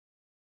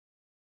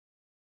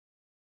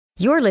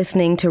You're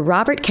listening to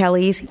Robert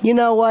Kelly's You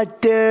Know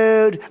What,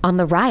 Dude? on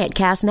the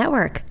Riotcast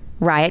Network.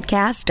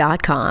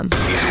 Riotcast.com.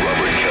 It's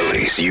Robert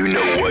Kelly's You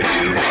Know What,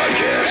 Dude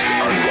podcast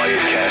on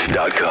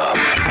riotcast.com.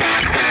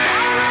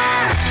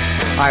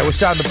 All right, we're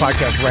starting the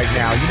podcast right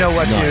now. You Know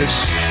What, Dude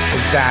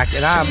is back,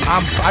 and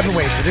I've been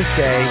waiting for this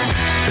day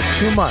for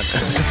 2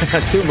 months.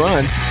 2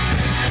 months?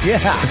 Yeah.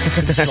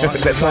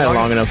 That's not a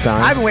long enough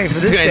time. I've been waiting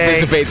for this to day.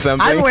 anticipate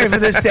something. I've been waiting for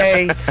this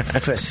day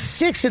for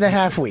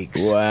 6.5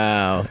 weeks.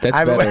 Wow,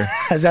 that's better.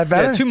 Is that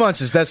better? Yeah, 2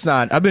 months that's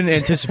not. I've been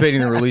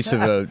anticipating the release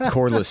of a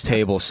cordless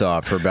table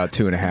saw for about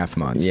 2.5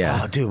 months.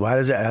 Yeah. Oh, dude, why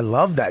does it? I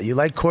love that. You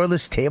like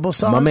cordless table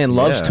saws? My man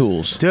loves Yeah.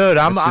 tools. Dude,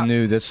 That's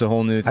the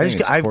whole new thing.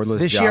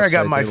 this year I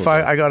got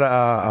I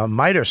got a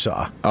miter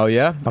saw. Oh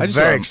yeah, I'm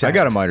very I excited.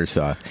 got a miter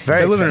saw.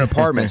 Very I live in an excited.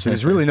 apartment, so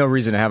there's really no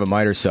reason to have a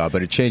miter saw,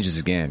 but it changes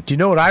the game. Do you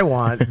know what I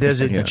want? There's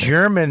a Yeah.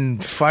 German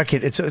fucking.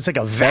 It's like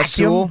a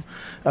vacuum. Festool?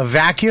 A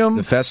vacuum.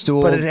 The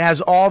Festool? But it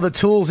has all the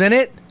tools in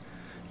it.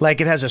 Like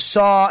it has a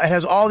saw, it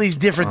has all these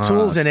different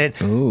tools in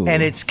it, Ooh.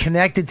 and it's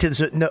connected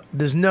to.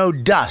 There's no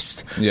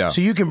dust, Yeah.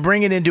 So you can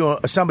bring it into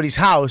somebody's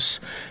house,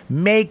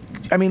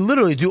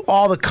 literally do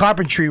all the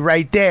carpentry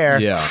right there.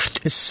 Yeah.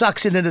 It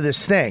sucks it into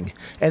this thing,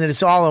 and then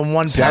it's all in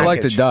one See, package. I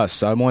like the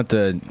dust. I want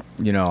I'm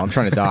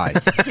trying to die.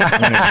 I'm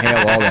gonna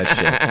inhale all that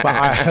shit.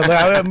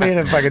 I mean,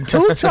 if I can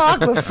tool talk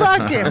with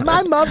fucking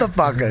my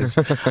motherfuckers.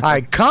 All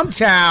right,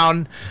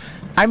 Cumtown,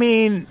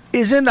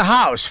 is in the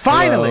house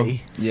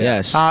finally.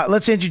 Yes.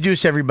 Let's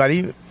introduce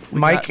everybody.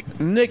 Mike. Got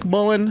Nick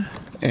Mullen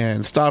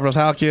and Stavros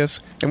Halkias,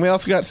 and we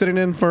also got sitting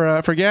in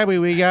for Gabby.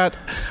 We got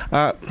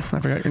I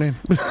forgot your name.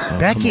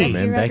 Becky.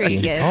 man,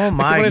 Becky. Oh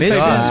my What did I Mrs.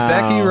 say? God.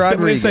 Becky I'm going to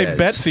Rodriguez. say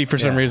Betsy for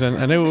some reason.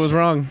 I knew it was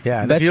wrong.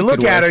 Yeah, and if Betsy you look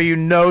could at work. her, you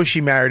know she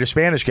married a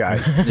Spanish guy.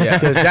 Yeah.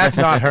 Because that's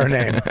not her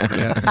name.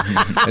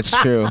 That's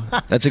true.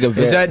 That's like a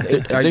very. Is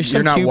that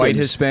you're not white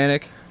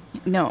Hispanic?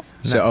 No.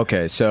 So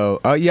okay, so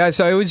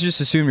so I always just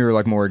assume you were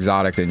like more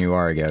exotic than you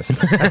are, I guess.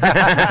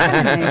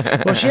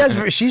 Well,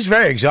 she's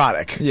very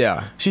exotic.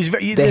 Yeah. She's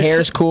very. The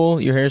hair's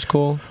cool. Your hair's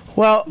cool.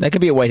 Well, That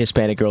could be a white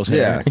Hispanic girl's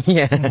hair.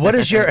 Yeah. what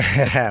is your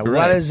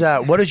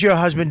what does your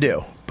husband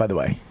do? By the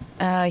way,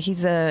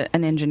 He's an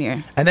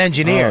engineer. an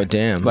engineer. Oh,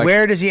 damn.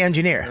 Where does he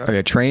engineer? Like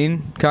a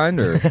train kind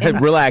or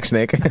Relax,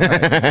 Nick.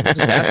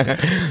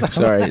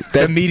 Sorry.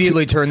 to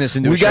immediately turn this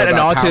into We a show got an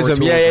about power autism.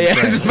 tools Yeah.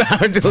 and It's trains.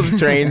 power tools,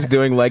 trains,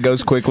 doing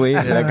Legos quickly,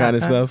 that kind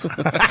of stuff.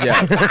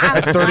 Yeah,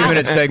 a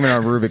 30-minute segment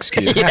on Rubik's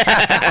Cube.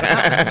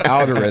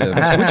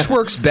 Algorithms. Which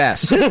works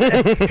best?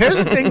 Here's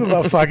the thing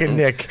about fucking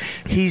Nick.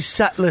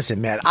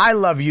 Listen, man. I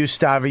love you,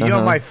 Stavi.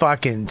 You're my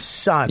fucking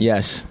son.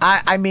 Yes.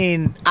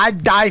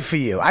 I'd die for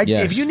you.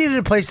 Yes. If you needed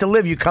a place to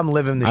live, you come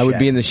live in the shed. I would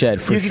be in the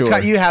shed for you could sure.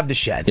 You have the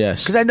shed.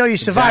 Yes. Because I know you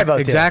survive out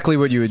there. Exactly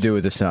what you would do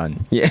with the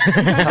sun. Yeah.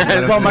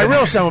 Well, my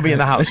real son will be in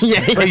the house. Yeah.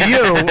 For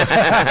you,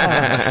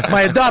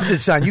 my adopted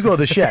son, you go to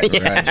the shed.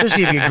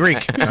 Especially if you're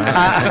Greek.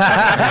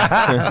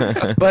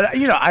 But,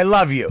 I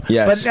love you.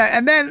 Yes. But,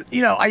 and then,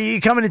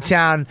 you come into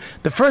town.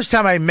 The first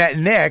time I met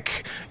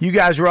Nick, you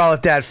guys were all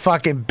at that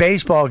fucking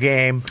baseball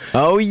game.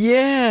 Oh,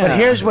 yeah. But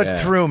here's what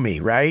threw me,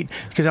 right?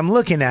 Because I'm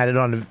looking at it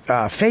on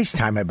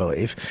FaceTime, I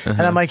believe.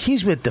 And I'm like,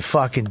 he's with the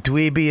fucking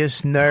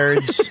dweebiest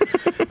nerds.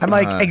 I'm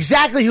like,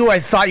 exactly who I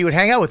thought you would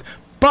hang out with.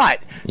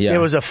 But Yeah. there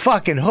was a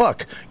fucking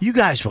hook. You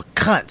guys were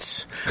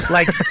cunts.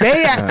 Like,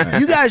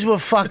 you guys were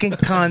fucking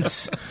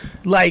cunts.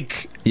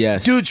 Like,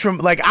 Yes. dudes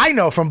from, I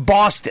know from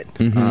Boston.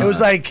 It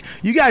was like,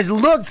 you guys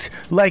looked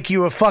like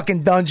you were fucking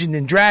Dungeons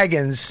and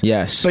Dragons.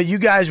 Yes. But you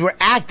guys were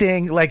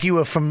acting like you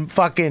were from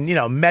fucking,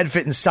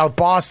 Medford in South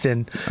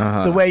Boston.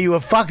 The way you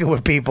were fucking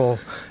with people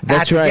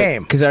That's at the right.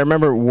 game. Because I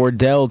remember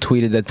Wardell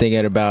tweeted that thing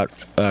at about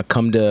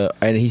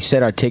and he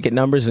said our ticket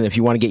numbers, and if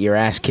you want to get your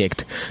ass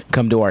kicked,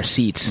 come to our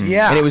seats.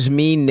 Yeah. And it was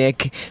me,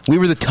 Nick. We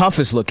were the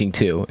toughest looking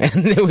two,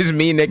 and it was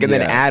me, Nick, and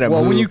then Adam.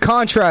 Well, who- when you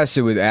contrast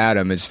it with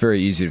Adam, it's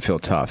very easy to feel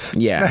tough.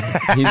 yeah,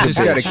 You just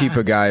got to keep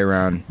a guy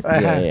around.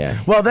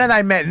 yeah. Well, then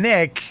I met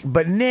Nick,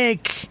 but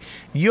Nick,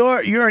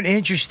 you're an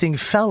interesting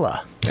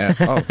fella. Yeah.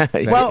 Oh,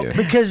 thank Well, you.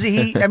 because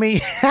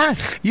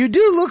you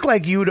do look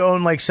like you would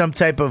own like some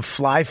type of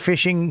fly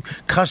fishing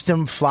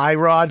custom fly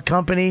rod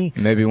company.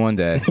 Maybe one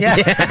day. Yeah,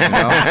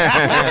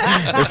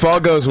 If all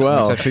goes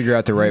Once I well, figure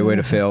out the right way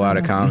to fail out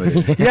of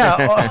comedy.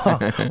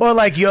 yeah. Or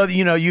like you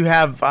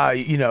have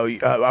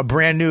a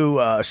brand new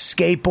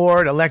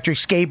electric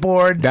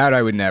skateboard. That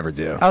I would never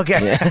do.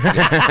 Okay,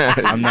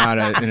 I'm not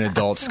an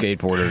adult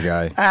skateboarder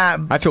guy.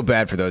 I feel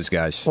bad for those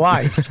guys.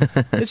 why?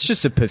 It's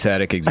just a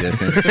pathetic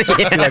existence.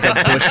 Like a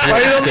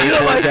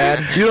Why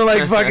you don't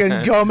like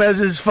fucking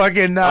Gomez's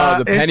fucking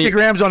the penny-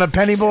 Instagrams on a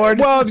penny board?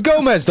 Well,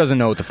 Gomez doesn't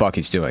know what the fuck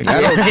he's doing.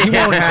 He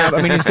won't have.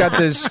 I mean, he's got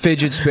this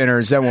fidget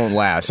spinners that won't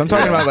last. I'm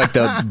talking about like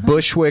the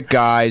Bushwick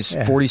guys,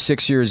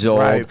 46 years old,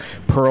 Right.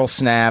 pearl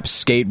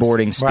snaps,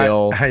 skateboarding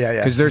still. Right. Yeah.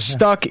 Because they're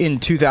stuck in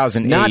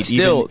 2008. Not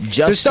still, just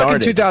they're stuck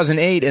started. in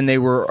 2008, and they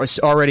were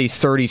already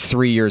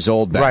 33 years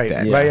old back Right.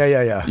 then. Right.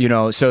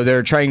 Yeah. So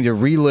they're trying to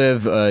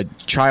relive a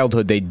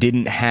childhood they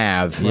didn't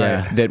have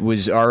Yeah. that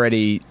was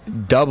already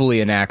doubly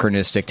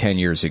anachronistic 10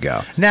 years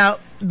ago. Now,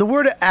 the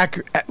word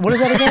what is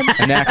that again?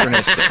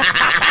 Anachronistic.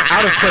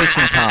 Out of place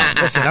in time.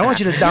 Listen, I want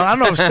you to I don't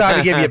know if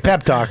Starvey gave you a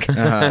pep talk,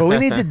 but we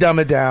need to dumb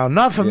it down.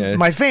 Not for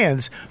my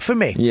fans, for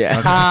me.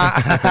 Yeah.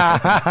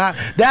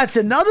 That's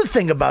another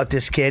thing about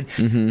this kid.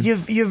 Mm-hmm.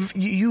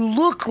 You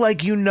look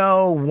like you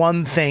know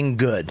one thing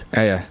good.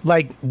 Yeah.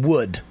 Like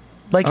wood.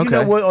 Like, you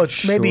know, or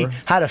maybe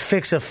how to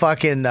fix a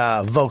fucking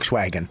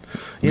Volkswagen,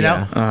 you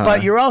know?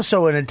 But you're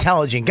also an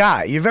intelligent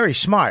guy. You're very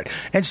smart.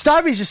 And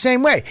Starvey's the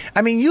same way.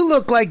 I mean, you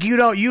look like you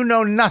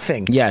know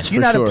nothing. Yes, you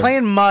know how to play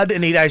in mud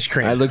and eat ice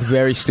cream. I look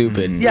very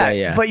stupid.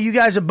 Yeah. But you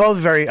guys are both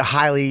very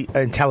highly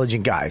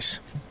intelligent guys.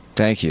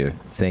 Thank you.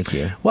 Thank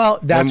you. Well,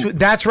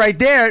 that's right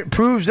there. It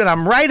proves that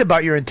I'm right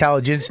about your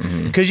intelligence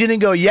because you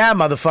didn't go, yeah,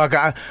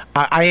 motherfucker,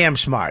 I am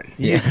smart.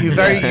 You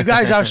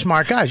guys are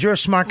smart guys. You're a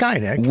smart guy,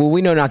 Nick. Well,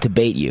 we know not to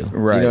bait you.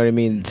 Right. You know what I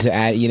mean? To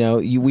add,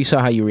 we saw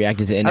how you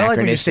reacted to I don't like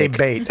when you say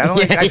anachronistic. bait. I don't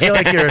like. I feel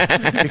like you're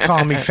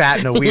calling me fat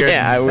in a weird.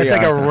 It's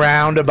like a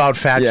roundabout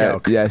fat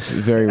joke. Yes,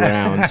 very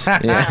round.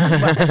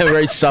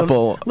 Very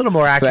supple. A little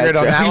more accurate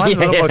fat on that joke. one. A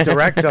little more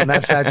direct on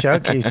that fat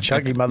joke. You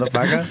chunky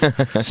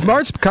motherfucker.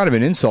 Smart's kind of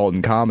an insult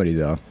in comedy,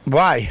 though.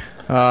 Why?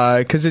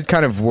 Because it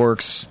kind of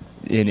works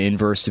in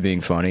inverse to being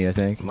funny, I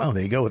think. Well,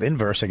 there you go with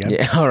inverse again.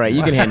 Yeah, all right.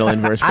 You can handle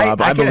inverse, Bob.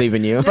 I believe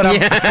in you. But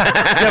but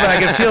I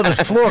can feel the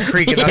floor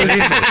creaking underneath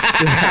me.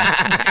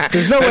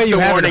 There's no way you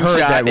haven't heard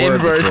that word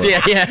inverse.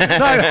 before.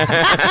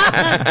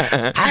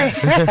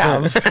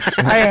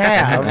 I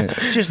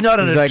have. Just not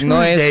on a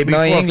Tuesday before.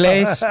 No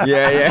English.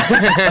 Yeah.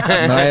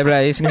 No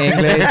hablas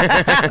English.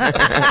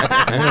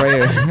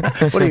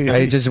 What are you?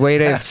 I just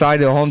wait outside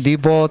the Home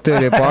Depot till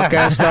the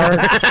podcast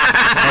starts.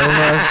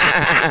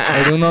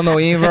 I do not know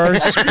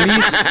inverse.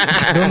 Please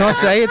do not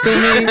say it to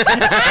me.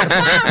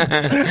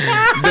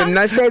 Do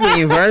not say the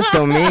inverse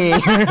to me.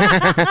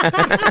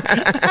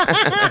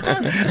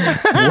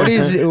 What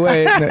is it?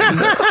 Wait, no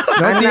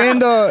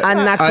entiendo.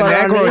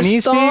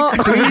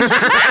 Anachronistic, please.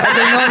 I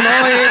do not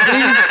know it,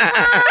 please.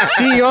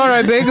 Senor,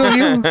 I beg of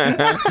you.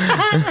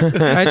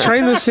 I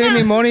trying to send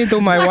me money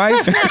to my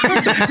wife.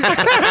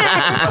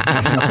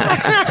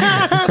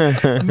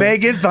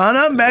 Making fun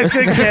of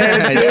Mexicans,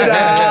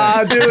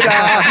 doo-da,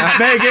 doo-da.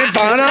 Making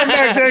fun of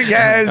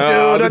Mexicans,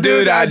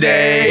 doo-da,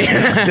 day.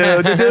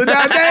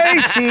 Do-da, day,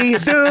 see.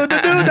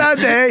 Do-da,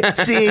 day,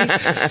 see.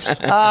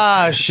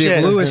 Ah, See,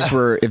 shit.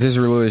 if this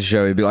were Lewis'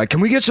 show, he'd be like, "Can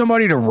we get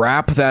somebody to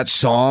rap that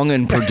song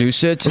and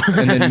produce it,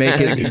 and then make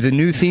it the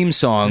new theme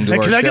song?" To Hey,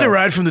 our can I get show?" a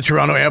ride from the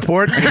Toronto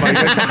airport?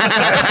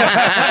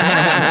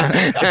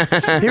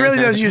 He really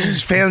does use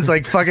his fans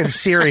like fucking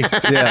Siri.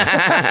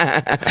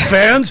 Yeah.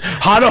 Fans,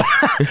 how do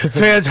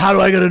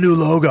I get a new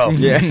logo?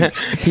 Yeah.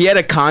 He had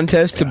a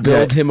contest to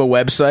build him a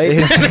website.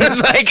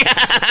 It's like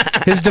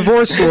His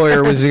divorce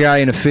lawyer was the guy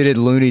in a fitted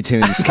Looney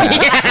Tunes cap.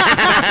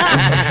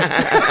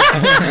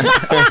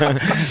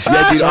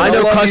 dude, I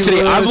know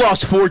custody. I've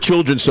lost 4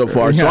 children so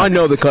far, so I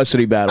know the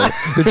custody battle.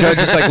 The judge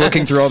is like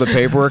looking through all the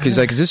paperwork. He's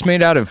like, "Is this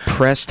made out of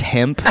pressed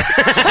hemp?" With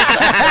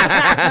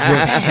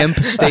hemp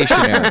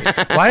stationery.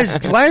 Why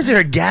is there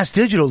a Gas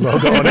Digital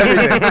logo on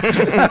everything?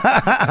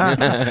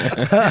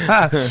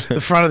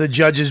 The front of the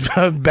judge's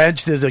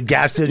bench, there's a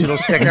Gas Digital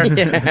sticker.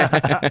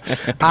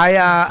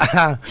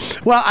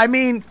 Well, I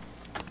mean,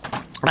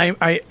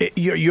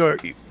 you're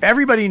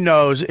everybody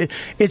knows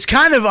it's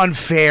kind of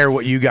unfair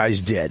what you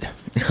guys did.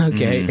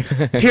 Okay.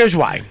 Here's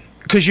why.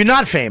 Because you're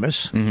not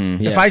famous. Yeah.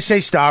 If I say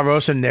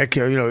Stavros and Nick,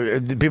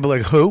 people are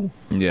like, who?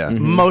 Yeah.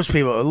 Most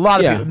people, a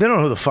lot of people, they don't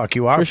know who the fuck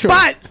you are. For sure.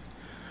 But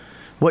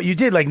what you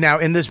did, like now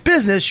in this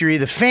business, you're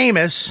either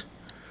famous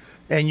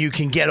and you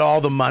can get all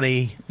the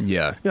money.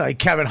 Yeah. Like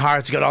Kevin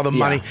Hart's got all the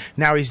money.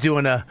 Now he's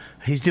doing a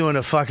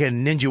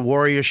fucking Ninja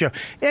Warrior show.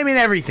 I mean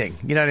everything.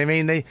 You know what I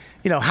mean?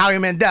 Howie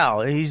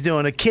Mandel, he's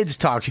doing a kids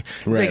talk. It's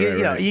Right,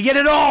 you get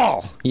it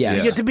all. Yeah.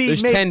 You get to be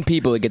There's 10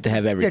 people that get to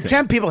have everything.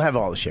 10 people have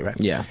all the shit, right?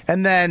 Yeah.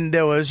 And then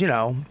there was,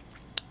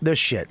 this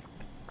shit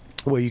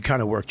where you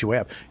kind of worked your way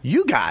up.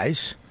 You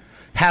guys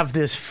have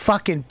this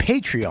fucking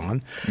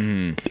Patreon,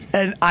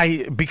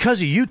 and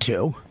because of you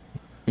two.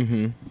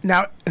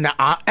 Now,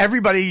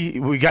 everybody,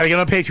 we got to get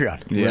on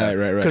Patreon. Yeah.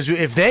 Right. Because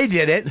if they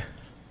did it,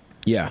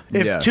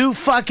 if two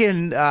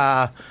fucking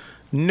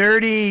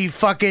nerdy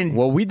fucking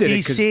Well, we did it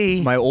DC.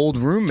 because my old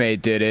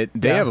roommate did it.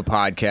 They Yeah. have a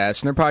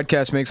podcast, and their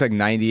podcast makes like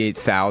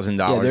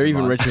 $98,000. Yeah, they're a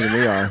even month. richer than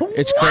we are.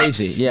 It's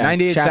crazy. Yeah,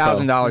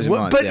 $98,000 a What-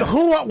 month. but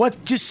yeah.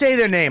 what? Just say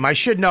their name. I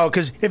should know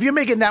because if you're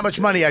making that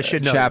much money, I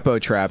should know. Chapo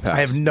Trap House.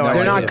 I have no They're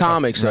idea. not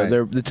comics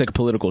though. Right. It's like a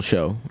political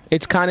show.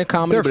 It's kind of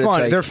comedy. They're but funny.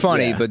 It's like, They're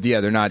funny, yeah. but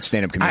they're not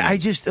stand-up comedians. I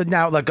just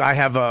now look. I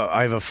have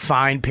a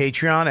fine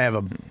Patreon. I have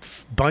a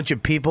bunch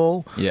of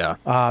people. Yeah.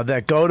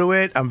 That go to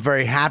it. I'm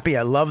very happy.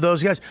 I love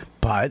those guys.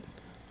 But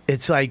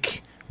it's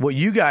like what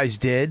you guys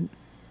did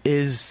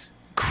is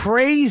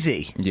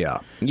crazy. Yeah.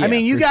 I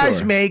mean, you for guys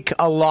sure. make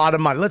a lot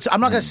of money.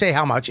 I'm not going to say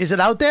how much. Is it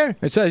out there?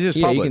 It's just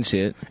Yeah, public. you can see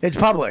it. It's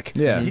public.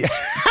 Yeah.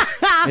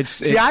 It's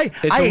See, I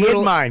a hid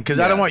little- mine because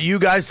I don't yeah. want you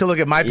guys to look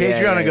at my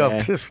Yeah, Patreon and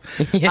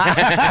go.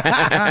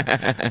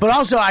 yeah, But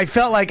also, I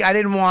felt like I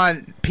didn't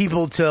want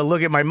people to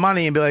look at my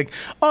money and be like,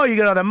 "Oh, you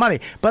got all that money."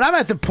 But I'm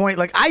at the point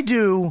like I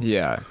do.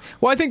 Yeah.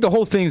 Well, I think the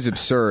whole thing's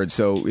absurd,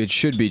 so it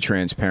should be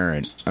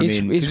transparent. I mean, it's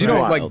because you don't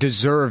wild. like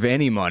deserve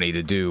any money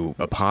to do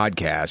a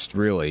podcast,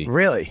 really.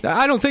 Really?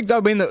 I don't think. I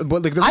mean, the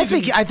I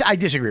reason- think I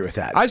disagree with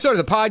that. I started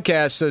the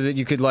podcast so that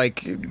you could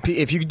like,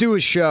 if you do a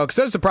show, because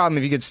that's the problem.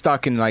 If you get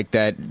stuck in like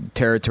that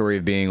territory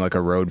of being like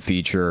a road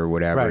feature or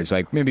whatever, Right. it's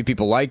like maybe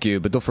people like you,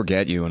 but they'll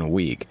forget you in a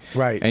week.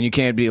 Right. And you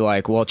can't be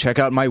like, well, check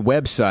out my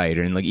website,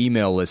 and like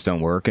email lists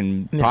don't work,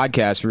 and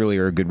podcasts really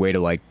are a good way to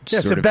like. Yeah,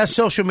 it's sort the of- best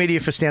social media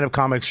for stand-up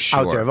comics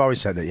out Sure. there. I've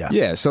always said that. Yeah.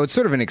 Yeah, so it's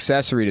sort of an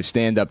accessory to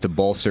stand up to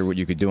bolster what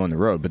you could do on the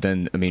road. But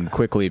then, I mean,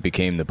 quickly it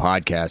became the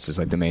podcast as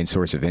like the main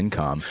source of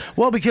income.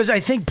 Well, because I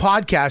think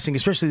podcasting,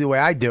 especially the way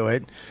I do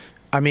it,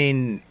 I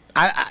mean,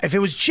 if it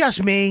was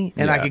just me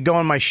and I Yeah. could go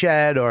in my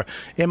shed or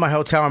in my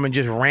hotel room and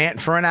just rant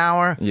for an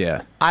hour,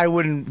 Yeah. I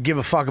wouldn't give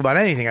a fuck about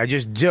anything. I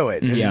just do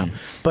it. Yeah.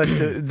 But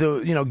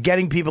the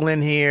getting people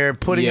in here,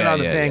 putting it Yeah, on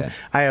the yeah, thing. yeah.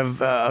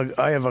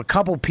 I have a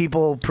couple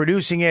people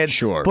producing it,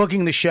 Sure.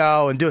 booking the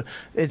show, and doing.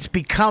 It's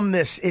become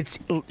this.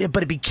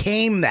 But it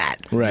became that.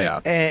 Right. Yeah.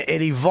 And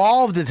it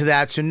evolved into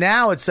that. So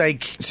now it's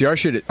like. See, our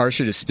shit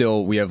is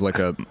still, we have like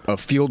a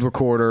field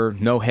recorder,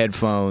 no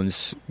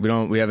headphones.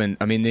 We haven't,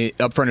 I mean, the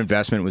upfront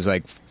investment was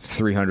like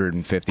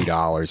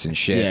 $350 and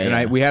shit. Yeah, and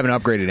yeah. we haven't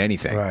upgraded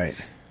anything. Right.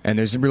 And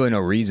there's really no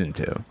reason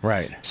to.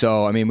 Right.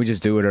 So, I mean, we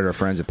just do it at our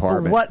friend's But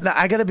apartment. what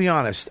I got to be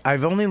honest,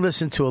 I've only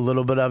listened to a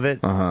little bit of it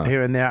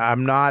here and there.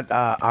 I'm not.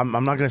 I'm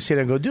not going to sit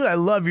there and go, dude, I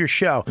love your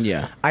show.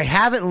 Yeah. I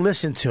haven't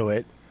listened to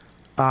it.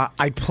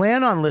 I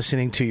plan on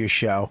listening to your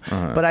show,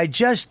 but I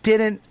just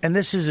didn't. And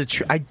this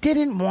is I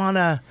didn't want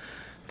to.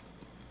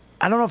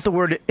 I don't know if the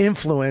word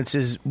influence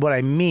is what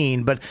I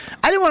mean, but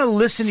I didn't want to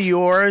listen to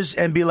yours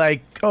and be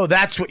like, oh,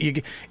 that's what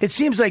you. It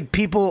seems like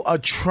people are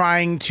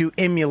trying to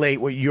emulate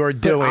what you're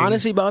But doing.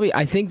 honestly, Bobby,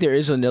 I think there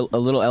is a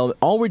little element.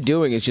 All we're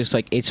doing is just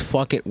like, it's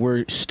fucking,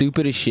 we're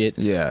stupid as shit.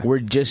 Yeah. We're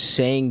just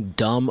saying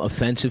dumb,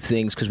 offensive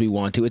things because we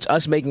want to. It's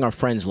us making our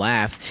friends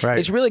laugh. Right.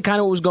 It's really kind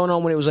of what was going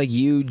on when it was like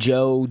you,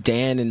 Joe,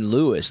 Dan, and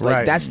Lewis. Like,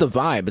 Right. that's the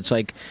vibe. It's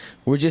like,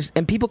 we're just,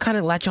 and people kind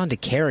of latch on to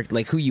character,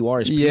 like who you are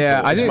as people,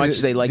 Yeah, I as think much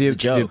as they like the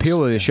jokes. The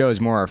appeal of the show is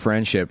more our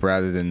friendship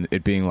rather than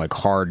it being like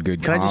hard, good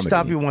Can comedy. I just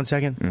stop you 1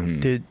 second?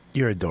 Dude,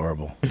 you're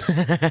adorable.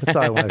 That's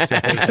all I want to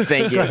say.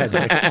 Thank you. Go ahead,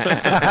 Nick.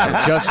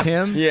 Just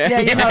him? Yeah. Yeah,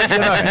 you're I thought you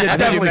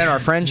definitely. meant our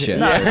friendship.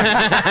 No,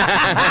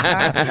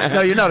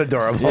 you're not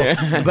adorable,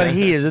 but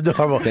he is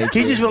adorable.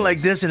 He just went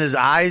like this, and his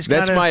eyes.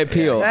 That's kinda, my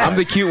appeal. Yeah. I'm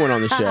the cute one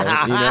on the show.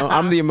 You know,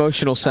 I'm the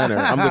emotional center.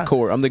 I'm the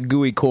core. I'm the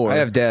gooey core. I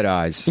have dead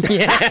eyes. I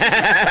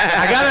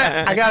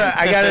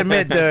gotta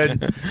admit,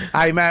 dude.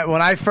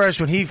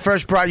 When he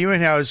first brought you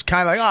in here, I was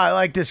kind of like, oh, I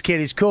like this kid.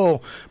 He's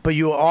cool, but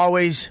you were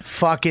always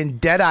fucking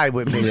dead-eyed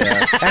with me,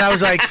 and I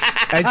was like,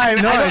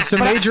 It's a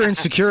major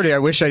insecurity. I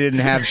wish I didn't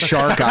have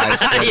shark eyes.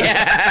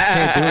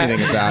 Can't do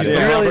anything about it.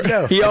 You really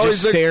do. He I always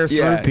just stare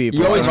through people.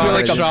 You always feel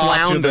like a Shocked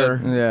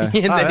flounder. Yeah.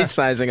 And then he's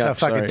sizing up.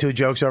 Fucking Sorry. two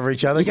jokes over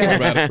each other. Go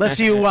ahead. Let's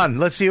see who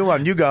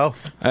won. You go.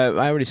 I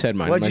already said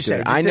mine. What'd I'm you not say?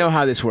 doing it. Just I know do-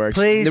 how this works.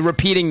 Please. The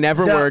repeating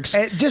never No, works.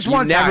 just you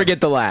one never time.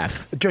 get the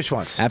laugh. Just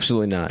once.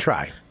 Absolutely not.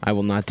 Try. I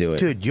will not do it.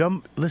 Dude,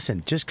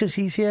 listen, just because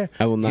he's here,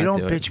 I will not you don't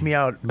do it. bitch me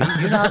out. You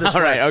know how this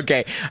All right, works.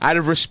 okay. Out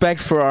of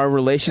respect for our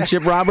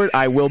relationship, Robert,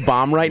 I will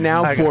bomb right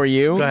now Okay. for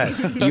you. Go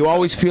ahead. You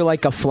always feel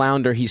like a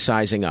flounder he's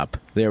sizing up.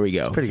 There we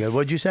go. Pretty good.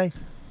 What'd you say?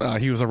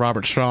 He was a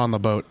Robert Shaw on the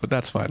boat, but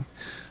that's fine.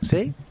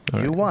 See?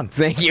 You won.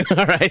 Thank you.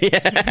 All right.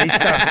 Yeah. He's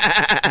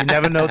tough. You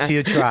never know till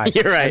you try.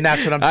 You're right. And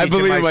that's what I'm I teaching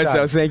believe my son.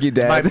 myself. Thank you,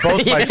 Dad.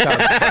 Both my sons.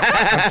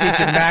 I'm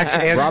teaching Max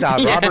and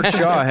Stav. Robert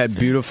Shaw had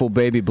beautiful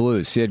baby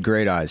blues. He had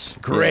great eyes.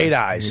 Great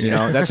eyes. You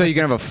know, that's how you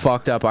can have a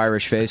fucked up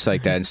Irish face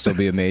like that and still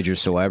be a major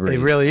celebrity.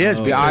 It really is.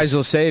 The because- eyes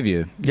will save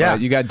you. Yeah.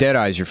 You got dead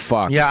eyes, you're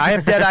fucked. Yeah, I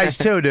have dead eyes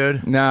too,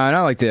 dude. No,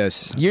 not like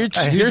this. Yours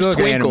look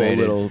twinkle a animated.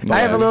 little. I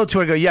have a little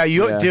twinkle. Yeah,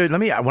 Yeah. dude.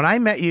 When I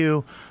met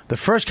you, the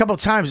first couple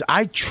of times,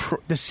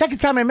 the second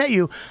time I met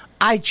you,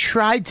 I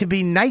tried to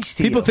be nice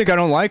to you. People think I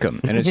don't like him,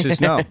 and it's just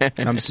no.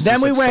 I'm just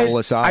Then we like went.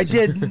 soulless I eyes.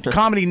 did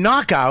Comedy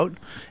Knockout,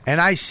 and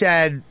they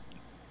said,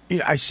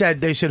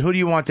 who do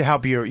you want to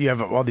help you? You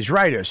have all these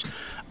writers.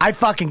 I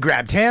fucking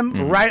grabbed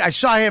him, right? I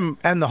saw him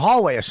in the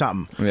hallway or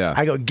something. Yeah.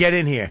 I go, get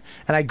in here.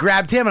 And I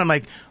grabbed him, and I'm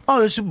like,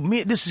 oh, this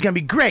is going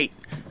to be great.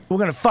 We're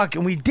going to fuck.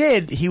 And we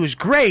did. He was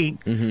great,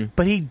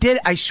 but he did.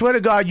 I swear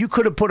to God, you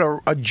could have put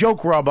a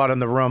joke robot in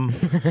the room,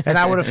 and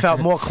I would have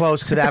felt more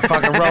close to that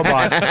fucking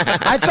robot.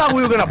 I thought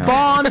we were going to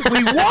bond.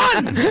 We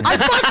won. I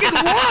fucking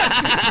won.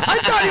 I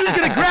thought he was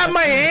going to grab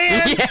my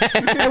hand,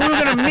 and we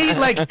were going to meet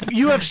like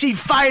UFC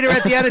fighter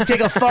at the end and take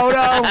a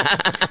photo.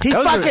 He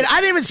fucking. I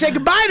didn't even say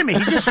goodbye to me.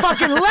 He just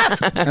fucking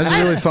left. That was a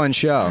really fun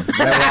show. I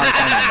had a lot of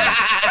fun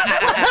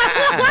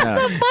with it.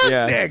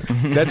 Yeah. Nick?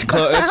 That's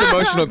that's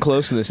emotional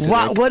closeness to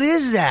Nick. What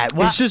is that?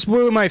 It's just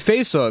where my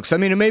face looks. I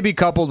mean, it may be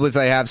coupled with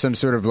I have some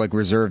sort of like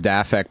reserved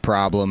affect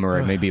problem,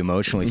 or I may be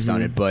emotionally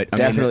stunted. But I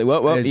Definitely.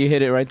 mean, Well, you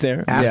hit it right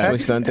there.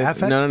 Affect? Stunted.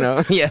 Affect?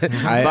 No. Yeah,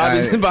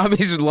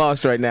 Bobby's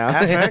lost right now.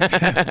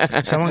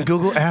 Affect? Someone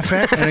Google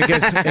affect. and it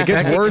gets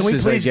Can worse we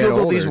as I please get Google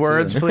older, these too.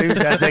 words, please,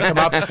 as they come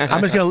up?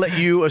 I'm just going to let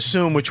you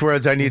assume which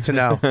words I need to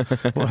know.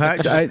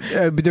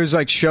 But there's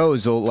like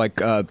shows,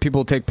 like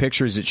people take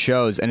pictures at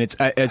shows, and it's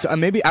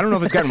maybe I don't know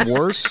if it's gotten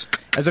worse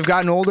as I've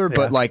gotten older,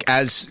 but like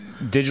as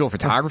digital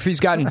photography's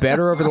gotten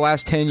better over the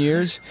last 10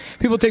 years,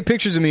 people take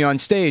pictures of me on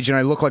stage, and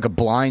I look like a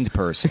blind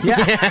person.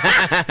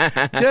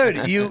 Yeah,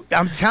 dude,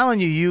 I'm telling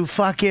you, you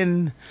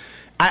fucking.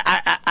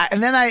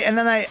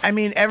 I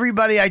mean,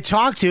 everybody I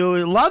talk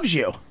to loves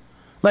you.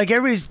 Like,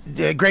 everybody's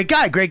a great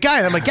guy.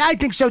 And I'm like, yeah, I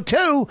think so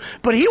too,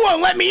 but he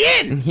won't let me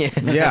in.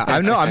 Yeah, I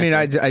know. I mean,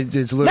 it's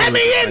literally. Let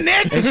me in,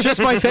 Nick. It's just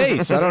my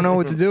face. I don't know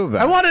what to do about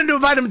it. I wanted to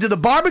invite him to the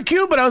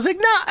barbecue, but I was like,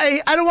 no,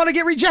 I don't want to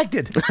get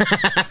rejected.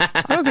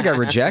 I don't think I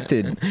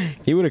rejected.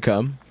 He would have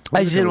come.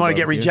 I just didn't want to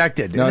get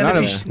rejected. No,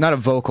 And then not a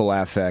vocal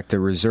affect, a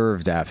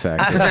reserved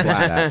affect, a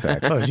flat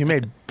affect. Oh, you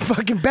made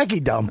fucking Becky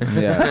dumb.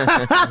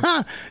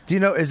 Yeah. Do you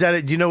know? Is that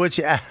it? Do you know what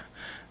you?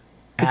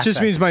 It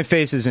just means my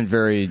face isn't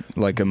very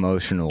like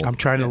emotional. I'm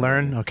trying to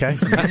learn. Okay,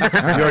 you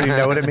already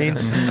know what it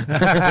means.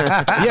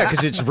 Yeah,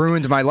 because it's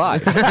ruined my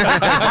life.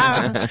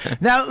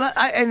 Now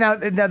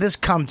this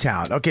Cum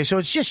Town. Okay, so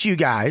it's just you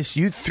guys.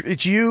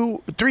 It's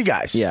you, three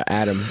guys. Yeah,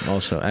 Adam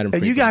also. Adam.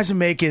 And you Friedman. guys are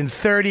making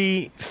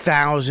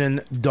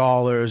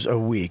 $30,000 a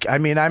week. I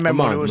mean, I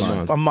remember when it was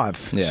a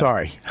month. Yeah.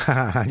 Sorry,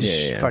 I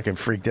just Yeah. fucking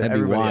freaked it. That'd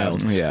be everybody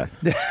wild. out. Yeah.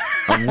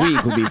 A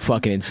week would be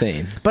fucking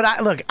insane. But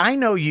I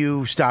know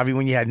you, Stavi,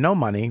 when you had no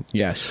money.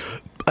 Yes.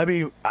 I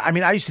mean,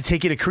 I used to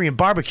take you to Korean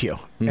barbecue,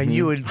 and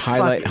you would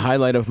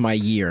highlight of my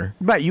year.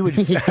 Right, you would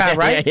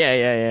right.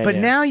 Yeah. But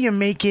now you're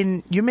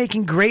making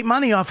great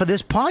money off of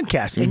this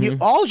podcast, and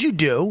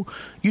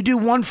you do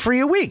one free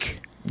a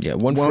week. Yeah,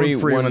 One free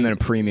one, and then a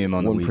premium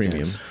on the one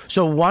weekends. premium.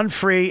 So one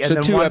free, and So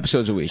then 2 one,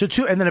 episodes a week. So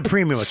 2, and then a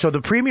premium one. So the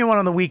premium one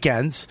on the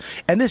weekends,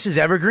 and this is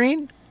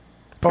evergreen.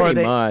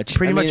 Pretty much.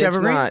 Pretty much it's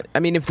evergreen. not- I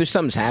mean, if there's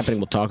something's happening,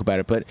 we'll talk about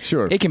it. But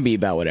Sure. it can be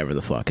about whatever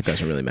the fuck. It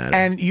doesn't really matter.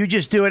 And you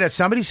just do it at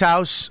somebody's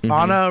house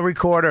on a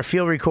recorder,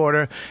 field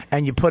recorder,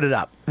 and you put it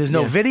up. There's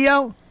no Yeah.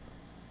 video,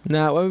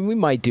 no, I mean, we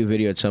might do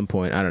video at some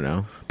point. I don't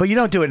know. but you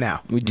don't do it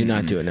now. We do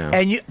not do it now.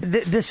 And you,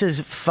 this is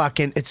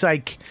fucking. It's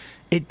like.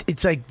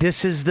 It's like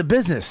this is the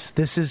business.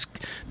 This is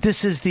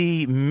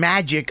the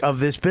magic of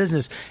this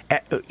business.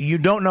 You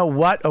don't know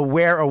what or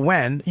where or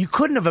when. You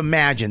couldn't have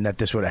imagined that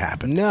this would have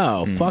happened.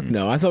 No, fuck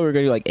no. I thought we were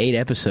going to do like 8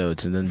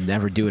 episodes and then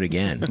never do it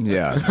again.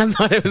 Yeah. I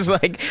thought it was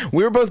like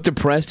we were both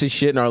depressed as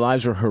shit and our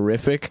lives were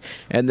horrific.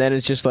 And then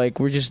it's just like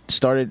we just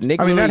started. Nick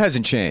I mean, really- that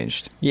hasn't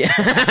changed. Yeah.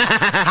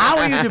 How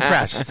are you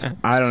depressed?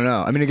 I don't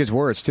know. I mean, it gets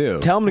worse, too.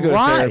 Tell him to go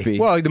Why? to therapy.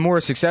 Well, like, the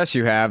more success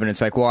you have, and it's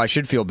like, well, I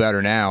should feel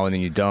better now, and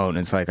then you don't. And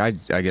it's like, I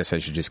guess I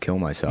should just kill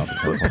myself.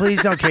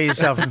 Please don't kill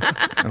yourself,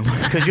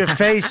 because your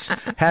face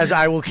has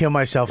 "I will kill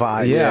myself"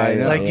 eyes. Yeah, I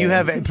know. like you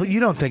have. You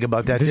don't think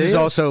about that. This do is you?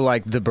 also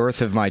like the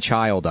birth of my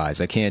child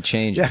eyes. I can't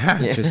change it.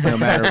 It's just no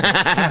matter the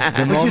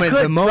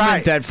could moment try.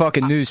 that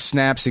fucking news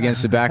snaps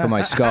against the back of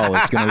my skull,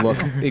 it's going to look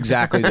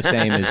exactly the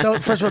same as.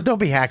 First of all, don't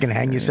be hacking.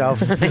 Hang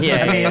yourself. Yeah, I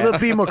mean, yeah.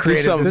 be more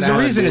creative. than There's that.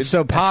 a reason it's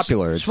so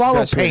popular. It's Swallow the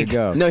best way to paint.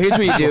 go. No, here's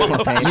what you do.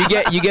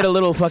 you get a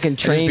little fucking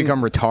Just train.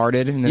 become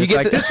retarded, and then You it's get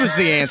like the- this was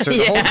the answer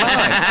the whole time.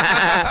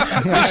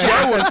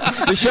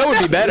 the show would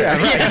be better. when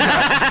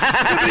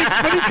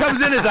he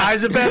comes in, his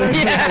eyes are better.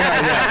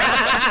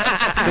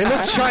 They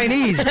look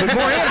Chinese, but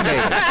more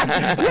animated.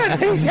 Yeah,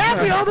 he's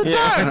happy all the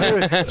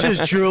time.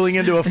 Just drooling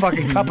into a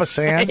fucking cup of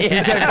sand.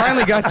 He's like,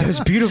 finally got those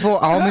beautiful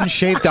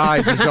almond-shaped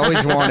eyes he's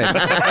always wanted.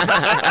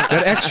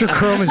 That extra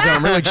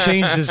chromosome really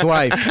changed his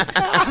life.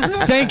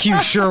 Thank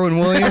you,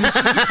 Sherwin-Williams.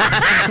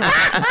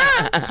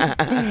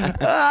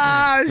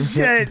 Ah,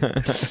 shit.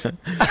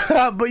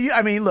 But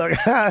I mean, look,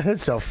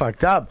 it's so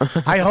fucked up.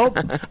 I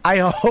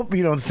hope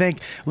you don't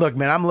think. Look,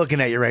 man, I'm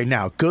looking at you right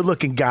now.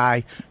 Good-looking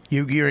guy.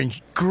 You're in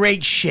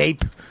great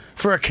shape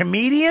for a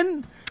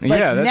comedian. Like,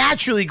 Yeah, that's-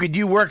 naturally, could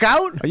you work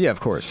out? Yeah, of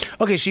course.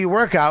 Okay, so you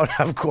work out,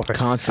 of course.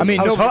 Constantly.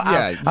 I mean,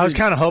 I was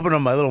kind of hoping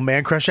on my little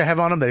man crush I have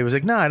on him that he was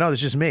like, no, I know,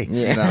 it's just me.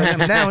 Yeah.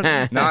 I'm down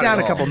Not a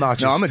at couple all.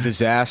 notches. No, I'm a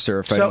disaster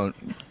if I So- don't.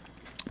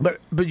 But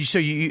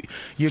you're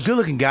a good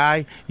looking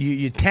guy.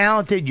 You're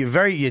talented.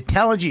 You're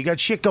intelligent. You got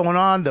shit going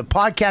on. The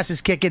podcast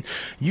is kicking.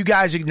 You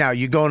guys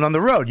you're going on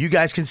the road. You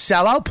guys can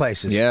sell out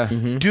places. Yeah.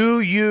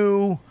 Do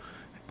you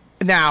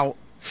now?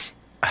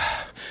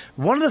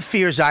 One of the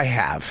fears I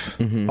have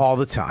all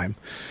the time,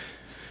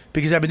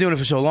 because I've been doing it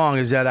for so long,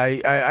 is that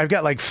I've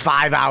got like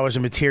 5 hours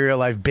of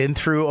material I've been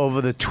through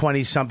over the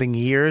 20-something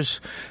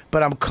years,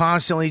 but I'm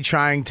constantly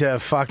trying to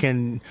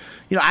fucking,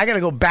 I got to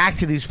go back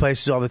to these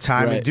places all the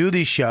time and Right. do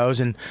these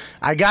shows, and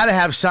I got to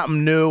have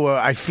something new, or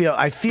I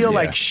feel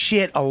like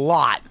shit a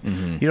lot. You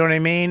know what I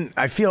mean?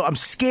 I'm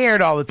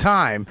scared all the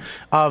time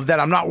of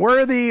that I'm not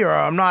worthy, or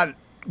I'm not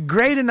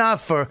great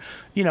enough for,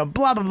 blah,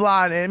 blah,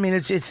 blah. I mean,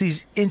 it's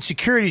these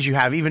insecurities you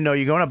have, even though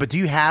you're going up. But do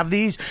you have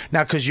these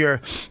now? Because you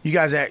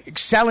guys are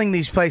selling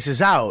these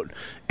places out,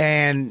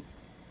 and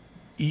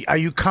are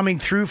you coming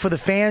through for the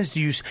fans?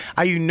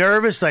 Are you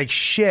nervous? Like,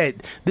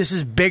 shit, this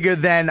is bigger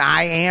than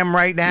I am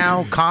right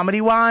now,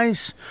 comedy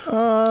wise.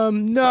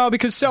 No,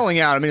 because selling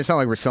out. I mean, it's not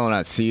like we're selling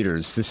out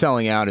theaters. The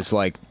selling out is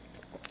like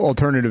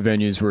alternative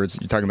venues where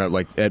you're talking about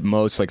like at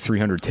most like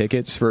 300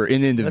 tickets for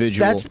an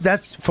individual.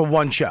 That's for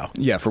one show.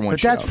 Yeah, for one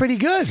show. But that's pretty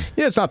good.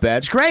 Yeah, it's not bad.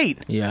 It's great.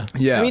 Yeah.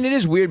 Yeah. I mean, it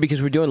is weird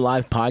because we're doing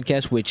live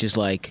podcasts, which is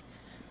like,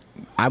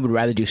 I would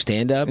rather do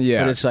stand-up.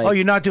 Yeah. But it's like, Oh,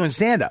 you're not doing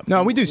stand-up?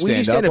 No, we do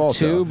stand-up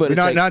also. too, but We're it's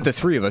not, like- not the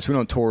three of us. We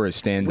don't tour as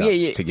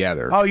stand-ups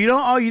together. Oh, you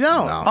don't? Oh, you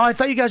don't? No. Oh, I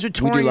thought you guys were we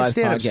touring do live as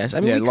stand-ups. podcasts. I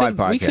mean, Yeah, we live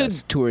could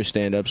podcasts. tour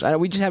stand-ups.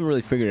 We just haven't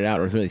really figured it out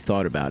or really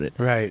thought about it.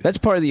 Right. That's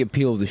part of the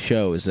appeal of the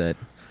show is that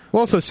Well,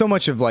 also, so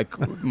much of like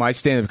my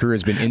stand-up career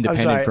has been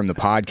independent sorry. from the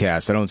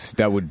podcast.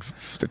 That would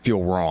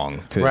feel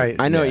wrong. Right.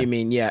 I know yeah. what you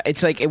mean. Yeah,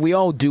 it's like we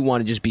all do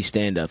want to just be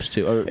stand-ups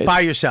too. Or, By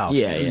yourself.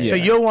 Yeah, yeah. So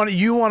Yeah.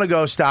 you want to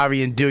go,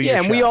 Stavi, and do your yeah,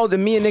 and show.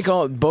 me and Nick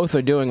both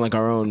are doing like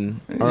our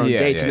own Yeah,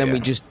 dates, yeah, and then we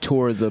yeah. just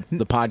tour the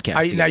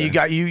podcast. Now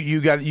together.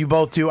 you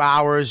both do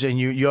hours, and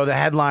you're the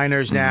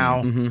headliners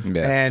now.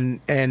 Yeah.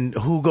 And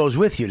who goes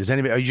with you? Does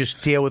anybody? Or you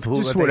just deal with who?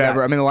 Just what they whatever.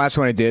 got? I mean, the last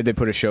one I did, they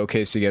put a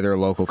showcase together of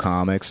local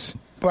comics.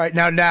 Right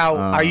now,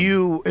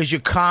 is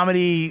your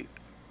comedy?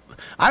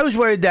 I was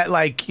worried that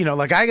like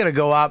I got to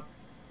go up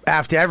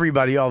after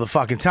everybody all the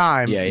fucking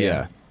time.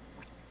 Yeah.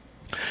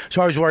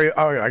 So I was worried.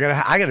 Oh,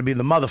 I gotta be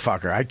the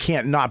motherfucker. I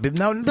can't not be.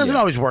 No, it doesn't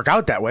always work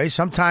out that way.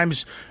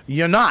 Sometimes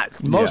you're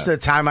not. Most of the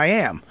time, I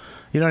am.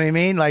 You know what I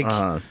mean?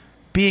 Like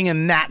being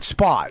in that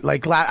spot.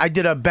 Like I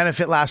did a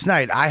benefit last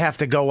night. I have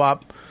to go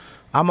up.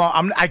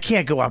 I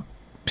can't go up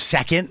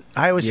second.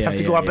 I always have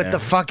to go up at the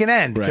fucking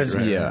end because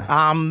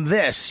I'm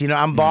this.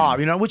 I'm Bob.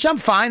 Which I'm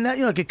fine. That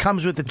it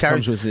comes with the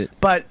territory. Comes with it.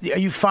 But are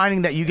you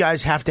finding that you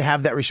guys have to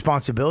have that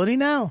responsibility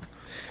now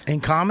in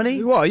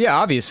comedy? Well, yeah,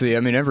 obviously. I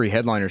mean, every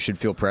headliner should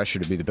feel pressure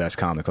to be the best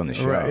comic on the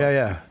show. Right,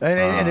 yeah.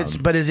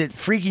 And but is it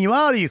freaking you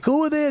out? Are you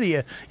cool with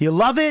it? You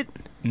love it?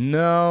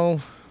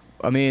 No.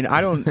 I mean, I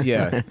don't.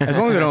 Yeah, as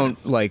long as I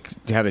don't like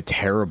have a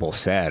terrible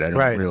set, I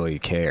don't really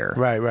care.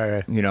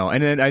 Right.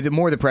 And then the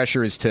more the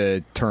pressure is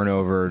to turn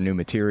over new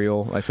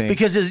material. I think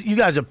because you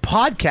guys are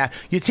podcast.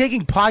 You're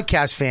taking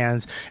podcast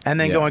fans and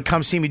then going,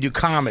 "Come see me do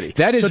comedy."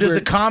 That is so. Does where-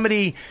 the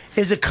comedy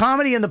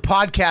and the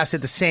podcast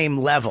at the same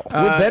level?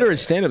 We're better at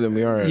stand-up than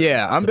we are.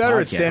 Yeah, I'm better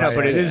at stand-up,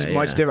 but it is Yeah,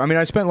 much yeah. different. I mean,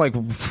 I spent like, I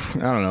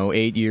don't know,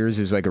 8 years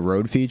as like a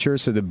road feature,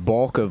 so the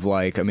bulk of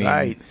like, I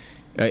mean,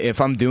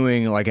 if I'm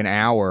doing like an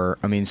hour,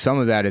 I mean, some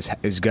of that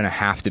is going to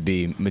have to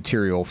be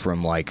material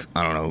from like,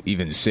 I don't know,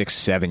 even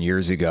 6-7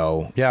 years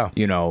ago. Yeah.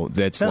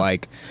 That's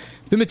like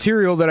the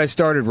material that I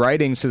started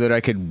writing so that I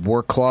could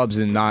work clubs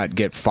and not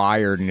get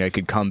fired and I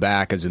could come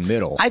back as a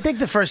middle. I think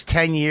the first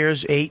 10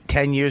 years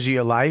of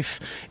your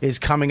life is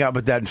coming up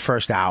with that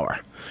first hour.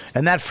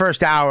 And that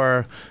first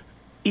hour,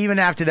 even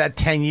after that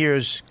 10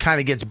 years, kind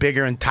of gets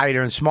bigger and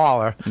tighter and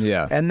smaller.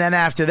 Yeah. And then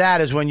after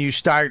that is when you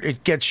start,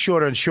 it gets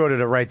shorter and shorter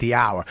to write the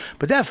hour.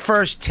 But that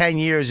first 10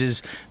 years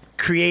is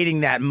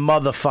creating that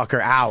motherfucker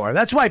hour.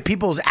 That's why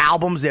people's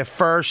albums, their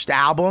first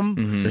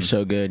album, They're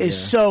so good. is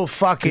so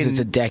fucking... It's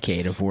a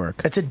decade of work.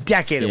 It's a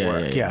decade of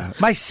work, yeah.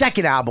 My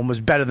second album was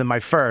better than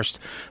my first,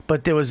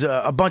 but there was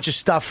a bunch of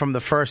stuff from the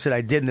first that I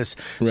did in this.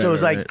 So it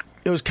was like...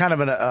 It was kind of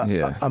an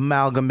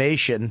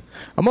amalgamation.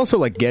 I'm also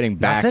like getting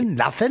back.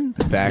 Nothing.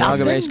 Back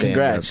Nothing?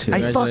 Congrats.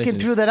 I fucking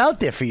threw that out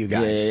there for you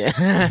guys.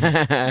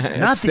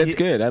 Not That's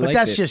good. I but liked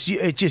that's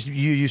it. just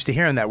you used to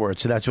hearing that word,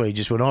 so that's why you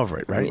just went over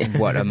it, right?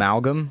 What,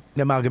 amalgam?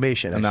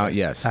 Amalgamation. I said.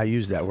 Yes. I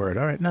used that word.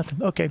 All right,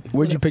 nothing. Okay.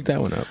 Where'd you pick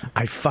that one up?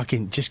 I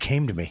fucking just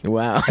came to me.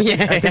 Wow.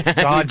 Yeah.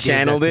 God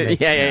channeled gave that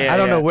to it. me. Yeah. I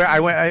don't know where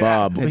I went.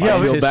 Bob, yeah, I feel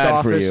Dentist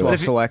bad for office you. while But if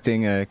you-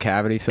 selecting a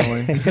cavity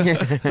filling.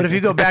 but if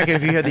you go back and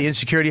if you hear the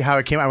insecurity, how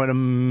it came, I went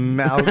amalgamation.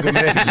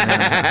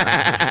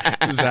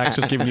 Zach's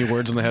just giving you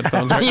words in the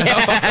headphones right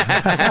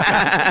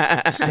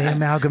now. Say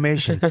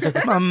amalgamation.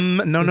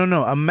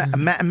 No.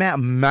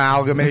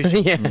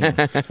 Amalgamation.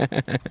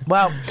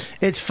 Well,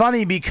 it's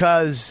funny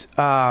because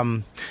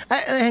hang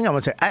on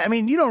one second. I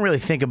mean, you don't really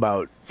think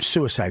about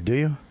suicide, do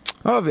you?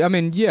 Oh, I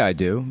mean, yeah, I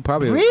do.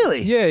 Probably.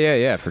 Really?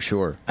 Yeah, for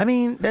sure. I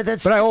mean,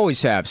 that's. But I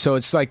always have, so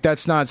it's like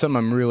that's not something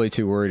I'm really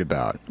too worried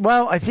about.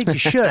 Well, I think you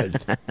should,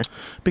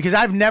 because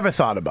I've never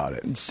thought about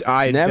it.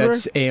 Never?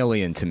 That's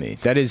alien to me.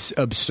 That is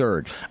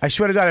absurd. I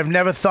swear to God, I've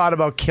never thought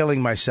about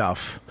killing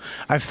myself.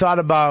 I've thought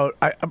about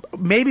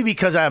maybe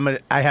because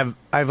I've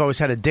always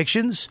had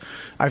addictions.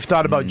 I've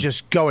thought about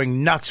just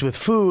going nuts with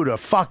food or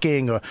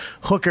fucking or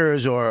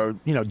hookers or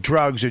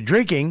drugs or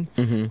drinking.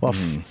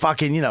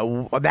 Fucking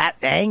that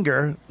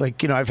anger, like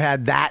I've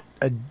had that.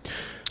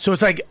 So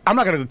it's like, I'm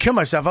not going to go kill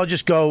myself. I'll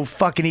just go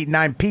fucking eat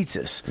 9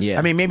 pizzas. Yeah.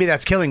 I mean, maybe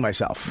that's killing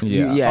myself.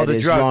 Yeah, All the it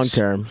is drugs. long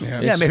term.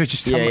 Yeah, maybe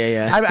just.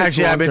 Yeah.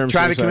 I've been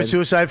trying to commit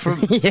suicide for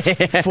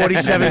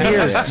 47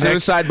 years.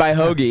 Suicide by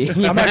hoagie.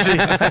 I'm actually.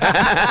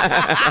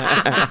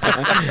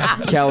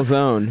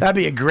 Calzone. That'd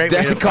be a great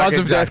way to cause fucking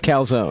of death. die.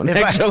 Calzone. If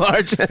I- Extra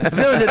large.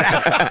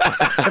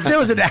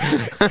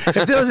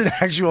 If there was an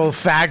actual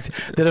fact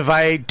that if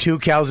I ate 2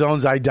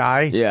 calzones I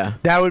die,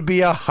 that would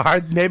be a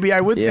hard. Maybe I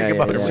would think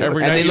about it.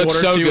 Every And night they you look order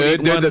so 2 good.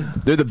 and eat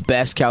They're the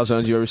best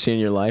calzones you ever seen in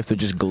your life. They're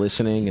just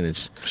glistening and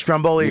it's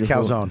Stromboli or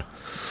beautiful. calzone.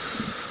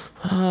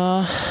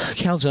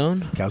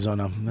 Calzone.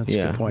 Calzone. That's a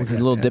good point. With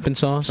a little dipping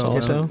sauce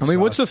also. I mean,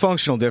 what's the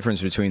functional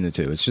difference between the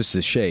two? It's just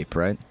the shape,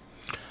 right?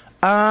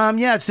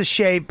 Yeah, it's the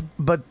shape,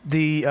 but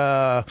the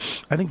I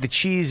think the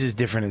cheese is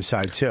different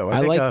inside too. I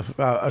think like-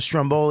 a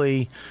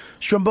Stromboli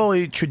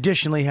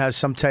traditionally has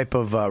some type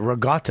of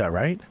regatta,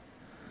 right?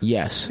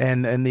 Yes.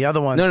 And the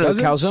other one, No,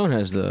 calzone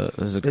has the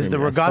is the cream, I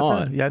regatta?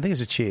 thought. Yeah, I think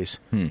it's a cheese.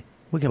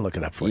 We can look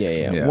it up for you.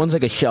 Yeah. One's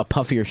like a shell,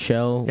 puffier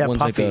shell. Yeah, One's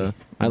puffy. like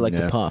I like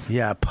the puff.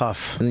 Yeah,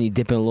 puff. And then you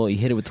dip in a little. You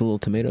hit it with a little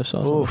tomato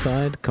sauce on the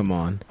side. Come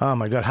on. Oh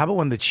my god! How about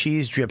when the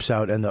cheese drips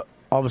out and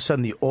all of a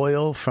sudden the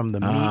oil from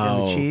the meat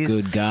and the cheese,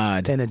 good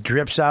God, and it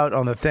drips out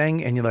on the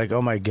thing, and you're like,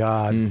 oh my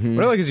god.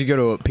 What I like is you go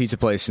to a pizza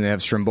place and they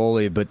have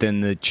Stromboli, but then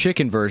the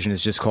chicken version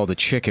is just called a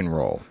chicken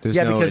roll. There's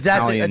Yeah, no because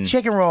Italian... that's a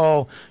chicken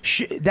roll.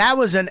 That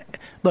was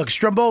look.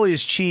 Stromboli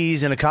is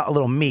cheese and a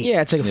little meat.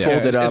 Yeah, it's like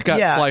folded up. It's got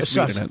Yeah, sliced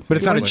meat sauce. in it. But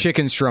it's not a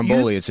chicken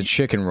Stromboli, it's a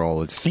chicken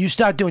roll. It's You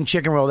start doing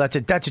chicken roll. That's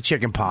a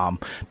chicken palm.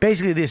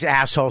 Basically, this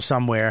asshole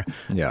somewhere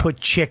put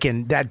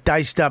chicken, that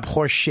diced up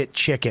horse shit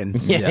chicken.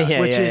 Yeah.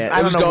 Which is It I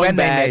don't was know going when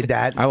bad. they made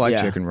that. I like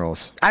Yeah. chicken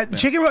rolls.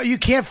 Chicken roll, you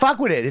can't fuck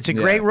with it. It's a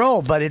great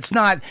roll, but it's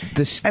not.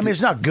 I mean, it's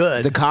not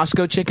good. The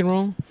Costco chicken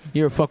roll.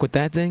 You ever fuck with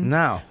that thing?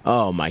 No.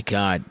 Oh my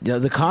God. The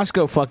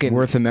Costco fucking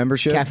Worth a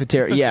membership?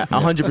 cafeteria. Yeah,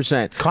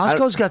 100%.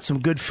 Costco's got some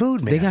good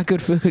food, man. They got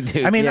good food,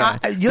 dude. I mean, yeah.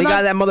 you're they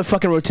got not- that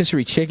motherfucking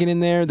rotisserie chicken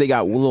in there. They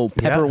got little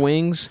pepper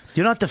wings.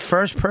 You're not the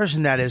first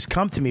person that has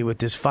come to me with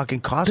this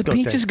fucking Costco The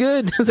pizza's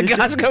thing. good. The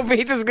Costco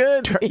pizza's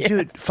good.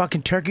 Dude,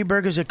 fucking turkey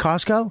burgers at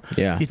Costco.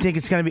 Yeah. You think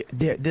it's gonna be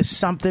there's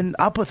something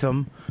up with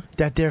them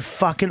that they're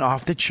fucking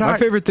off the chart. My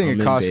favorite thing I'm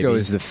at in, Costco baby.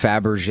 is the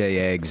Fabergé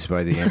eggs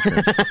by the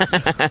entrance.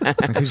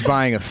 Like, who's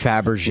buying a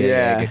Fabergé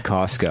egg at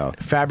Costco?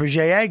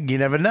 Fabergé egg. You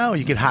never know.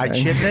 You could hide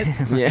shit in it.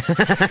 Yeah.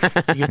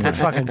 You can put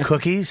fucking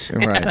cookies.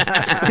 Right.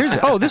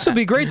 This would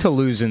be great to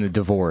lose in the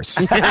divorce.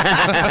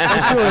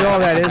 That's really all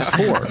that is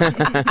for.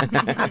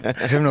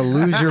 You're going to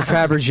lose your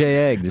Fabergé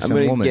egg to I'm some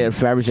gonna woman. get a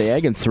Fabergé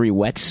egg and 3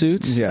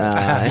 wetsuits.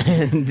 Yeah.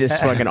 And this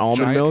fucking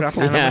almond Giant milk.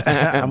 truffle.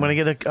 I'm gonna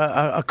get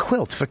a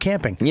quilt for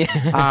camping. Yeah.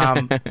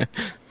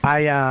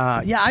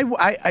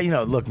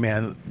 Look,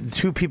 man,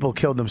 2 people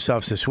killed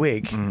themselves this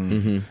week.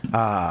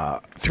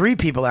 3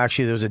 people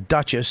actually. There was a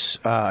Duchess.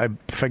 I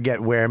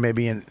forget where.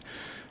 Maybe in.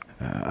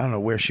 I don't know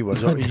where she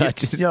was.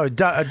 Duchess. A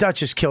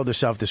Duchess killed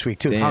herself this week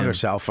too. Damn. Hung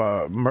herself.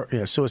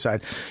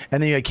 Suicide.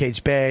 And then you had Kate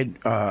Spade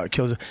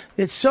kills.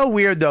 It's so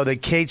weird though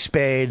that Kate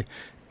Spade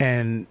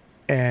and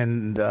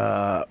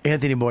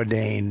Anthony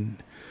Bourdain.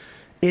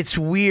 It's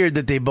weird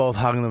that they both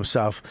hung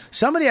themselves.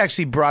 Somebody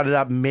actually brought it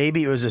up.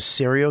 Maybe it was a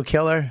serial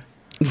killer.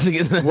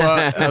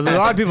 Well, a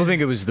lot of people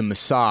think it was the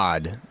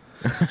Mossad.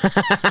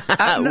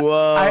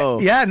 Whoa.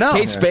 No.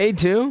 Kate Spade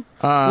too.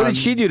 What did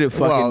she do to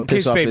fucking Well, Kate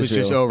piss off Spade was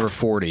Israel? just over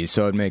 40,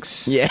 so it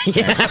makes Yeah.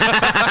 But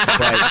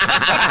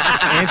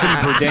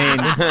Anthony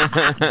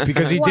Bourdain,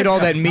 because he did all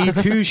that Me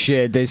Too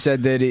shit, they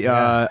said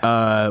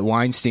that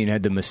Weinstein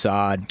had the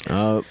Mossad.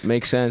 Oh,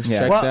 makes sense. Yeah.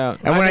 Checks Well, out.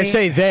 And when I mean-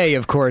 say they,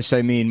 of course,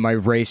 I mean my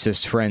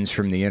racist friends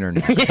from the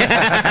internet.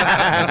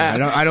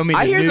 I don't mean.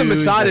 I hear the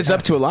news. Mossad is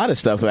up to a lot of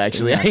stuff.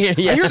 Actually, I hear,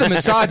 I hear the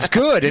Mossad's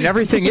good, and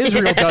everything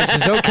Israel does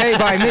is okay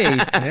by me.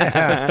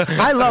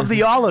 I love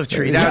the olive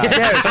tree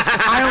downstairs.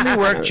 I only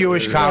work Jewish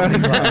comedy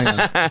clubs.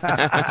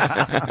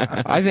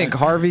 I think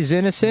Harvey's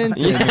innocent.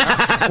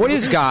 What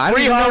is Gaza? I don't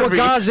Free even know what Harvey.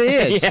 Gaza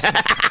is.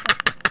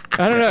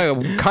 I don't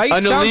know.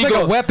 Kite sounds like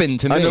a weapon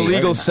to me. An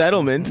illegal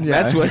settlement.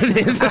 Yeah. That's what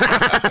it is.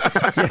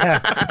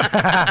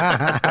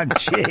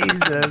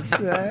 Jesus.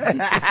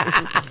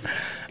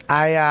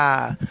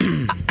 I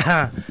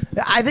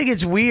think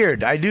it's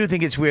weird. I do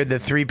think it's weird that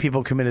 3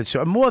 people committed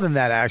suicide. More than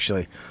that,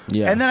 actually.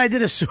 Yeah. And then I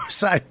did a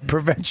suicide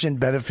prevention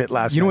benefit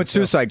last night. You know what so-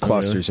 suicide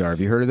clusters are? Have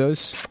you heard of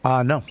those?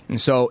 No.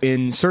 So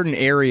in certain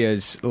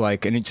areas, I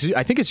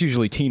think it's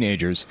usually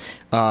teenagers,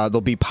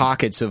 there'll be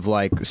pockets of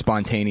like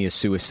spontaneous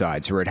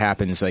suicides where it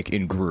happens like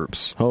in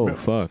groups. Oh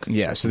fuck.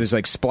 Yeah, so there's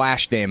like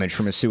splash damage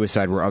from a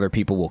suicide where other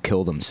people will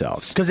kill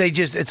themselves. Because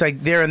it's like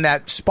they're in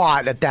that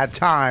spot at that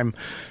time,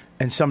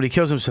 and somebody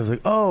kills themselves.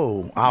 Like,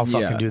 oh, I'll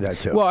fucking do that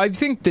too. Well, I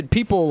think that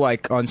people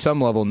like on some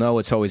level know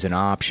it's always an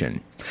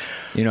option,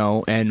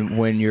 and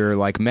when you're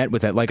like met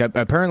with that, like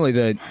apparently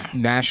the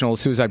National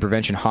Suicide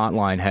Prevention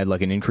Hotline had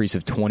like an increase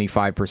of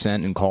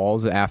 25% in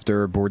calls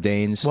after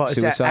Bourdain's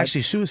suicide.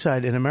 Actually,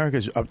 suicide in America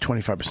is up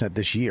 25%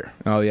 this year.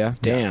 Oh yeah,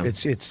 Damn.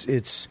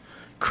 It's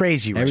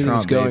crazy rich.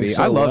 Trump, baby.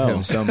 I love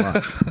him so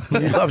much.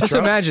 Just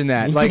imagine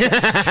that. Like,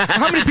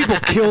 how many people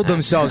killed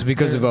themselves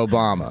because of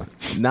Obama?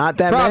 Not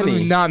that Probably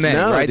many. not many,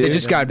 No, right? dude. They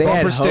just got They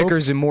had bumper hope.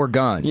 stickers and more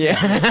guns. Yeah.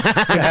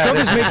 If Trump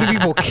is making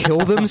people kill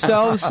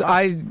themselves,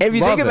 If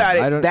you think about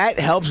it, that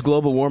helps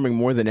global warming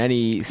more than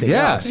anything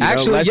Yeah, else. You know,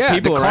 actually, less yeah.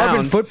 people The carbon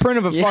around. footprint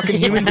of a fucking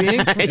human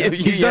being,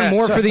 he's done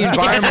more for the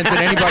environment than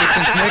anybody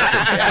since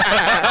Nixon.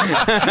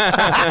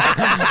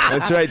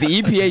 That's right. The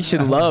EPA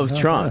should love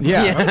Trump.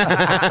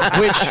 Yeah.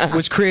 Which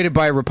was created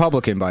by a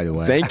Republican, by the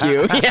way. Thank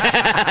you.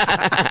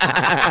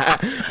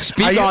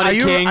 Speak on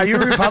it, King. Are you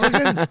a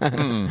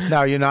Republican?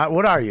 No, you're not.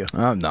 What are you?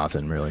 I'm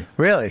nothing, really.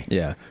 Really?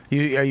 Yeah. Are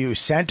you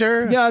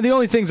center? Yeah, the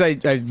only things I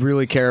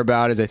really care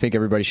about is I think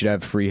everybody should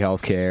have free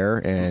health care,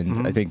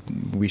 and I think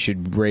we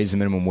should raise the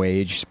minimum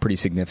wage pretty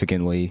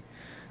significantly.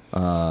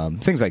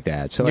 Things like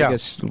that. So Yeah. I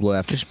guess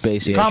left. Just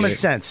basic Common shit.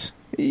 sense.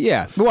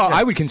 Yeah. Well,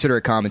 I would consider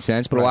it common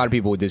sense, but a lot of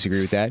people would disagree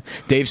with that.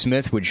 Dave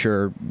Smith would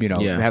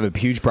have a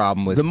huge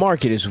problem with The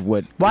market is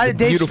what. Why did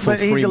Dave? beautiful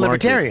But he's free a market.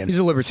 libertarian. He's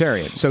a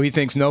libertarian, so he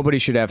thinks nobody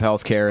should have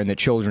health care and that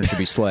children should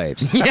be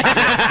slaves. Well,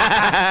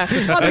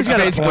 he's got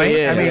a basically point.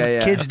 it. I mean,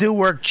 Yeah. kids do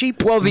work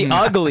cheap. Well, the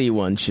ugly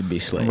ones should be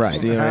slaves.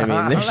 Right. You know what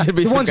I mean? There should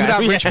be The some ones kind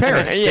without of- rich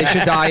parents, they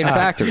should die in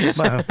factories.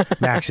 Well,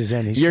 Max is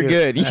in. He's You're cute.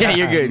 good. Yeah,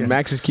 you're good.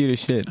 Max is cute as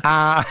shit.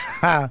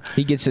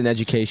 He gets an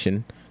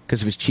education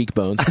because of his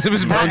cheekbones, because of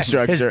his bone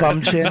structure. His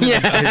bum chin,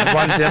 his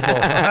one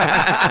dimple,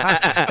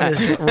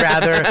 his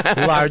rather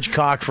large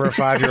cock for a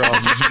 5-year-old.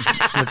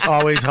 It's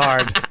always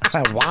hard.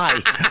 Why?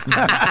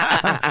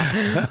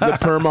 The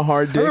perma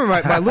hard I dick.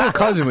 remember my little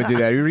cousin would do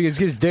that. He would get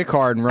his dick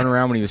hard and run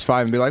around when he was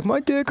 5 and be like,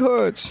 "My dick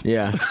hurts."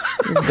 Yeah,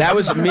 that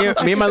was me.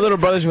 Me and my little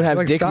brothers would have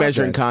Like, dick stop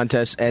measuring that.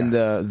 contests, and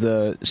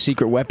the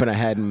secret weapon I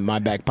had in my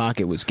back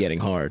pocket was getting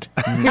hard.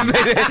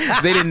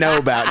 They didn't know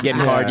about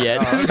getting hard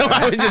yet, so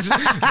I would just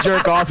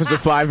jerk off as a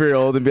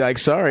 5-year-old and be like,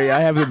 "Sorry, I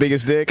have the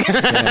biggest dick."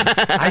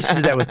 I used to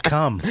do that with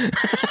cum.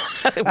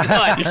 You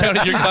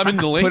counted your cum in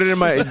the link? Put it in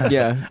my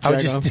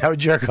I would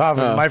jerk off,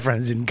 and my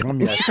friends didn't come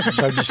yet,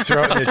 so I would just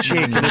throw it in the cheek,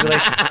 and they'd be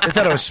like, they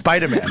thought it was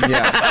Spider-Man.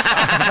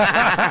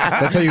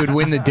 That's how you would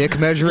win the dick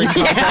measuring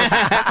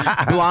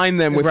contest. blind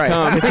them with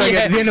cum. It's like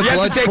at the end of you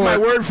have to take Bloodsport. my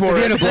word for At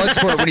the end it. of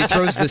Bloodsport, when he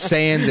throws the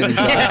sand in his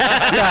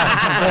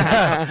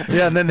eye.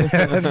 Yeah, and then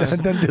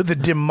do the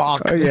dim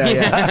mock.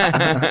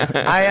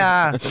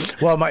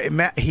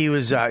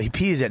 He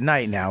pees at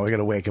night now. We're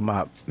gonna wake him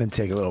up and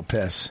take a little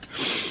piss.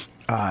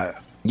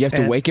 You have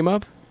to and- wake him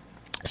up.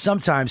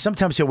 Sometimes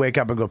he'll wake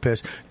up and go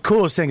piss.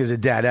 Coolest thing as a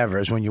dad ever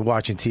is when you're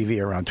watching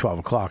TV around 12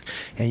 o'clock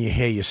and you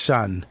hear your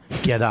son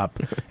get up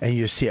and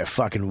you see it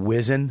fucking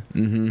whizzing,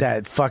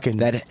 that fucking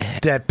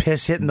that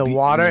piss hitting the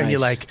water, and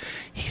you're like,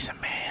 he's a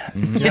man.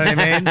 You know what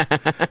I mean?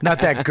 Not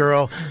that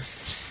girl.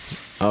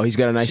 Oh, he's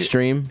got a nice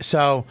stream.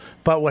 So,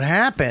 but what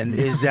happened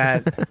is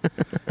that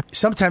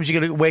sometimes you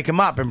got to wake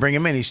him up and bring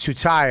him in. He's too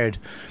tired,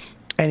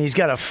 and he's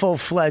got a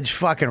full-fledged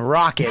fucking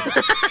rocket,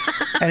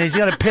 and he's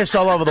got to piss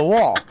all over the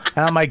wall.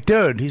 And I'm like,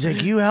 dude. He's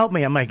like, you help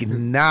me. I'm like,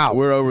 no.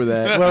 We're over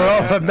that.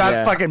 I'm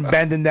not fucking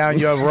bending down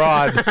your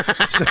rod.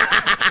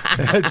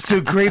 It's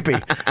too creepy.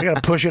 I got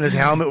to push in his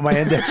helmet with my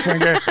index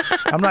finger.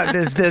 I'm not.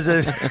 There's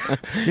a.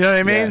 You know what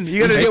I mean?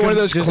 You got to get one of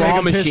those Just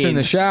claw make him piss in the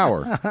machines.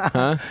 shower.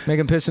 Huh? Make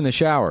him piss in the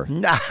shower.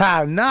 No,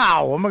 I'm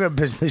not gonna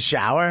piss in the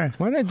shower.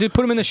 Why not? Just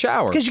put him in the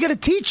shower. Because you got to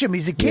teach him.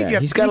 He's a kid. Yeah, you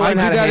have he's to gotta teach I him.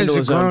 do learn how to that handle as a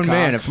his own grown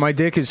man. cock. If my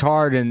dick is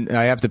hard and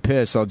I have to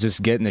piss, I'll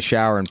just get in the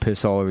shower and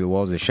piss all over the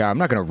walls of the shower. I'm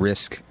not going to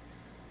risk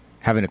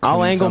having to clean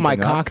I'll angle my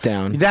something up. cock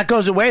down. That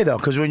goes away though,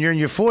 because when you're in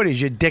your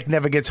 40s, your dick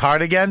never gets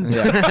hard again,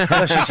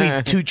 unless you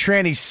see two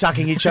trannies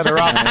sucking each other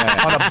up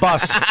on a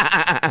bus.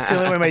 That's the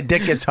only way my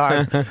dick gets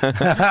hard.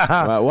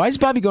 Why is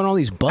Bobby going on all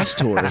these bus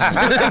tours?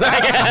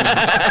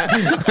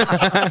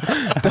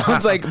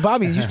 Don's like,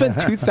 Bobby, you spent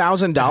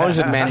 $2,000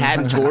 at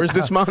Manhattan tours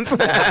this month.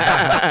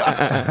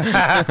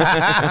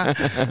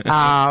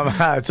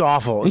 It's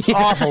awful. It's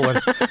awful.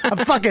 I'm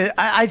fucking.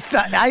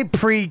 I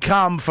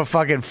pre-cum for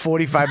fucking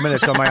 45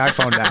 minutes on my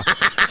iPhone now.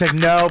 It's like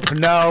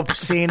nope,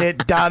 seen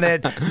it, done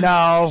it.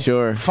 No,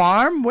 Sure.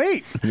 Farm.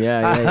 Wait.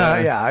 Yeah.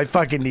 Yeah. I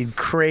fucking need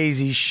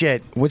crazy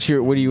shit. What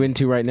are you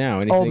into right now?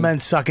 Anything? Old men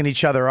sucking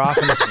each other off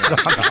in the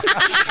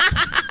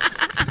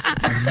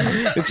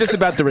It's just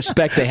about the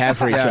respect they have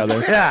for each other.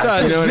 Yeah.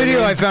 So, this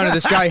video I found of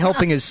this guy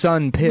helping his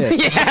son piss.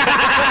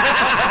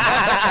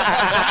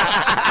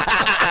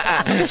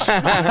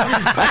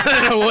 I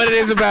don't know what it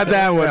is about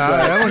that one,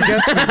 but That one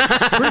gets me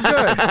pretty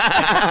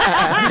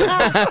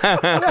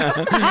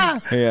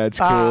good. yeah, it's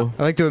cool.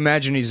 I like to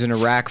imagine he's an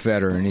Iraq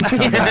veteran. He's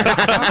come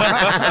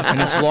back and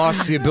he's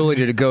lost the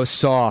ability to go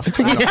soft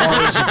in the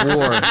horrors of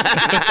war.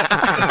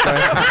 So,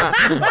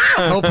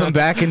 help him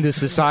back into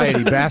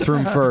society.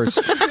 Bathroom first.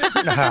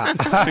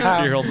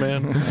 60-year-old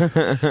man.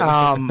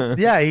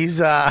 Yeah, he's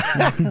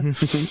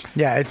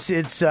yeah,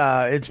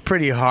 it's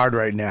pretty hard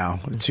right now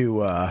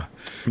to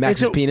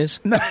Max's penis?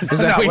 No, Is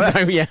that no, what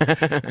that's-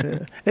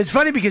 yeah. It's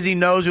funny because he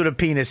knows what a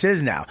penis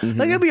is now.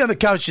 Like he'll be on the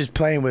couch just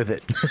playing with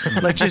it,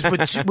 like just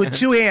with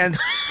 2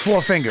 hands,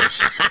 4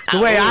 fingers. The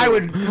way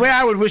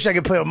I would wish I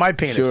could play with my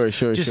penis.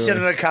 Sure. Just sit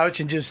on a couch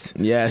and just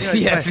Yes,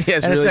 you know, yes, play.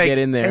 yes, And it's really get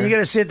in there. And you got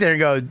to sit there and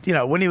go. You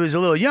know, when he was a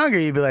little younger,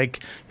 you'd be like,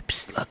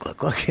 "Psst,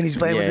 look, and he's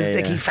playing with his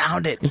dick. He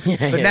found it.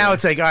 But now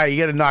it's like, all right, you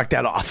got to knock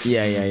that off.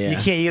 Yeah. You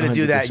can't. You got to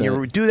do that. 100%.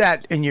 You do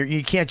that, and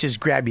you can't just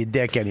grab your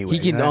dick anyway. He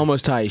can you know?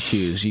 almost tie his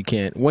shoes. You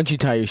can't. Once you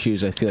tie your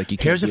shoes, I feel like you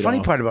can't. Here's the get funny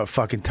off. part about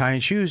fucking tying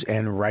shoes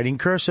and writing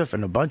cursive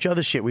and a bunch of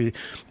other shit. You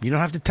don't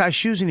have to tie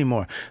shoes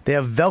anymore. They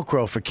have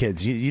Velcro for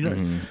kids. You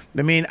don't.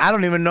 I mean, I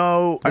don't even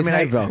know. I mean,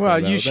 Velcro, Well,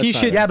 though. you That's he not-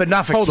 should. Yeah, but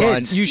not for hold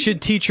kids. on. You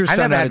should teach your I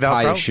son never how to had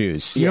tie Velcro. his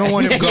shoes. You don't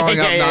want him growing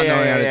up not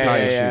knowing how to tie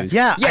his shoes.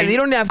 Yeah, you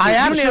don't have to. I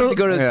You don't have to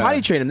go to absolutely-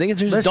 potty train him. There's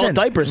Listen. adult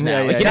diapers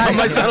now. Yeah. You know,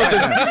 my son will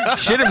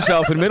just shit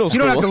himself in middle You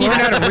school. don't have to learn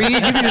how to read. You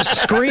can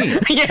just scream.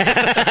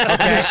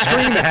 Just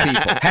scream at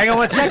people. Hang on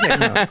 1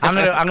 second.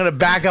 I'm gonna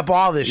back up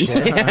all this shit.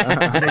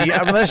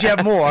 Unless you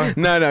have more.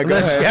 No, go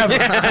Unless ahead.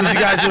 you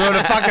guys are on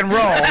a fucking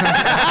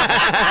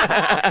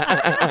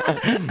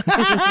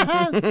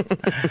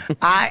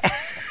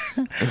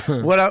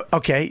roll.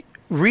 Okay,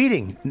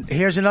 reading.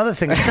 Here's another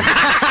thing.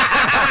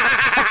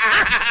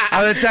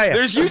 I'm gonna tell you.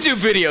 There's YouTube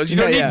videos. You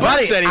don't need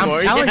books Buddy, anymore.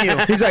 I'm telling you.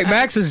 He's like,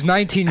 Max is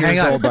 19 years Hang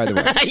on. old, by the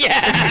way.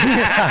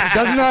 Yeah.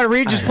 Doesn't know how to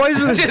read, just plays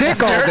with his Just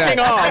dick all day. jerking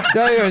off.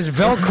 There's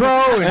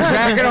Velcro and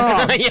jacking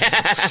off.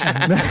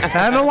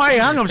 I don't know why he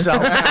hung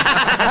himself.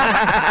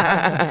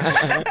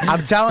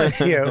 I'm telling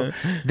you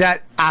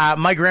that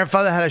my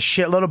grandfather had a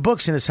shitload of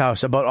books in his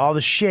house about all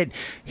the shit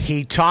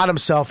he taught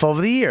himself over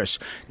the years.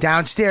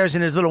 Downstairs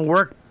in his little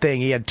work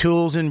thing, he had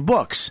tools and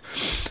books.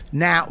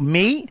 Now,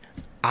 me,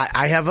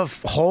 I have a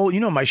whole,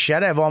 my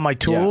shed. I have all my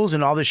tools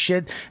and all this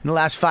shit. In the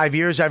last 5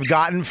 years, I've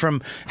gotten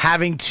from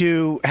having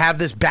to have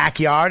this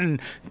backyard and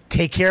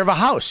take care of a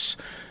house.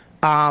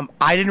 I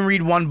didn't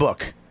read one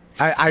book.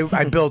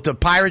 I built a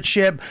pirate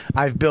ship.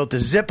 I've built a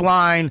zip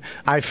line.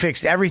 I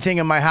fixed everything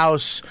in my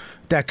house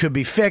that could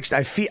be fixed.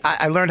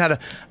 I learned how to.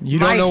 You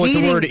don't know what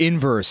the word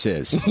inverse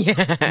is.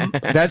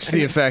 That's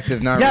the effect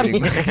of not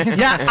reading.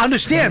 Yeah,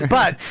 understand.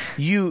 But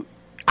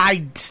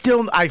I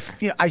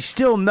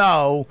still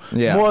know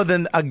more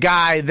than a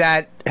guy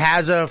that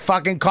has a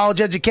fucking college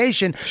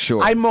education.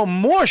 Sure. I know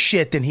more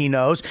shit than he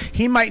knows.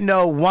 He might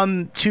know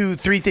 1, 2,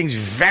 3 things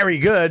very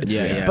good.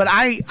 Yeah. But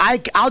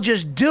I'll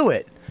just do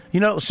it.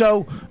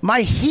 So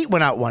my heat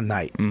went out one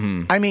night.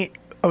 Mm-hmm. I mean,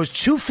 it was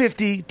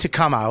 $250 to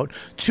come out,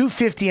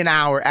 $250 an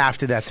hour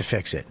after that to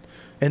fix it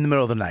in the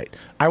middle of the night.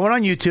 I went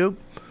on YouTube.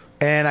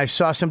 And I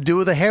saw some dude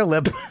with a hair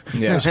lip.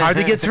 Yeah. It was hard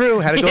to get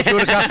through. Had to go through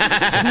it.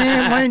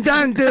 Sniff, what you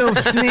done do?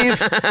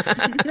 Sniff.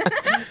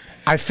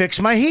 I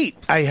fixed my heat.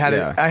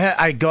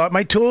 I got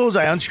my tools.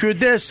 I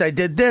unscrewed this. I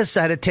did this.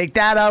 I had to take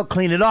that out,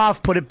 clean it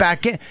off, put it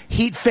back in.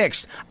 Heat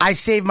fixed. I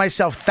saved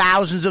myself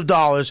thousands of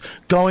dollars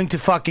going to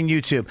fucking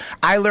YouTube.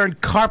 I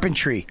learned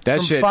carpentry from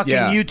fucking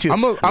YouTube.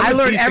 I'm I a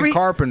learned decent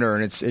carpenter,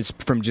 and it's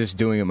from just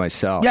doing it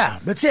myself. Yeah,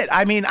 that's it.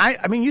 I mean,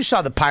 you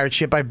saw the pirate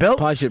ship I built.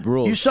 Pirate ship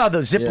rules. You saw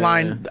the zip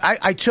line.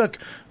 I took.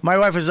 My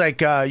wife was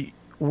like,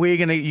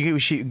 we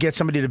should get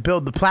somebody to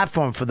build the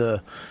platform for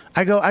the.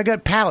 I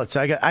got pallets.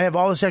 I have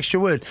all this extra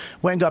wood.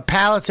 Went and got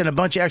pallets and a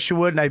bunch of extra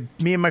wood, and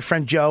me and my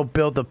friend Joe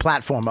built the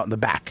platform out in the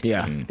back.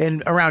 Yeah.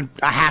 In around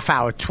a half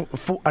hour,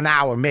 an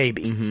hour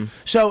maybe.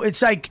 So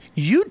it's like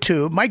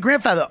YouTube. My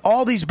grandfather,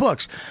 all these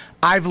books,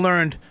 I've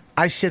learned.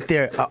 I sit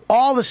there,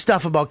 all the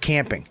stuff about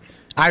camping,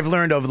 I've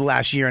learned over the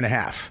last year and a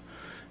half.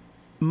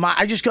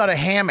 I just got a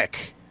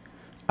hammock.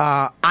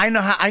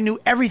 I knew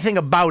everything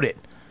about it.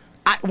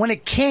 When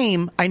it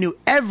came, I knew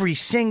every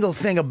single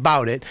thing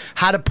about it,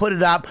 how to put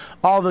it up,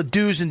 all the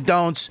do's and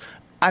don'ts,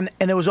 and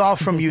it was all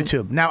from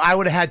YouTube. Now, I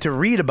would have had to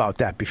read about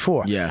that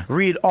before. Yeah.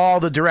 Read all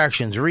the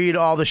directions, read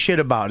all the shit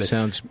about it.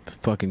 Sounds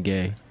fucking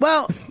gay.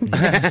 Well, the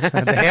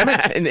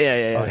hammock?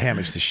 Yeah. Oh, the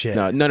hammock's the shit.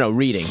 No,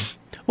 reading.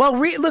 Well,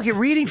 look,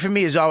 reading for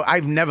me is all.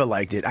 I've never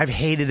liked it. I've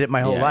hated it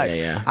my whole life.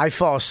 Yeah. I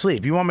fall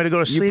asleep. You want me to go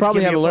to sleep? You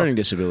probably Give me have a book. learning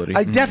disability.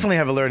 I definitely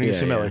have a learning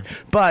disability.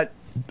 But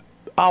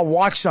I'll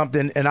watch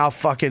something and I'll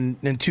fucking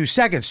in 2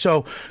 seconds.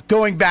 So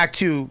going back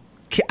to,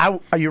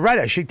 you're right.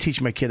 I should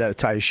teach my kid how to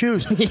tie his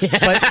shoes, but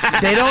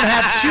they don't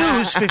have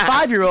shoes for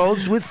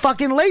 5-year-olds with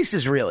fucking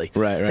laces. Really,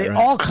 Right. They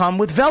all come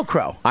with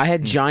Velcro. I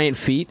had giant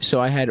feet, so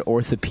I had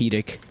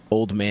orthopedic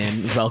old man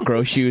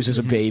Velcro shoes as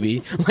a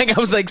baby. Like I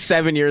was like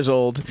 7 years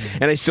old,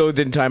 and I still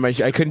didn't tie my.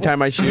 I couldn't tie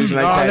my shoes. And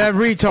I that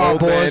retard old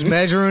boy's man.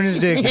 measuring his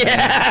dick.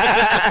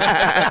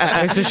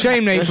 Yeah. It's a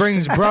shame that he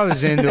brings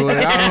brothers into it.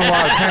 I don't know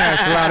why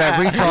parents allow that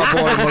retard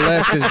boy to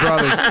molest his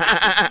brothers.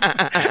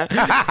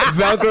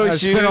 Velcro I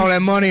shoes. spent all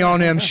that money on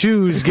them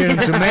shoes, get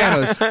him some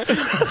manners.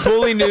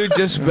 Fully nude,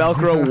 just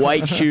Velcro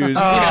white shoes.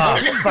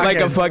 Like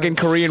a fucking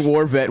Korean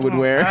war vet would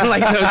wear.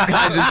 Like those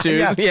kinds of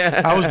shoes.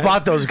 Yeah. I was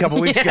bought those a couple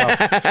weeks ago.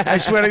 I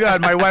swear to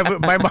God, my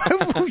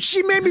wife,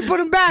 she made me put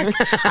them back.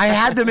 I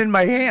had them in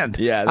my hand.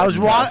 Yeah, I was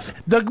that's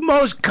the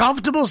most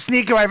comfortable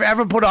sneaker I've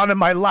ever put on in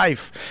my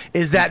life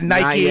is that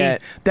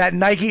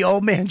Nike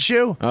old man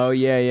shoe. Oh,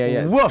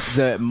 yeah. Woof.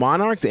 The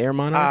Monarch, the Air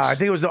Monarchs? I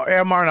think it was the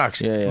Air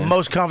Monarchs. Yeah.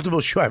 Most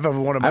comfortable shoe I've ever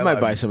worn in my I might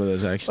life. buy some of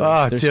those, actually.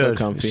 Oh, They're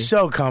dude,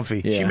 so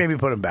comfy. She Yeah. made me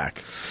put them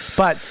back.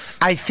 But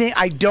I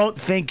don't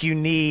think you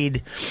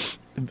need.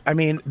 I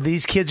mean,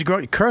 these kids are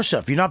growing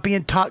cursive. You're not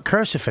being taught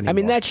cursive anymore. I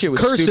mean, that shit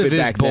was Cursive stupid is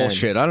back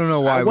bullshit. I don't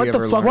know why What we the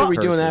ever fuck learned are we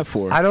doing cursive. that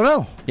for? I don't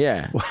know.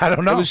 Yeah. I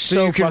don't know. It was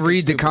So you can fucking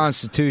read the stupid.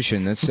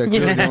 Constitution. That's the only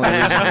reason.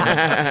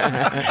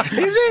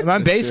 Is it?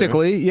 I'm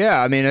basically,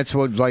 yeah. I mean, that's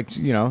what,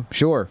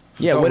 sure.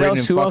 Yeah, It's all what written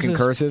else? in Who fucking else is-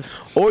 cursive.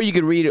 Or you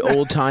could read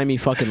old-timey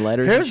fucking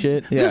letters and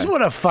shit. This is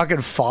what a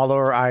fucking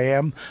follower I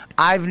am.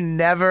 I've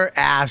never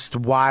asked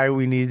why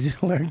we need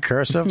to learn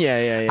cursive.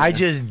 Yeah. I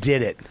just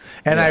did it.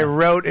 And I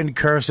wrote in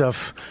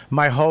cursive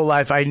my whole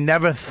life. I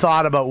never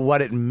thought about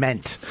what it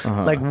meant.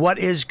 Like, what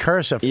is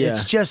cursive? Yeah.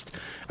 It's just,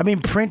 I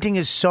mean, printing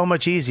is so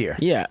much easier.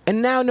 Yeah,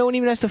 and now no one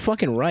even has to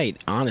fucking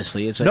write,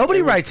 honestly. It's like Nobody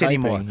everyone's writes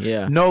typing. anymore.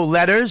 Yeah. No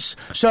letters.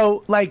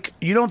 So, like,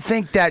 you don't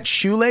think that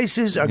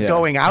shoelaces are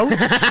going out?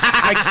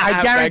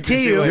 I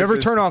guarantee you. You ever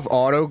turn off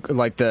auto,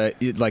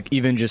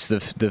 even just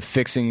the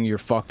fixing your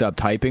fucked up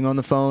typing on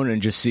the phone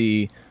and just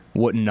see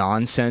what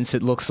nonsense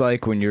it looks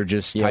like when you're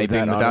just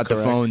typing without the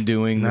autocorrect. phone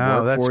doing the No,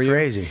 work that's for you.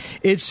 crazy.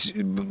 It's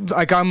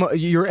like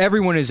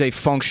everyone is a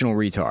functional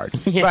retard.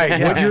 Right.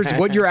 Yeah.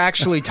 What you're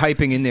actually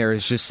typing in there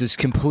is just this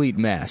complete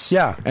mess.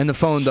 Yeah. And the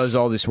phone does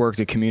all this work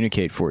to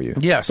communicate for you.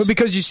 Yes. But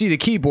because you see the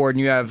keyboard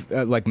and you have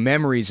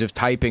memories of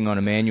typing on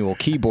a manual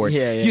keyboard,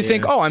 you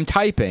think, oh, I'm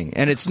typing,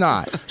 and it's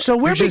not. So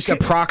we're you're just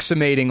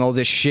approximating all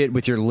this shit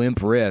with your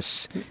limp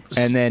wrists,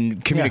 and then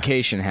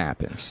communication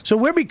happens. So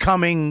we're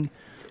becoming.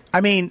 I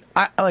mean,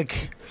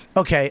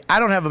 okay, I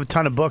don't have a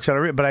ton of books that I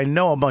read, but I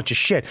know a bunch of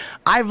shit.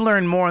 I've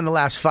learned more in the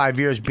last 5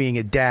 years being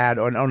a dad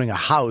or owning a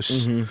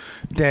house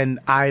than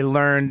I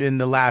learned in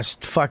the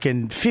last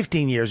fucking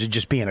 15 years of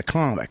just being a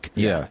comic.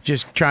 Yeah.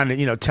 Just trying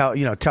to,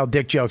 tell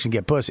dick jokes and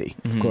get pussy.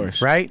 Of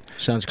course. Right?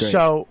 Sounds great.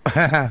 So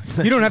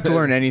You don't have to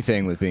learn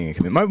anything with being a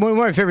comedian. One of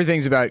my favorite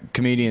things about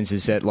comedians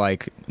is that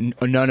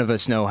none of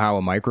us know how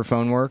a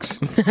microphone works,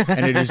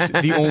 and it is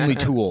the only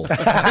tool,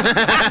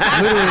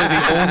 literally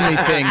the only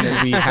thing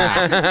that we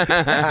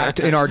have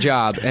in our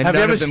job, and have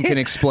you none ever of them seen- can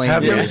explain.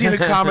 Have you it. ever seen a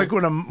comic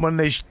when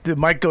the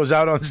mic goes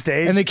out on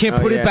stage And they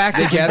can't put it back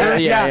together.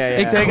 Yeah.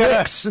 It They gotta-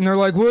 clicks, and they're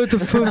like, "What the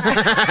fuck?"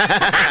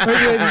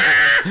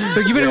 So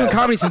you've been doing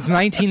comedy since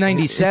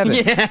 1997.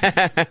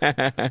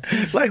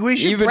 Like we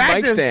should Even mic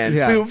practice. stands.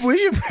 Yeah. We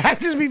should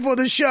practice before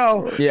the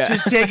show. Yeah.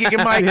 Just taking a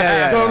mic,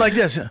 going like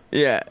this. All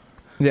Yeah.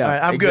 Yeah.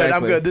 right, I'm good. I'm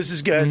exactly. good. This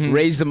is good.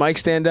 Raise the mic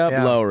stand up,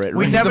 Yeah. lower it.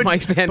 We Raise never, the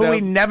mic stand but up.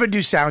 we never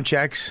do sound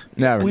checks.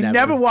 Never. We Never.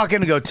 never walk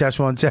in and go test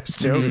 1, test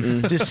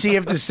 2, to see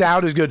if the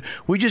sound is good.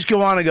 We just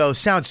go on and go,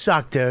 sound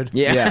suck, dude.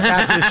 Yeah.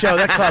 After the show,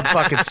 that club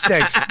fucking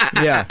stinks.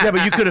 Yeah. Yeah,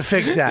 but you could have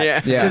fixed that.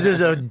 Yeah. Yeah. Because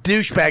there's a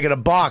douchebag in a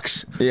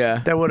box.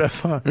 Yeah. That would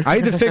have. I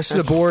had to fix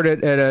the board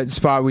at a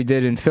spot we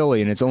did in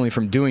Philly, and it's only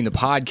from doing the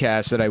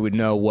podcast that I would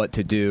know what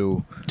to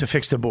do. to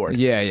fix the board.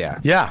 Yeah.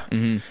 Yeah,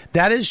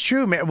 That is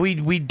true, man.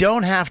 We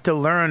don't have to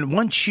learn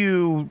once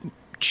you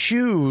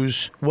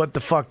choose what the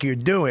fuck you're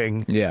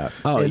doing. Yeah.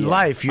 In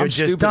life, you're I'm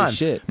just stupid as done.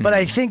 shit. But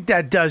I think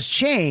that does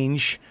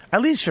change,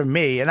 at least for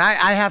me, and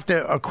I have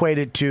to equate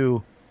it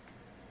to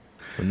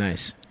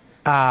Nice.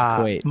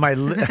 my my.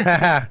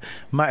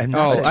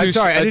 Oh, I'm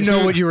sorry. I didn't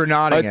know what you were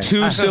nodding A at.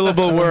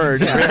 2-syllable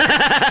word.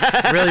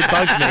 really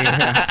bugs me.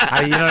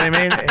 You know what I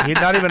mean? You're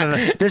not even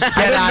this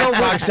dead-eyed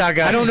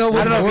cocksucker. I don't know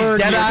what if he's word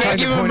dead-eyed. You can't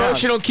give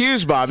emotional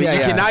cues, Bobby. Yeah, you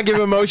yeah. cannot give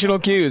emotional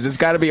cues. It's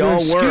got to be all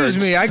words. Excuse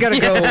me, I gotta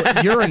go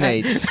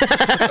urinate.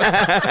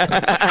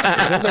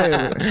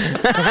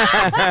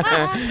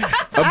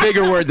 A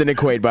bigger word than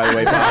equate, by the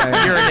way.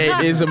 Bob.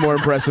 Urinate is a more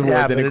impressive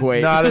Yeah, word than but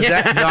equate. not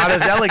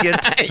as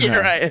elegant. You're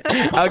right.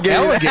 I'll give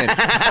Elegant.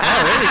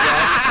 Oh, there you go.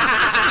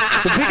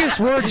 The biggest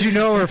words you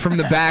know are from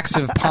the backs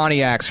of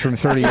Pontiacs from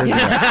 30 years ago.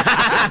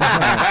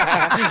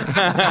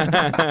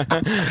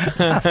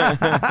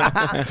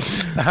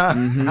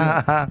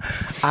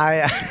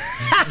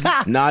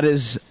 Not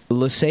as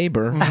Le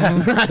Sabre. De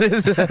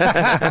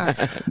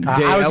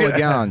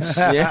elegance.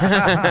 So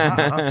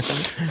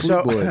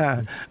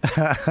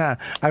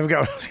I forgot what I was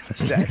going to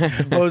say.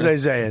 What was I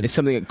saying? It's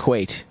something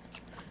equate.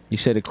 You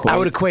said equate. I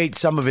would equate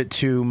some of it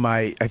to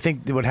I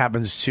think what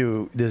happens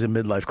there's a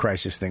midlife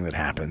crisis thing that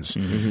happens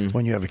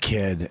when you have a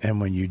kid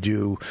and when you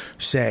do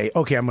say,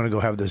 okay, I'm going to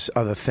go have this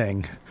other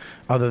thing,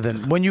 other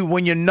than when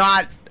you're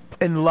not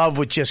in love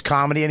with just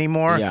comedy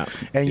anymore,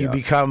 and you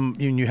become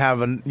you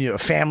have a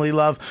family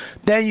love,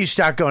 then you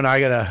start going, I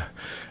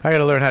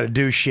gotta learn how to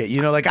do shit.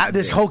 You know, like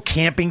this whole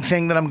camping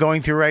thing that I'm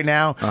going through right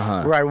now,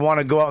 where I want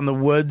to go out in the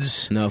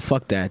woods. No,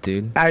 fuck that,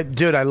 dude. I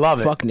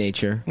love it. Fuck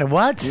nature.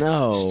 What?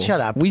 No.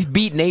 Shut up. We've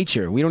beat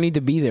nature. We don't need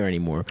to be there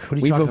anymore.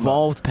 We've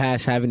evolved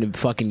past having to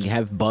fucking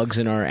have bugs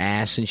in our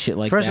ass and shit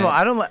like First that. of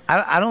all,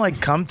 I don't like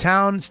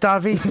Cumtown,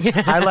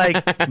 Stavi. I like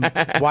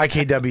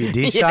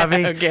YKWd,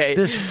 Stavi. Okay.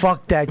 This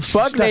fuck that.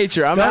 Fuck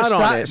nature. I'm out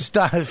on it.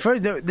 Stop.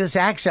 This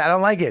accent, I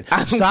don't like it.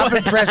 Stop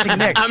impressing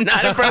Nick. I'm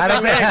not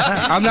impressed.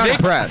 I'm not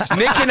impressed.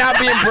 Nick cannot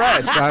be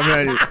impressed. I'm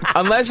ready.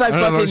 Unless I don't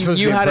know if I'm fucking supposed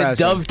to you be had to impressed.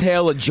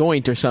 dovetail a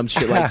joint or some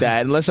shit like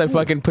that. Unless I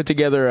fucking put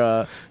together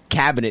a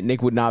cabinet,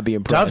 Nick would not be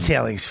impressed.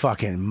 Dovetailing's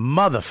fucking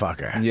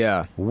motherfucker.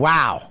 Yeah.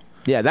 Wow.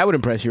 Yeah, that would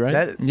impress you,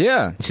 right?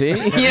 Yeah. See? Yeah.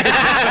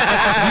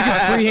 You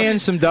could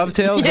freehand some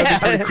dovetails. That'd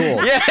be pretty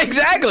cool. Yeah,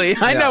 exactly.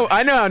 I know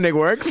how Nick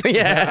works.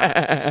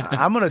 Yeah.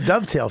 I'm gonna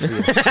dovetail for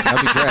you.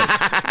 That'd be great.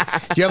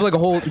 Do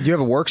you have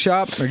a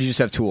workshop, or do you just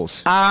have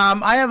tools?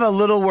 I have a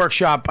little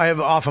workshop I have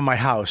off of my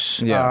house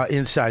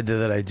inside there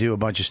that I do a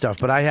bunch of stuff,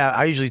 but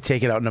I usually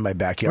take it out into my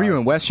backyard. Were you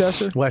in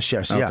Westchester?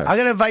 Westchester, Okay. yeah. I'm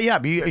gonna invite you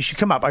up. You should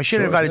come up. I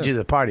should have invited you to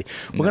the party.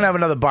 We're gonna have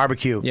another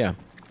barbecue. Yeah.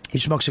 You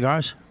smoke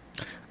cigars?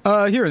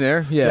 Here and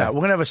there. Yeah.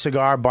 We're gonna have a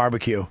cigar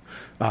barbecue.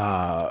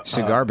 Cigar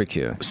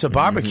barbecue.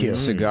 Sabarbecue.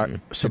 Cigar.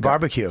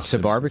 Sabarbecue.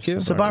 Sabarbecue.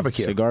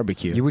 Sabarbecue.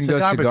 Cigarbecue. You wouldn't go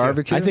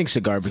cigarbecue? I think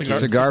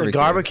cigarbecue.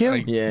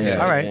 Cigarbecue? Yeah.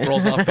 All right.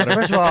 Rolls off better.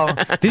 First of all,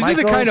 These are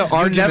the Michael, kind of you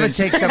never arguments-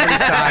 take somebody's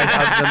side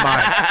of the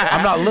mind.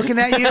 I'm not looking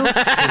at you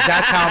because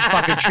that's how I'm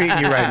fucking treating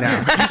you right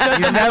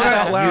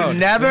now. You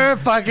never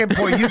fucking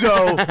point. You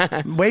go,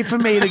 wait for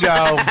me to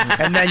go,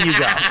 and then you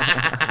go.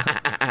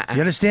 You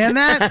understand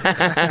that?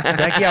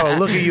 Becky, I will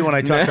look at you when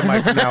I talk to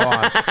Mike from now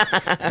on.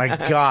 My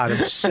God,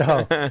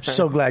 I'm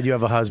so glad you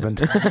have a husband.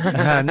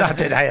 Not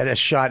that I had a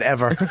shot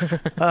ever.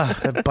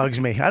 That bugs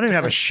me. I don't even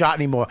have a shot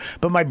anymore.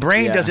 But my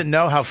brain doesn't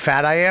know how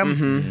fat I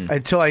am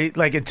until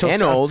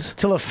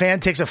a fan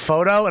takes a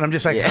photo, and I'm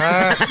just like,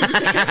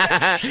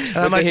 and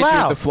I'm like, hit you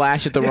wow. with the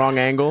flash at the wrong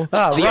angle.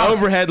 Oh, the wow.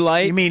 overhead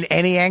light. You mean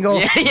any angle?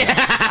 Yeah.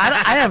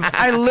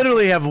 I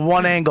literally have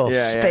one angle,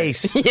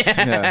 space.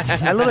 Yeah.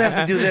 I literally have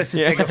to do this to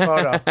take a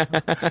photo.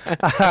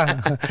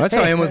 That's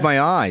how I am with my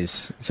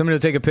eyes. Somebody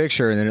will take a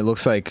picture, and then it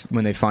looks like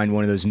when they find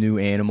one of those new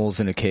animals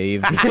in a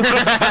cave. Been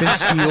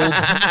sealed.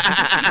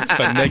 It's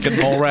a naked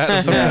mole rat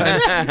or something.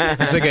 Yeah.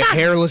 It's like a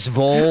hairless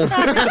vole.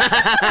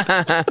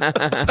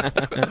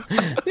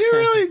 You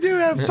really do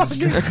have fucking...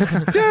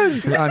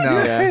 Dude. I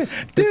know. Yeah.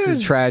 Dude. It's a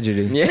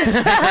tragedy.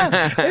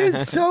 Yeah.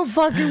 It's so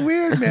fucking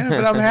weird, man.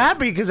 But I'm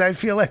happy because I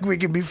feel like we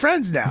can be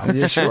friends now.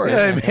 Yeah, sure. You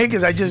know what I mean?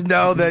 Because I just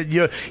know that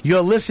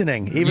you're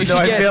listening, even though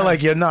I feel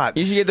like you're not.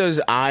 You should get those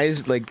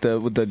eyes, like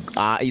with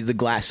the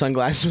glass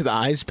sunglasses with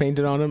eyes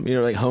painted on them. You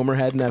know, like Homer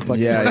had in that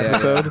fucking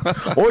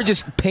episode. Or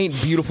just paint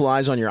beautiful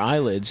eyes on your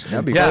eyelids.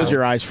 That'd be close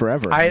your eyes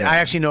forever. I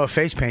actually know a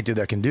face painter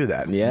that can do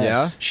that. Yes.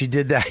 Yeah. She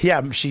did that.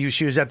 Yeah,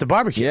 she was at the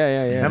barbecue.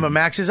 Yeah. Remember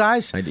Max's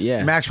eyes?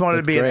 Yeah. Max wanted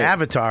to be Great. an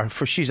avatar.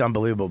 She's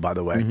unbelievable, by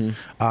the way.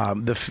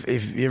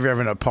 If you're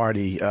ever in a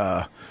party,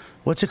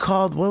 what's it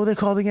called? What were they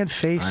called again?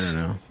 Face? I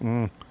don't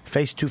know.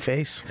 Face to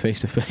face?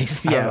 Face to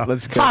face. I don't Yeah, know.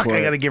 let's go. Fuck, for I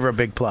it. got to give her a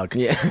big plug.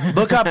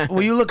 Yeah.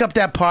 Will you look up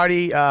that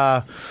party?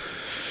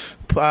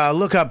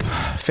 Look up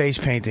face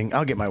painting.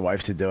 I'll get my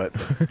wife to do it.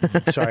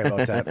 Sorry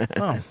about that.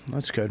 Oh,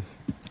 that's good.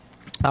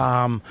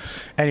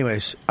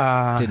 Anyways,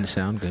 Didn't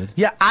sound good.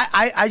 yeah,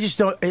 I just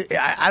don't.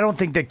 I don't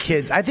think that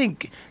kids. I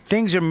think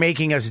things are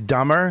making us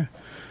dumber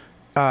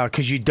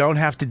because you don't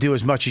have to do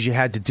as much as you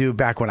had to do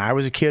back when I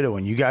was a kid or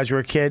when you guys were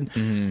a kid.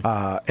 And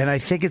I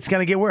think it's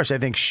going to get worse. I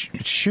think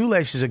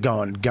shoelaces are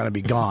going to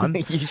be gone.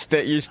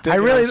 you're still I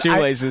really,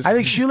 shoelaces. I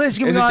think shoelaces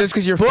are going Is to be it gone. just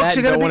because you're Books fat are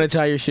and gonna don't be- want to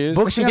tie your shoes?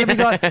 Books are going to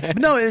be gone.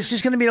 No, it's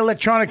just going to be an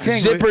electronic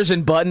thing. Zippers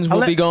and buttons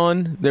will be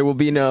gone. There will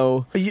be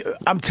no...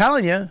 I'm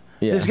telling you.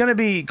 Yeah. There's going to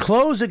be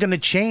clothes are going to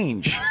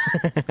change.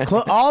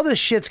 All this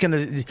shit's going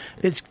to.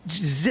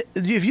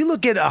 If you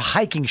look at a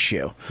hiking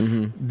shoe,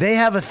 they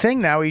have a thing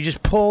now where you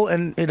just pull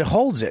and it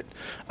holds it.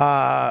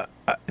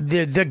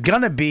 They're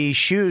going to be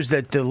shoes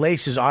that the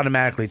laces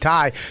automatically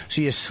tie,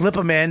 so you slip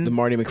them in. The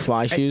Marty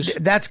McFly shoes?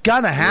 That's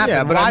going to happen.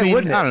 Yeah, but Why I mean,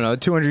 wouldn't it? I don't know.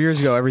 200 years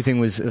ago, everything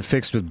was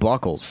fixed with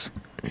buckles.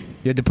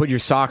 You had to put your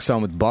socks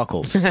on with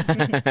buckles.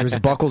 There was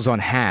buckles on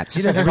hats.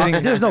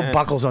 There's no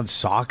buckles on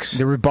socks.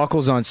 There were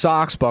buckles on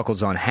socks,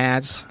 buckles on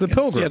hats. The You had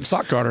Pilgrims.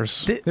 sock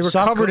garters. They were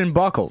covered in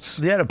buckles.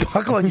 They had a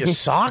buckle in your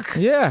sock?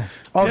 Yeah.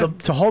 Oh,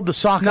 to hold the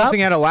sock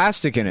Nothing up? had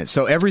elastic in it,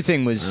 so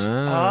everything was. Oh.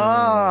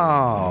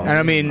 And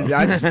I mean,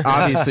 that's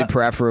obviously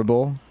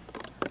preferable.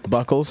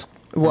 Buckles?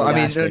 Well,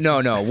 Elastic. I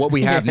mean, no. What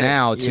we have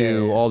now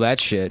to all that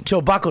shit. So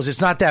buckles,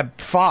 it's not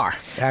that far,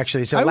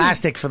 actually. It's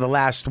elastic for the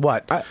last,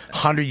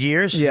 100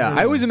 years? Yeah,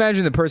 I always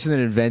imagine the person that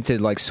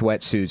invented like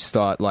sweatsuits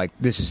thought like,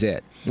 this is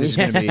it. This is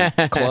going to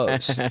be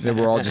clothes. That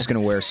we're all just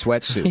going to wear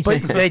sweatsuits.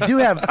 But they do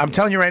have, I'm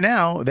telling you right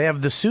now, they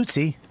have the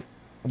suitsy.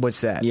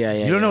 What's that? Yeah.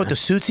 You don't know what the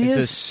suitsy It's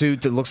is? a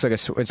suit that looks like a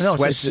sweatsuit. No,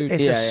 it's a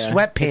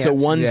sweatpants. It's a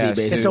onesie, Yes.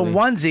 basically. It's a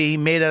onesie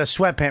made out of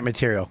sweatpant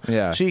material.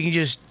 Yeah. So you can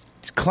just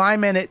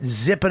climb in it,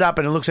 zip it up,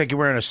 and it looks like you're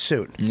wearing a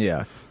suit.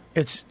 Yeah.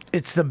 It's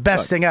the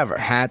best thing ever.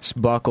 Hats,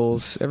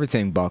 buckles,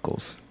 everything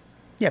buckles.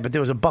 Yeah, but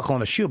there was a buckle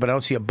on a shoe, but I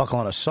don't see a buckle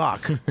on a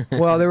sock.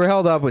 Well, they were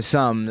held up with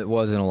some that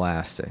wasn't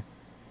elastic.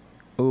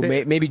 Ooh,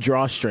 maybe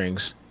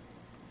drawstrings.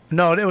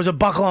 No, there was a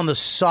buckle on the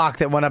sock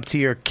that went up to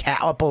your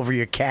up over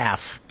your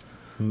calf,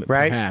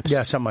 right? Perhaps.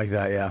 Yeah, something like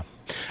that.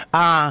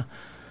 Yeah.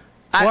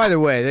 So either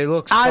way, they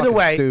look Either fucking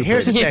way, stupid.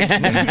 here's the thing.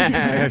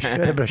 I should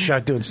have been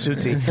shot doing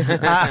suitsy.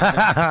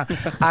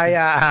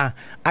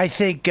 I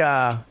think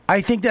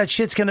that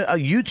shit's gonna.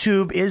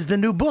 YouTube is the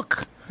new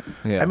book.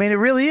 Yeah. I mean, it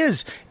really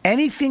is.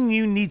 Anything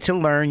you need to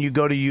learn, you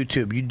go to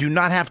YouTube. You do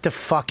not have to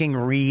fucking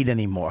read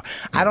anymore.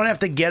 I don't have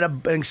to get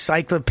an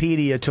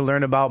encyclopedia to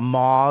learn about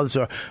moths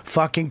or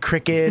fucking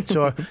crickets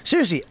or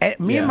seriously.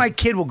 Me and my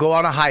kid will go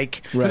on a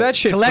hike, For that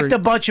shit, collect a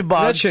bunch of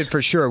bugs. That shit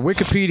for sure.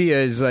 Wikipedia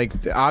is like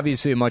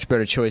obviously a much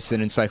better choice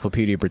than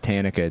Encyclopedia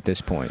Britannica at this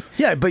point.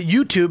 Yeah, but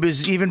YouTube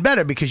is even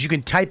better because you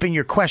can type in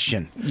your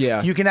question.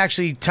 Yeah. You can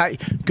actually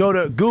go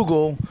to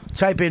Google,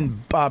 type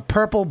in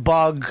purple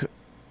bug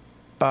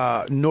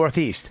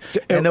northeast,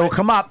 and it will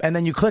come up, and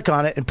then you click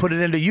on it and put it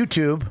into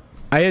YouTube.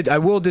 I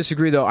will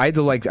disagree though. I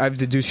have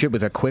to do shit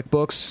with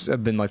QuickBooks.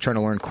 I've been like trying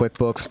to learn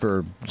QuickBooks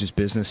for just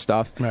business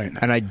stuff. Right.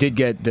 And I did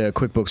get the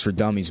QuickBooks for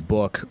Dummies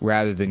book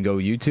rather than go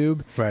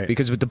YouTube. Right.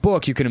 Because with the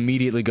book you can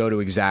immediately go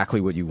to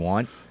exactly what you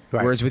want.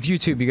 Right. Whereas with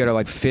YouTube, you got to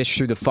like fish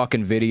through the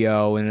fucking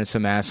video, and it's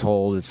some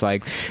asshole. It's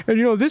like,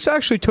 and this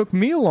actually took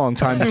me a long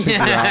time to figure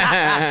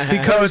out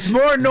because it's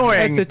more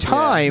annoying at the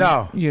time.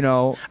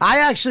 No.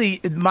 I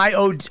actually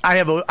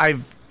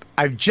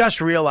I've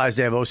just realized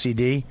I have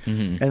OCD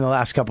in the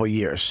last couple of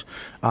years,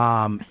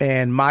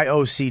 and my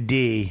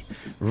OCD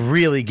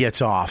really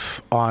gets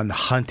off on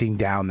hunting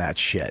down that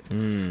shit.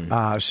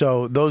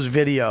 So those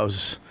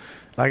videos.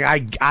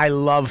 Like I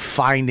love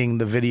finding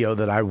the video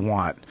that I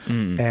want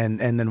and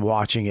then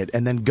watching it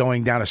and then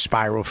going down a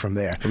spiral from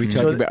there. Are we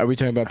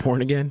talking about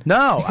porn again?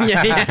 No.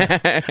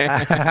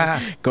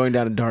 Going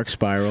down a dark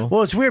spiral.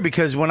 Well, it's weird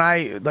because when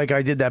I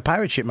did that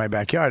pirate shit in my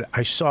backyard,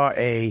 I saw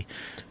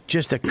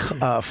just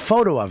a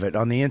photo of it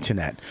on the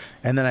internet,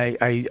 and then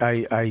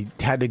I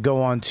had to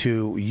go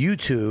onto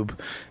YouTube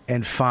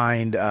and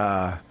find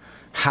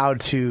how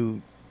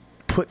to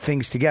put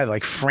things together,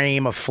 like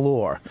frame a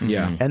floor.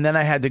 Yeah. And then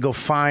I had to go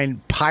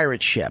find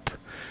pirate ship.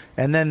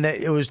 And then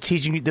it was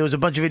teaching me. There was a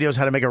bunch of videos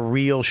how to make a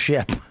real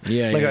ship.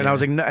 And I was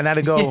like, and I had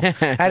to go. I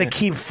had to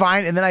keep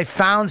finding. And then I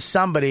found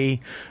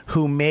somebody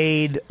who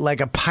made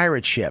like a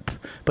pirate ship,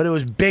 but it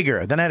was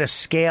bigger. Then I had to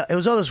scale. It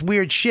was all this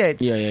weird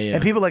shit. Yeah.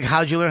 And people were like,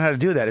 how'd you learn how to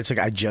do that? It's like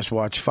I just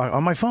watched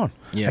on my phone.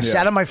 Yeah. I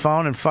sat on my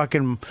phone and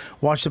fucking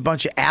watched a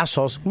bunch of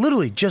assholes,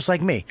 literally just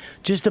like me,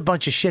 just a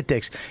bunch of shit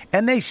dicks,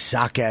 and they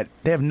suck at.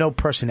 They have no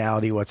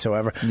personality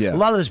whatsoever. Yeah. A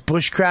lot of this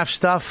bushcraft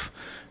stuff.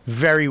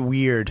 Very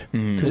weird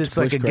because it's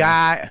like a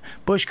guy.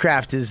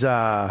 Bushcraft is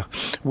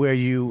where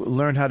you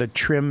learn how to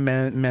trim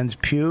men's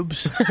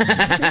pubes.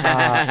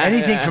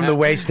 Anything from the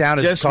waist down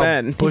is Just called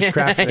men.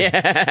 bushcraft.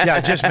 Yeah,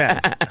 just men.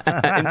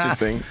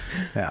 Interesting.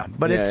 Yeah,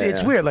 but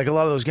it's weird. Like a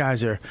lot of those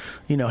guys are,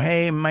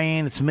 hey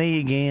man, it's me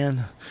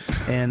again,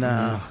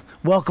 and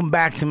welcome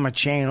back to my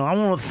channel. I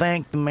want to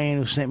thank the man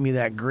who sent me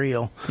that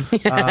grill.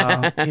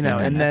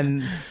 And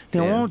then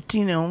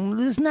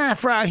this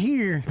knife right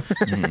here.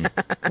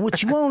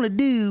 What you want to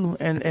do,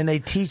 and they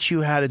teach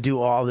you how to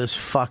do all this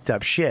fucked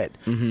up shit.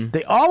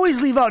 They always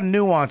leave out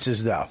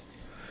nuances though.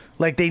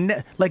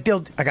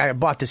 I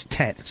bought this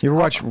tent. You ever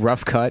watch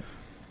Rough Cut?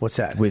 What's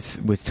that?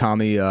 With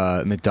Tommy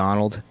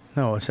McDonald?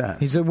 No, what's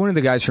that? He's one of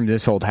the guys from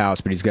This Old House,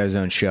 but he's got his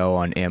own show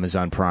on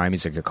Amazon Prime.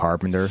 He's like a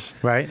carpenter.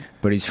 Right.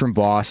 But he's from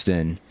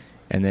Boston.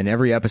 And then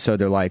every episode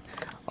they're like,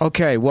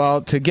 okay,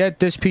 well, to get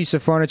this piece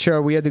of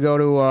furniture, we had to go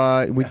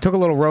to, we took a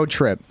little road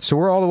trip. So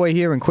we're all the way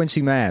here in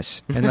Quincy,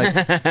 Mass. And he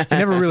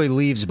never really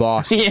leaves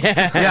Boston.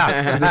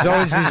 Yeah. So there's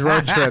always these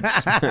road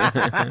trips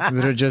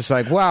that are just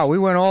like, wow, we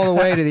went all the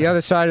way to the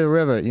other side of the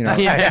river. I don't know,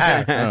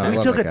 I We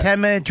love took a that guy.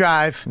 10-minute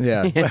drive.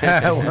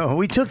 Yeah.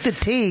 We took the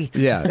T.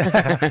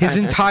 Yeah. His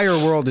entire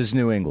world is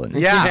New England.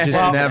 Yeah. Just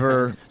Well,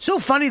 never. So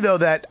funny though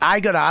that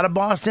I got out of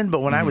Boston,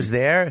 but when I was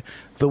there,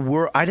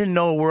 I didn't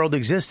know a world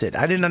existed.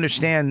 I didn't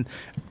understand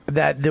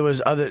that there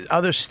was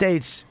other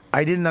states.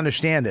 I didn't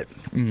understand it.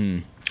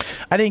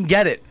 I didn't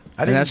get it.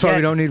 And that's why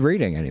we don't need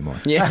reading anymore.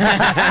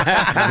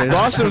 Yeah.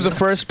 Boston was the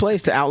first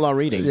place to outlaw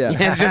reading. Yeah.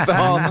 It's just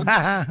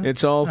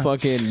it's all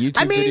fucking YouTube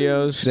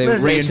videos. They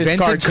racist reinvented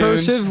cartoons.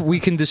 cursive.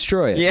 We can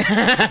destroy it. Yeah.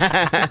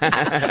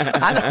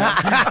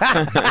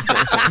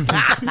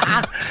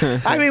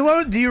 I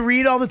mean, do you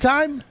read all the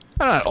time?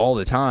 Not all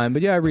the time,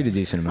 but yeah, I read a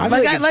decent amount.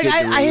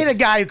 I hate a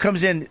guy who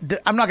comes in.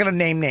 I'm not going to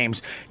name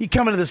names. You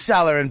come into the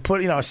cellar and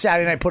put,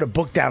 Saturday night, put a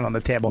book down on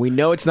the table. We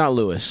know it's not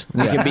Lewis.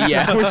 We can be,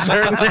 we're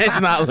certain that it's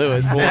not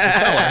Lewis.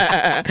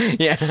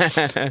 Yeah.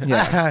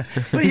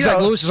 He's like,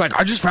 Lewis is like,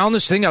 I just found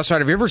this thing outside.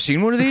 Have you ever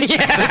seen one of these?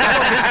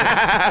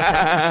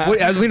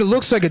 I mean, it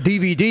looks like a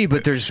DVD,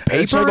 but there's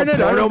paper it's like in a it.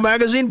 porno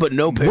magazine, but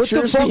no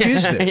pictures. What the fuck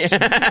is this?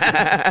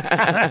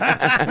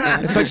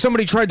 It's like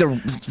somebody tried to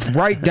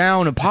write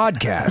down a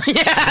podcast.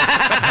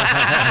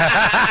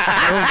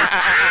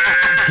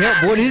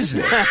 What is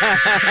this?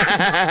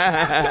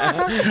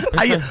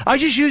 I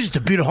just used it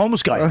to beat a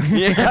homeless guy.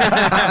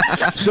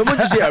 Someone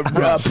just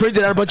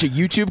printed out a bunch of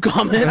YouTube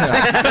comments.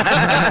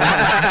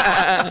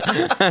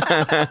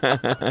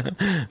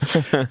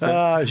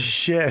 Oh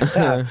shit!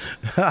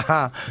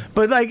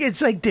 But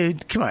it's like,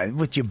 dude, come on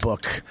with your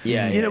book.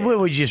 What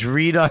would you just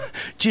read on?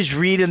 Just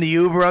read in the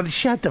Uber.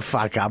 Shut the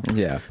fuck up.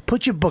 Yeah.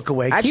 Put your book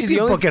away. Actually, Keep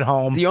your book at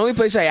home. The only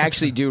place I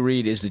actually do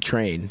read is the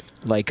train.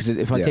 Like, 'cause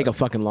if I take a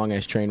fucking long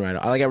ass train ride,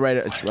 I write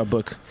a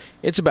book.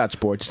 It's about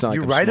sports. It's not like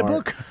You I'm write smart. a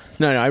book?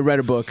 No, I read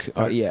a book.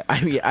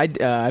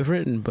 I've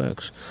written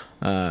books.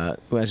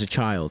 As a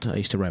child, I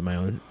used to write my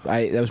own.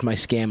 That was my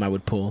scam I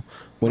would pull.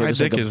 When My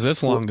dick is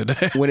this long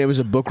today. When it was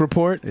a book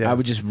report, I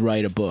would just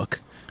write a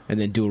book and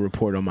then do a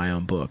report on my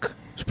own book.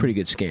 It's a pretty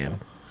good scam.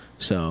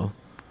 So.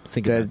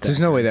 There's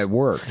no way that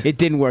worked. It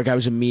didn't work. I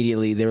was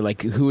immediately, they were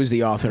like, who is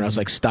the author? And I was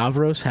like,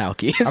 Stavros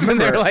Halkias. I remember,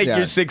 and they're like,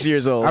 you're 6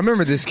 years old. I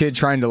remember this kid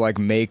trying to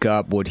make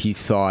up what he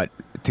thought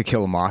To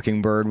Kill a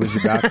Mockingbird was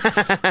about.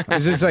 It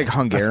was this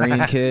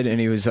Hungarian kid,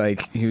 and he was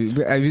like, we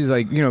go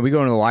into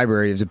the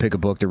library, you have to pick a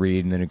book to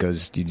read, and then it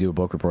goes, you do a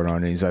book report on it,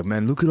 and he's like,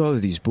 man, look at all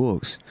of these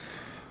books.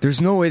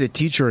 There's no way the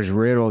teacher has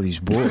read all these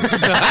books.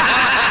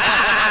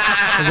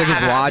 It's like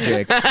his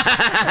logic.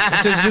 He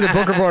says, do the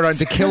book report on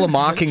To Kill a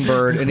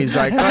Mockingbird, and he's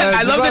like,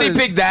 I love that he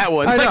picked that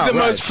one. The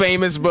most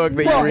famous book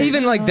that you read.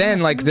 Even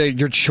then,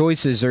 your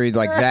choices are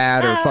like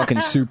that or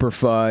fucking Super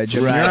Fudge.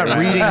 I mean, you're not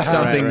reading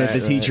something that the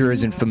teacher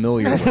isn't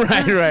familiar with.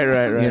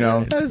 Right. You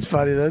know? That's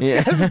funny. That's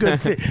kind of a good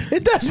thing.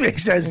 It does make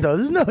sense, though.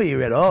 There's no way you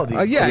read all these.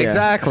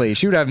 Exactly.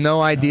 She would have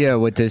no idea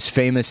what this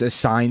famous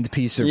assigned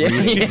piece of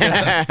reading.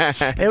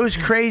 It was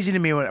crazy to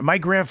me when my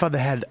grandfather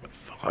had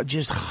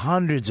just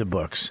hundreds of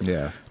books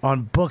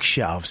on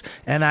bookshelves,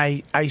 and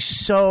I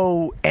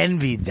so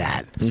envied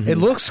that. It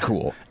looks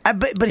cool.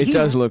 But it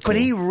does look cool. But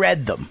he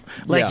read them.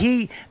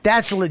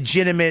 That's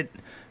legitimate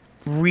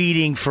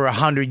reading for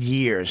 100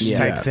 years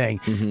type thing.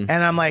 And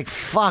I'm like,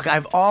 fuck,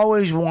 I've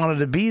always wanted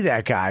to be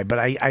that guy, but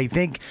I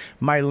think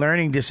my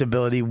learning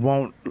disability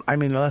won't. I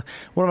mean, what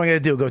am I going to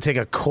do? Go take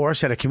a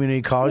course at a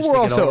community college? We're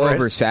also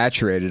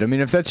oversaturated. I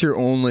mean, if that's your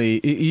only,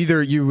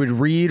 either you would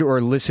read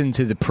or listen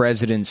to the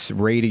president's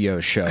radio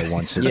show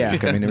once a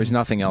week. I mean, there was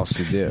nothing else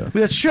to do.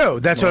 That's true.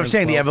 That's what I'm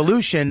saying. The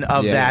evolution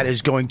of that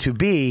is going to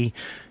be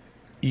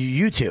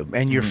YouTube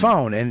and your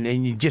phone,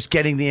 and you're just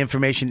getting the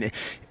information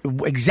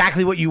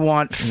exactly what you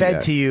want fed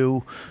to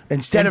you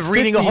instead of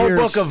reading a whole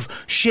book of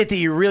shit that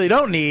you really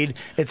don't need.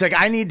 It's like,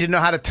 I need to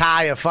know how to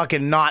tie a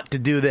fucking knot to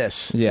do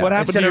this. What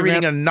happened instead of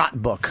reading a knot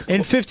book?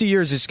 In 50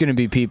 years, it's going to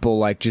be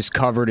people just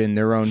covered in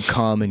their own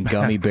cum and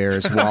gummy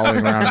bears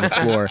wallowing around on the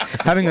floor,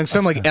 having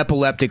some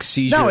epileptic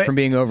seizure from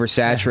being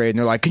oversaturated. And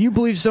they're like, can you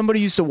believe somebody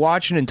used to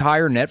watch an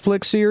entire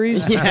Netflix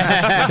series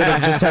instead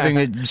of just having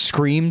it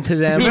scream to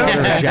them while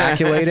they're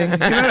ejaculating?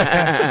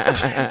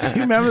 Do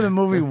you remember the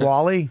movie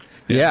WALL-E?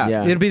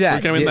 Yeah. It'll be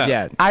that. I'm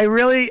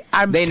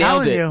They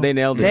nailed telling it. you, They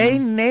nailed it. They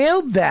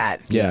nailed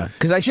that. Yeah,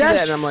 because I see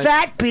Just that and I'm like,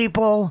 fat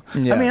people.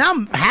 Yeah. I mean,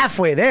 I'm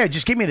halfway there.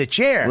 Just give me the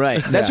chair.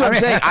 right. That's what I'm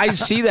saying. I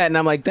see that and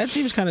I'm like, that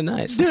seems kind of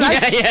nice. Dude,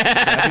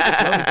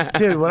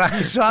 dude, when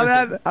I saw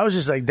that, I was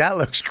just like, that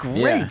looks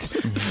great.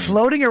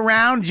 Floating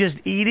around,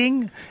 just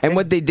eating. And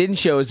what they didn't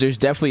show is there's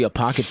definitely a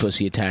pocket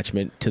pussy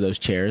attachment to those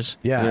chairs.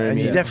 Yeah, You know what I and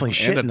mean? you definitely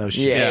shit in those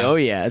Yeah. chairs. Oh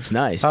yeah, it's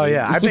nice. Oh dude.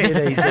 yeah, I bet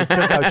they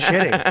took out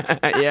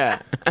shitting. Yeah.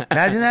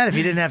 Imagine that if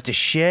you didn't have to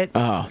shit.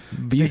 Oh,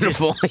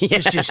 beautiful.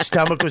 Just your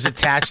stomach was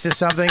attached to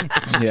something.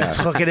 Just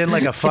hook it in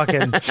like a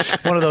fucking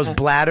one of those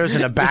bladders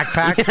in a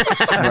backpack.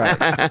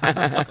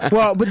 Right.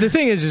 Well, but the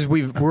thing is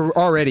we're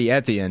already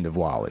at the end of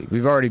WALL-E.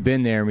 We've already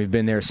been there, and we've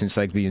been there since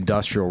the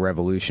Industrial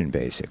Revolution,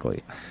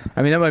 basically.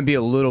 I mean, that might be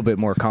a little bit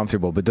more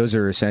comfortable, but those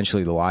are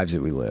essentially the lives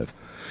that we live.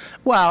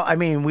 Well, I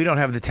mean, we don't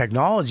have the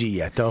technology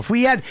yet, though. If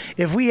we had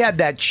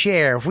that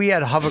chair, if we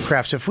had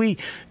hovercrafts, if we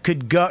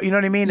could go, you know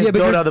what I mean, and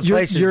go to other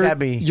places, that'd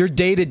be your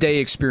day-to-day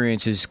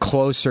experience is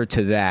closer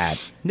to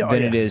that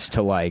than it is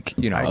to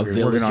working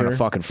on a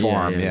fucking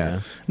farm. Yeah.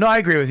 No, I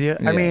agree with you.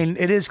 I mean,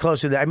 it is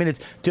closer to that. I mean,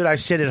 dude, I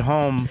sit at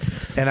home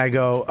and I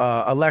go,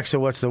 Alexa,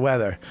 what's the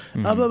weather?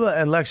 Blah, blah, blah.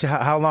 And Alexa,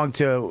 how long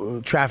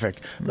to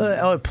traffic?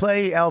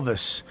 Play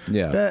Elvis.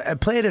 Yeah.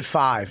 Play it at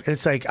 5. And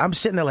it's like, I'm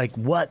sitting there like,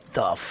 what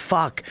the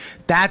fuck?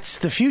 That's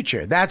the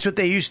future. That's what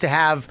they used to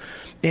have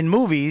in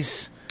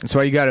movies. That's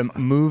why you got to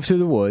move to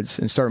the woods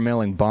and start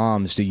mailing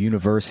bombs to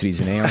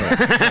universities in aliens.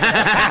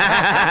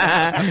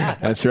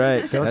 That's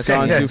right. That's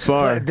gone too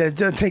far.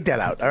 Don't take that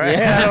out. All right.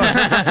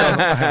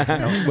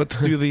 Let's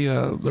do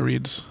the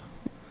reads.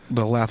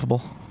 The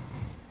Laughable.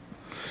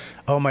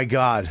 Oh my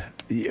God.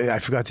 I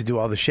forgot to do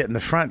all the shit in the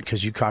front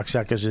because you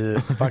cocksuckers are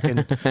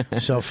fucking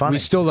so funny. We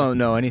still don't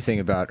know anything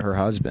about her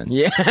husband.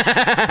 Yeah.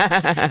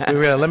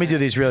 Let me do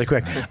these really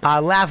quick.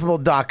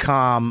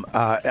 Laughable.com.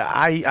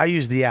 I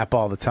use the app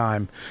all the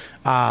time,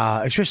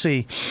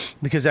 especially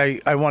because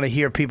I want to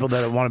hear people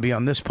that want to be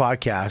on this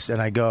podcast,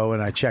 and I go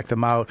and I check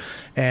them out.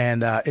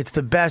 And it's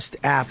the best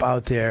app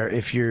out there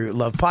if you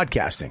love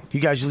podcasting. You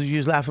guys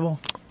use Laughable?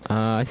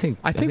 I think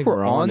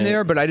we're on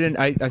there, but I didn't.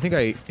 I think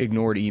I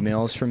ignored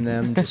emails from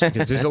them just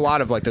because there's a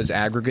lot of like those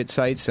aggregate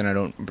sites,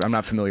 and I'm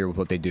not familiar with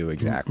what they do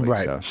exactly.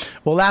 Right. So.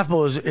 Well,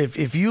 Laughable is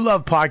if you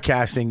love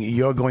podcasting,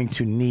 you're going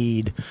to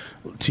need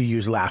to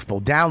use Laughable.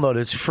 Download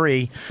it; it's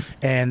free,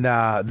 and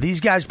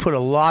these guys put a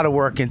lot of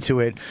work into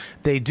it.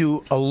 They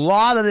do a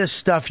lot of this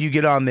stuff you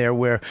get on there,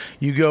 where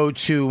you go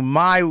to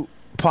my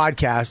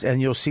podcast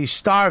and you'll see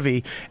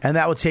Starvey, and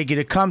that will take you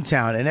to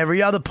Cumtown and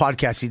every other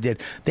podcast he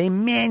did. They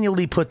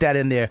manually put that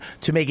in there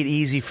to make it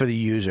easy for the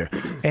user,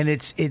 and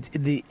it's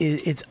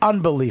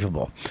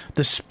unbelievable.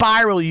 The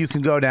spiral you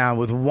can go down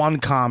with one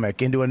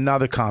comic into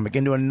another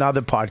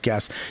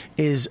podcast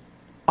is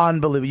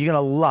unbelievable. You're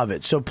going to love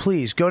it. So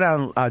please go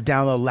down,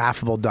 download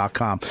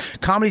laughable.com.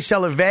 Comedy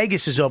Cellar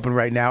Vegas is open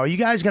right now. Are you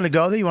guys going to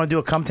go there? You want to do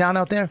a Cumtown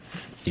out there?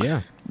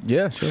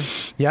 Yeah, sure.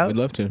 Yeah, I'd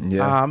love to.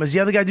 Yeah. Does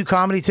the other guy do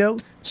comedy too?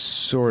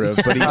 Sort of,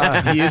 but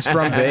he is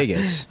from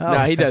Vegas.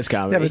 No, he does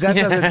comedy. Yeah, but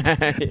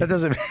that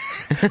doesn't.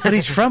 But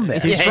he's from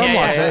there. He's from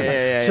Las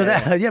Vegas. So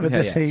that,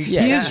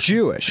 he is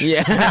Jewish.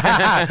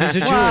 Yeah, he's a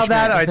Jewish well,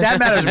 man. that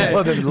matters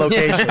more than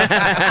location.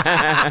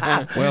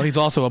 Well, he's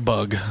also a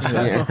bug.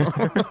 So.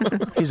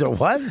 He's a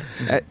what?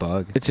 He's a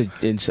bug.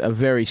 It's a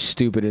very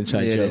stupid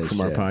inside joke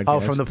from our podcast. Oh,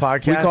 from the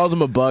podcast. We called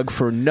him a bug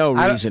for no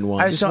reason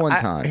once. Just one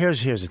time.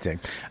 Here's the thing.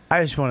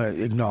 I just want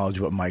to acknowledge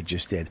what Mike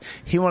just did.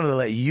 He wanted to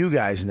let you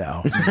guys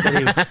know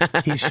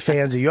that he's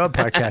fans of your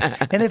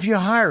podcast. And if you're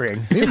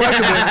hiring... Me and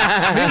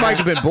Mike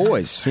have been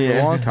boys for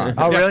a long time.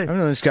 Oh, really? I've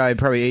known this guy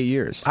probably 8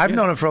 years. I've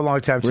known him for a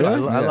long time, too.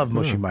 Really? I love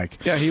Mushy Mike.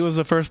 Yeah, he was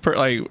the first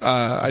person.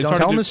 Don't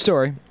tell him the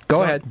story.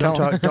 Go ahead. Don't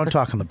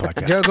talk on the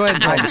podcast. Go ahead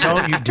and tell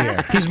him. Don't you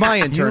dare. He's my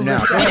intern now.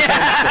 All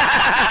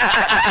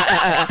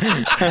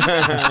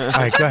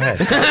right, go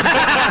ahead.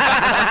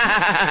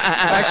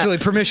 Actually,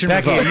 permission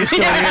Becky, revoked. are you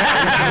still here?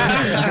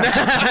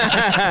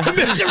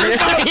 Permission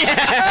revoked.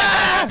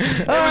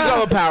 It was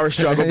all a power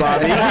struggle,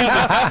 Bobby. We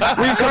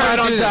come out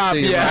on top.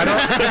 Yeah,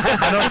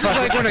 this is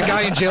like when a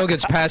guy in jail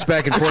gets passed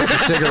back and forth for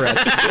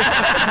cigarettes.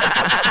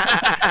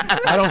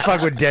 I don't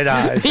fuck with dead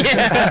eyes.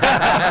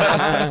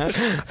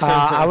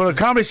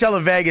 Comedy Cellar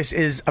Vegas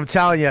is, I'm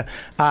telling you,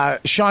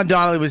 Sean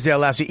Donnelly was there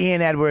last week.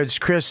 Ian Edwards,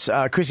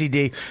 Chrissy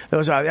D. There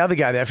was the other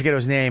guy there. I forget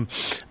his name.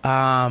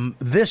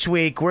 This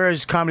week, where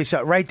is Comedy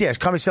Cellar? Right there. It's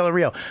Comedy Cellar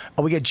Rio.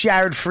 We get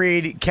Jared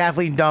Freed,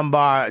 Kathleen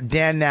Dunbar,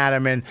 Dan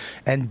Natterman,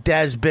 and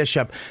Des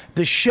Bishop.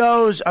 The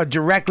shows are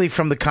directly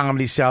from the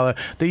Comedy Cellar.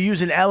 They're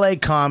using LA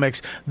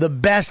comics, the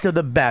best of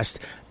the best.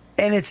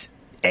 And it's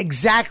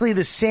exactly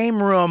the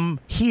same room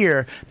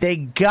here. They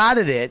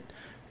gutted it.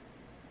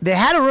 They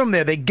had a room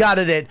there. They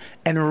gutted it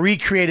and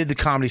recreated the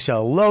Comedy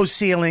Cellar. Low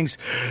ceilings.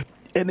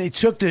 And they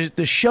took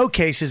the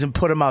showcases and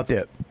put them out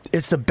there.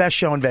 It's the best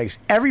show in Vegas.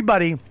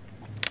 Everybody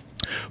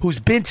who's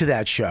been to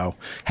that show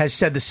has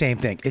said the same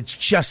thing. It's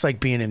just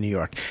like being in New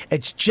York.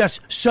 It's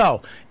just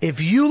so.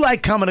 If you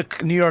like coming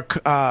to New York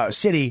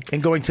City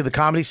and going to the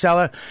Comedy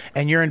Cellar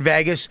and you're in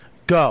Vegas,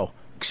 go.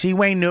 See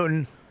Wayne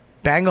Newton,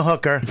 bang a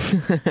hooker,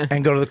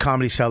 and go to the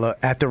Comedy Cellar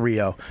at the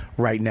Rio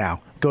right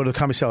now. Go to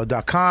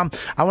comedycellar.com.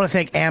 I want to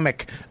thank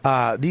Amic.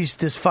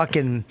 This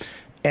fucking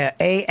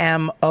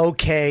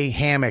AMOK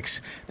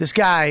hammocks. This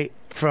guy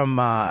from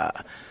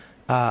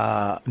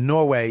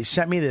Norway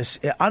sent me this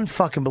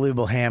unfucking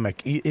believable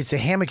hammock. It's a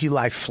hammock you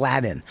lie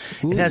flat in.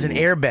 Ooh. It has an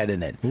airbed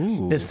in it.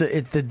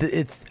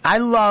 It's I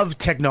love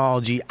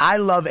technology. I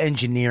love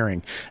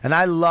engineering, and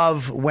I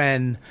love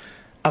when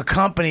a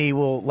company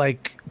will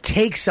like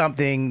take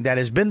something that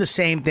has been the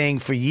same thing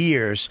for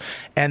years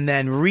and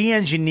then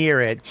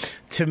re-engineer it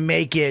to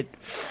make it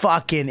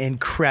fucking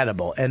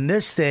incredible. And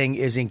this thing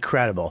is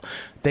incredible.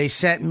 They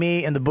sent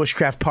me and the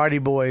Bushcraft Party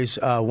Boys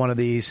one of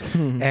these,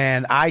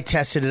 and I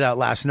tested it out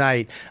last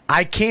night.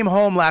 I came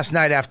home last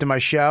night after my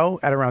show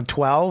at around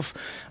 12.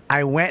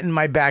 I went in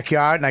my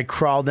backyard and I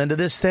crawled into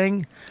this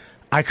thing.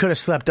 I could have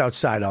slept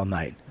outside all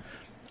night.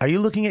 Are you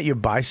looking at your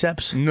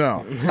biceps?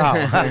 No.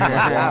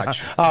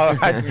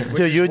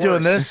 Dude, you were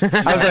doing this?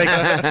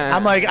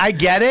 I'm like, I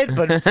get it,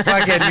 but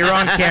fucking, you're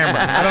on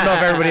camera. I don't know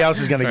if everybody else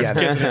is going to get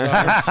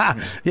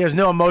it. There's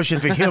no emotion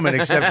for human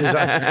except his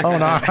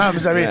own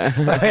arms. I mean,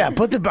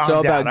 put the bomb down.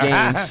 It's all about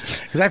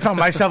games. Because I found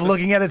myself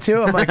looking at it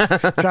too. I'm like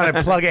trying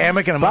to plug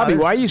Amic and I'm Bobby,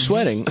 why are you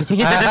sweating? Why do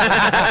you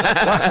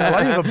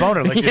have a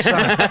boner like your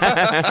son?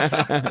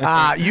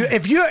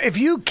 If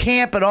you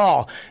camp at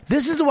all,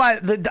 this is why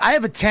I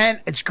have a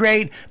tent. It's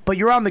great. But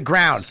you're on the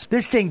ground.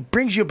 This thing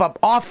brings you up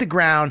off the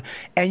ground,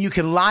 and you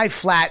can lie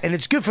flat, and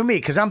it's good for me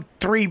because I'm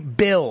 3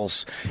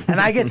 bills, and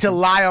I get to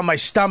lie on my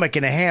stomach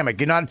in a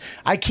hammock.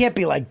 I can't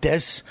be like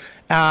this.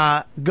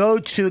 Go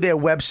to their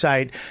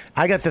website.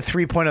 I got the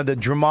 3.0, the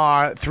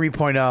Dramar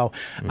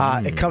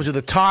 3.0. It comes with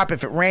a tarp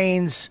if it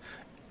rains.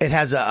 It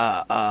has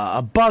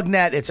a bug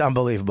net. It's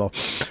unbelievable.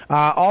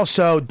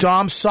 Also,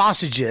 Dom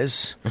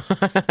Sausages.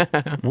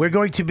 I'm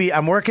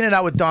working it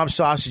out with Dom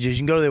Sausages. You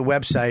can go to their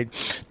website,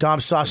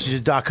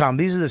 domsausages.com.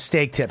 These are the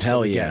steak tips.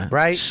 Hell that we yeah. get,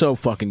 right? So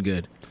fucking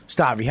good.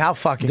 Stavi, how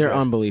fucking They're good?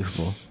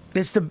 unbelievable.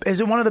 Is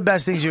it one of the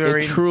best things you've ever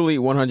It eaten? truly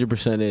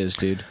 100% is,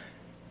 dude.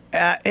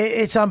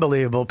 It's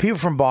unbelievable. People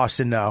from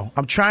Boston know.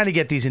 I'm trying to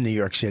get these in New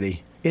York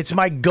City. It's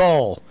my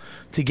goal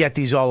to get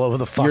these all over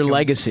the fucking... Your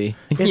legacy.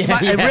 It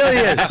really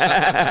is.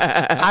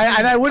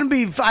 I wouldn't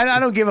be... I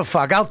don't give a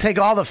fuck. I'll take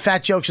all the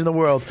fat jokes in the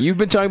world. You've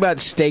been talking about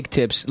steak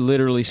tips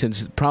literally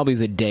since probably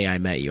the day I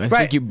met you. I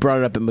think you brought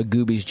it up at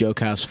Magooby's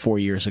Joke House 4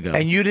 years ago.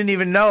 And you didn't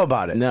even know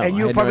about it. No, and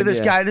you I were had probably no this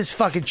idea. guy, this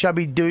fucking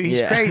chubby dude, he's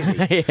Yeah.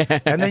 crazy.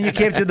 And then you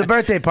came to the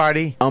birthday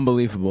party.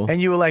 Unbelievable.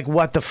 And you were like,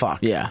 what the fuck?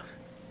 Yeah.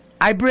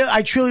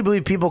 I truly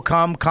believe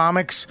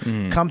comics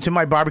come to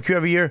my barbecue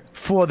every year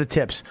for the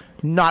tips.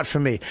 Not for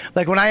me.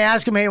 Like when I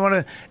ask them, hey, want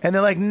to, and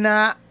they're like,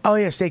 nah. Oh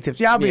yeah, steak tips.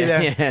 Yeah, I'll be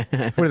there.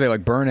 What are they,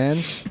 like burn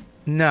ends?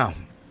 No,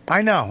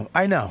 I know.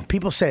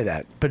 People say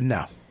that, but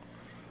no.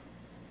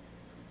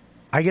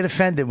 I get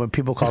offended when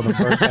people call them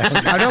burnt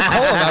ends. I don't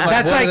call them. I'm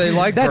like, what do they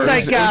like? That's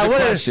burnt? like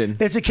what is? question.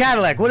 It's a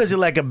Cadillac. What is it,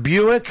 like a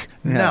Buick?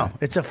 Yeah. No,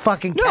 it's a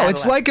fucking Cadillac. No,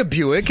 it's like a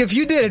Buick. If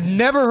you had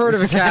never heard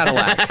of a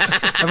Cadillac,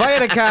 if I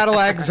had a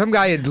Cadillac, some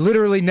guy had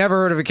literally never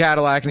heard of a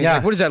Cadillac, and he's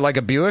like, "What is that? Like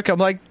a Buick?" I'm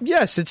like,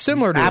 "Yes, it's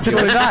similar to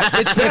Absolutely a Buick." not.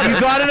 It's if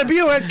you got in a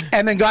Buick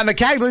and then got in a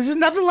Cadillac, this is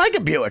nothing like a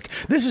Buick.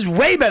 This is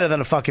way better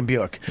than a fucking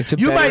Buick.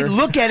 You might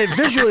look at it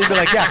visually and be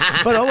like,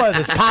 yeah, but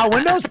there's power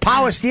windows,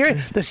 power steering,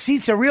 the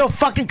seats are real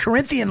fucking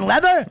Corinthian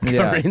leather.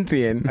 Yeah.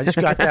 Corinthian. I just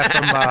got that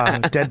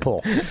from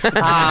Deadpool.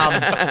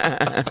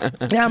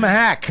 Yeah, I'm a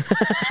hack.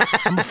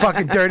 I'm a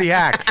fucking dirty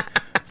hack.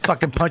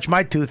 Fucking punch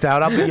my tooth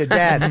out. I'll be your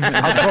dad.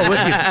 I'll go with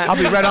you. I'll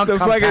be right on The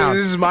fucking, Compound.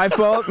 this is my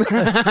fault. So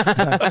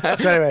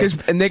anyway,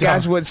 Because Nick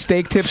asked what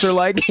steak tips are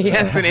like. He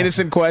asked an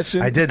innocent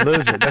question. I did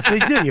lose it. That's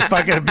what you do. You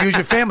fucking abuse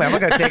your family. I'm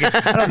not going to take it.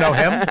 I don't know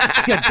him.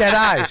 He's got dead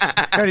eyes.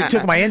 I already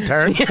took my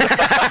intern.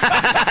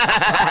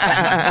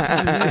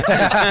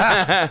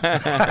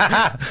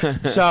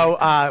 So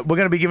we're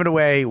going to be giving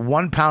away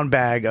 1 pound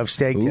bag of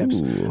steak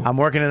tips. I'm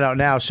working it out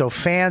now. So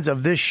fans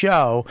of this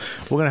show,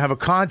 we're going to have a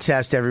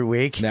contest every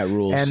week. That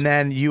rules. And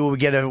then you will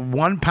get a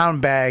 1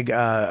 pound bag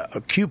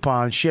a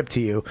coupon shipped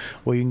to you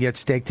where you can get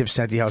steak tips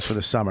sent to your house for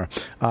the summer.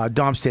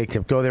 Dom Steak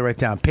Tip. Go there right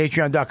now.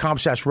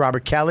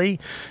 Patreon.com/Robert Kelly.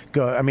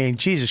 Go. I mean,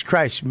 Jesus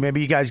Christ.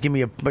 Maybe you guys give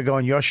me go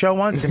on your show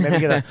once and maybe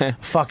get a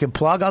fucking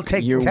plug. I'll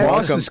take. Your 10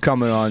 boss is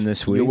coming on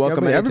this week. You're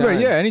welcome Everybody,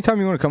 anytime. yeah, anytime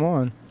you want to come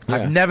on.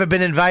 I've never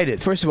been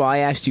invited. First of all, I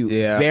asked you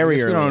Yeah, very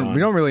because early we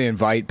don't really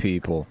invite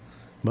people.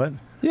 What?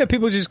 Yeah,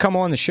 people just come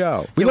on the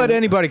show. We let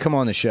anybody come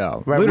on the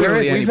show. Right,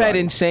 Literally We've had anybody.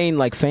 insane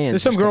fans.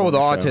 There's some just girl come with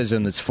on the show.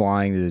 autism that's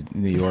flying to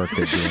New York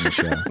that's doing the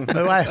show.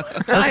 Why-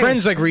 Her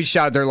friends reached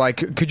out. They're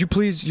like, "Could you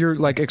please? You're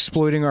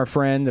exploiting our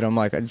friend." And I'm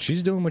like,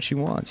 "She's doing what she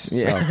wants."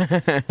 Yeah.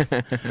 So,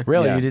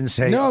 Really? yeah. You didn't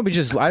say No, but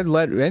just I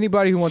let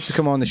anybody who wants to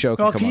come on the show.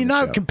 Oh, come can you on the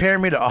not show. compare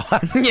me to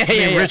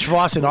yeah. Rich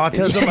Voss and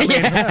autism?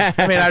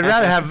 I mean, I'd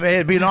rather have.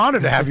 It'd be an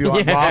honor to have you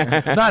on, Bob.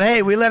 Not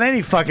hey, we let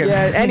any fucking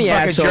any fucking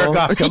asshole. jerk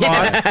off come on.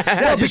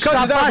 Yeah, just because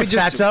stop of that, by,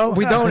 fatso.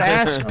 we don't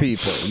ask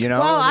people. You know.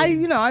 Well,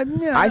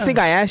 I think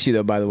I asked you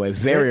though, by the way,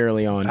 very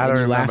early on, I and don't you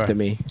remember. laughed at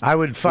me. I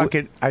would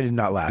fucking. I did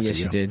not laugh Yes, at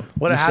you. you did.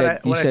 What? you How said,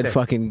 did- you what'd I said say?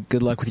 fucking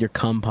good luck with your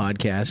cum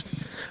podcast.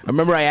 I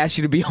remember I asked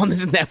you to be on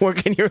this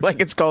network, and you're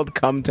like, it's called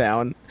Cum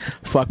Town.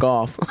 Fuck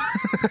off.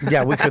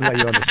 Yeah, we couldn't let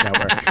you on this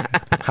network.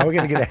 How are we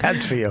going to get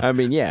ads for you? I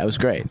mean, yeah, it was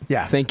great.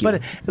 Yeah, Thank you.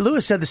 But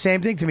Lewis said the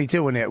same thing to me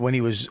too when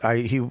he was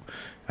I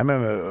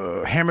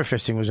remember Hammer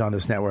Fisting was on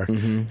this network,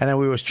 and then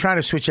we was trying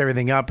to switch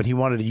everything up, and he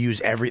wanted to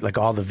use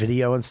all the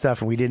video and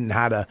stuff, and we didn't know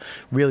how to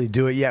really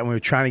do it yet. And we were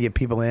trying to get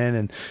people in,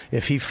 and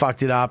if he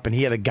fucked it up, and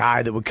he had a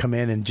guy that would come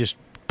in and just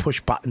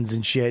push buttons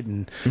and shit,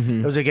 and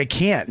I was like, I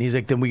can't. And he's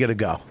like, then we got to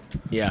go.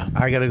 Yeah.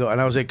 I gotta go.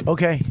 And I was like,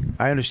 okay,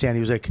 I understand. He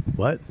was like,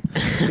 what?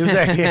 He was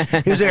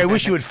like, I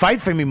wish you would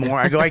fight for me more.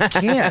 I go, I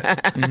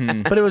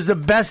can't. But it was the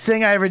best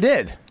thing I ever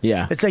did.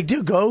 Yeah. It's like,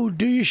 dude, go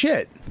do your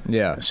shit.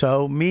 Yeah.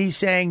 So me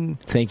saying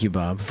Thank you,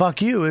 Bob.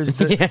 fuck you is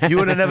you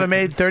would have never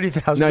made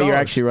 $30,000. No, you're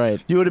actually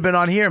right. You would have been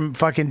on here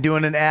fucking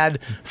doing an ad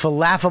for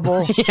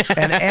Laughable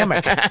and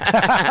Hammock.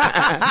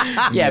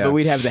 Yeah, but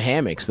we'd have the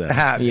hammocks though.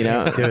 You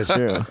know, Dude, it's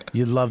true.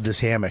 You love this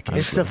hammock.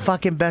 It's the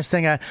fucking best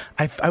thing. I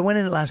went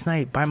in it last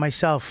night by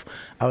myself.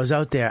 I was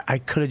out there. I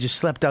could have just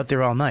slept out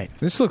there all night.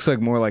 This looks like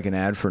more like an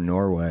ad for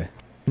Norway.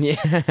 Yeah.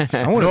 I want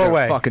to go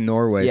Norway. to fucking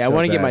Norway. Yeah, I so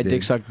want to get bad, my dude.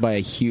 dick sucked by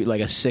a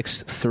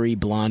 6'3"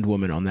 blonde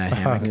woman on that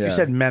hammock. If Yeah. you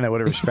said men, I would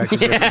have respected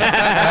you. I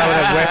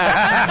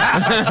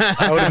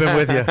would have been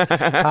with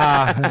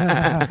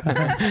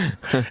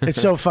you. It's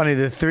so funny.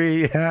 The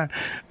three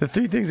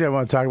things I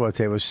want to talk about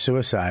today was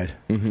suicide,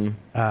 and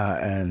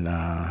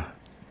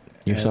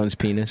Your son's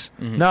penis?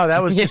 No,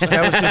 that was just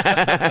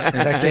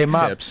that came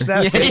up.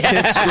 That's Steak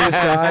Tip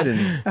Suicide.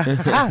 And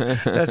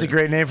That's a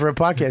great name for a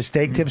podcast.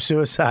 Steak Tip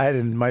Suicide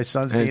and my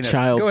son's And penis.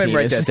 child go ahead and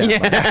write penis. that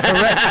down.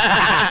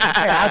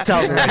 Hey, I'll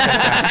tell him to write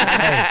that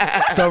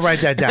down. Hey, don't write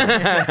that down.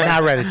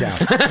 Now write it down.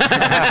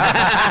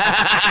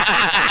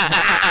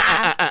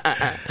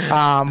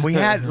 We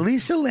had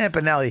Lisa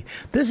Lampanelli.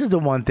 This is the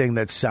one thing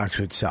that sucks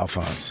with cell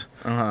phones.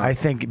 I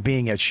think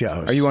being at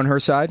shows. Are you on her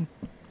side?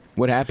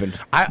 What happened?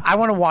 I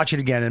want to watch it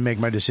again and make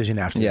my decision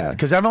after Yeah. that.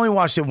 Because I've only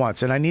watched it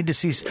once, and I need to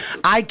see.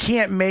 I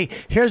can't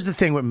make. Here's the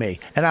thing with me,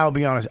 and I'll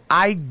be honest.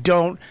 I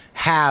don't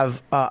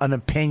have an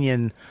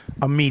opinion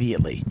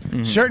immediately.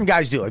 Certain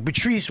guys do. Like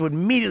Patrice would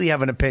immediately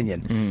have an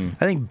opinion.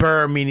 I think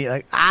Burr immediately.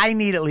 Like, I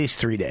need at least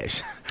 3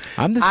 days.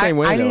 I'm the same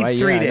way, I though. need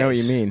 3 days. I know what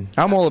you mean.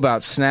 I'm all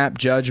about snap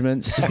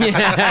judgments.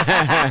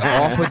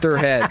 Off with their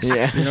heads.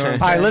 Yeah. You know what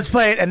I'm All right, let's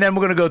play it, and then we're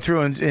going to go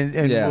through and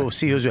Yeah. we'll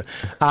see who's.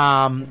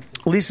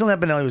 Lisa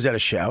Lampanelli was at a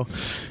show,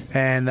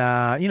 and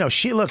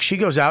she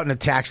goes out and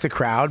attacks the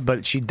crowd,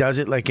 but she does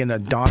it like in a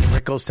Don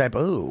Rickles type.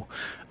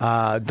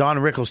 Don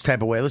Rickles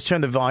type of way. Let's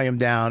turn the volume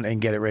down and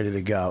get it ready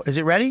to go. Is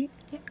it ready?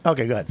 Yeah.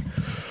 Okay, good.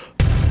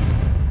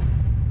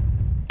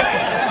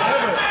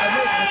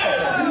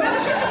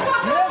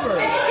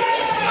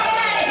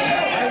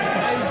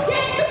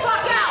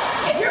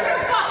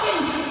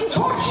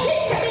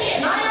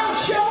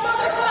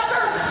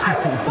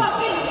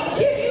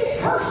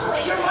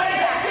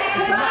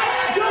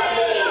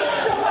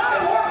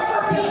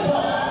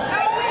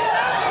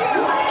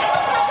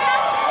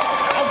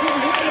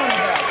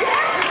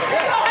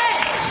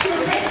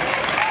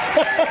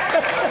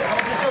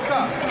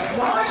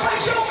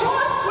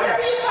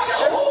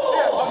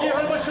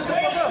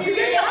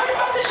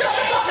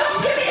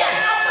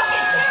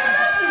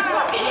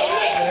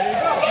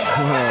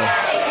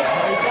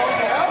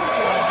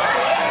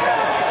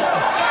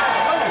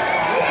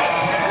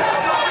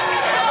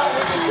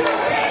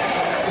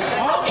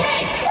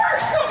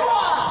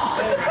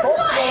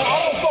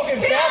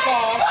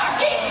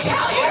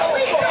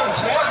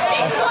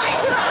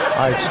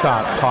 All right,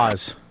 stop.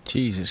 Pause.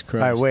 Jesus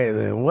Christ. All right,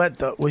 wait.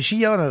 What? Was she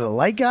yelling at a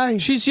light guy?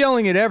 She's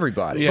yelling at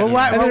everybody. Yeah. But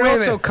why, And then it wait a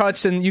also minute.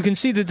 cuts, and you can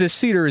see that this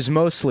theater is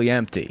mostly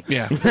empty.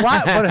 Yeah.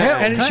 Why? What the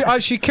hell?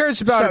 And she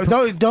cares about.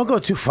 Don't go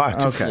too far.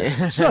 Okay.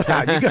 Slow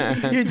down.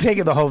 You're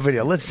taking the whole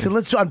video. Let's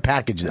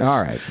unpackage this.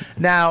 All right.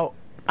 Now,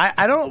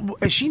 I don't.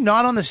 Is she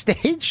not on the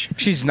stage?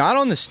 She's not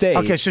on the stage.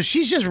 Okay, so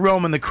she's just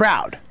roaming the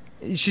crowd.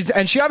 She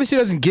obviously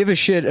doesn't give a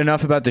shit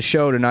enough about the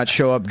show to not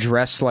show up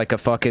dressed like a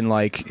fucking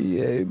she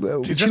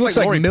dressed looks like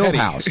like Lori Petty.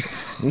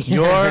 Millhouse.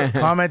 You're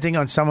commenting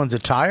on someone's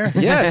attire?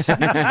 Yes.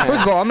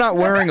 First of all, I'm not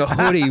wearing a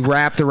hoodie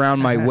wrapped around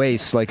my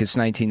waist like it's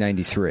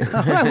 1993.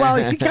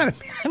 Well, you kind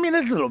of. I mean,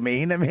 that's a little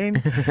mean. I mean,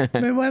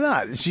 why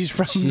not? She's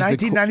from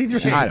 1993.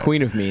 She's the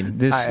queen of mean.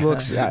 This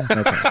looks.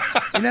 Okay.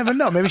 You never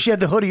know. Maybe she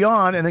had the hoodie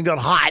on and then got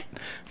hot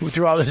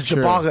through all this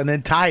debacle and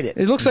then tied it.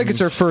 It looks like it's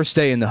her first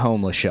day in the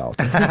homeless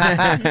shelter. All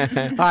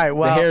right.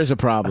 Well, The hair's a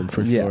problem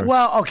for sure.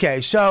 Well, okay,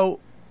 so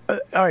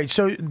all right,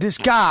 so this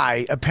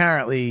guy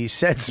apparently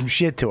said some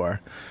shit to her,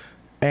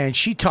 and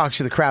she talks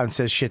to the crowd and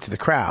says shit to the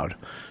crowd,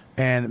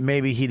 and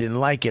maybe he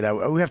didn't like it.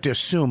 We have to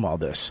assume all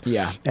this.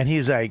 Yeah. And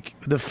he's like,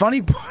 the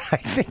funny part, I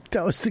think,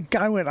 though, is the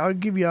guy went, "I'll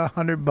give you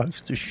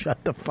 $100 to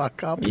shut the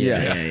fuck up."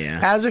 Yeah.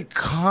 As a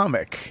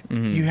comic,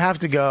 you have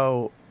to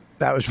go,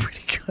 that was pretty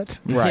good.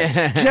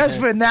 Right. Just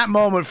for in that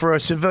moment for a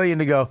civilian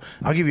to go,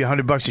 "I'll give you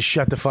 $100 to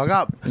shut the fuck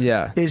up."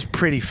 Yeah. Is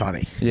pretty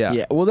funny. Yeah.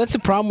 Yeah. Well, that's the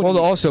problem with Well, to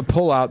also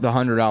pull out the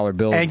 $100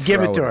 bill And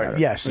give it to throw her. at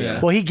Yes.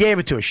 Yeah. Well, he gave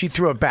it to her. She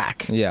threw it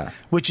back. Yeah.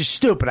 Which is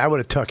stupid. I would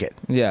have took it.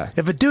 Yeah.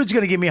 If a dude's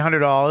going to give me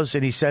 $100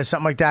 and he says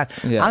something like that,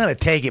 Yeah. I'm going to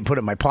take it and put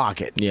it in my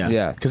pocket. Yeah.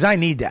 Yeah. Because I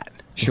need that.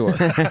 Sure.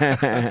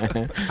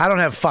 I don't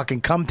have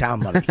fucking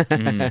Cumtown money,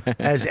 Mm-hmm.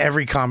 as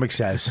every comic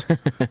says.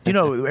 You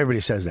know,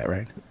 everybody says that,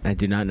 right? I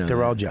do not know. They're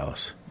that. all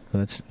jealous.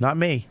 That's Not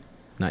me.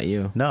 not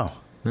you. No.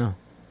 No.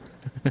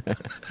 A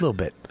little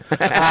bit.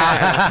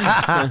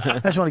 I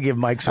just want to give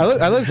Mike some.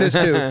 I look at this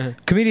too.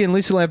 Comedian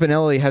Lisa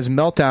Lampanelli has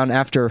meltdown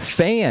after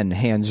fan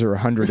hands her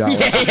 $100.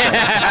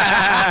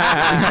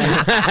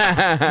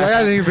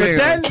 I think you're being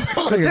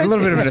a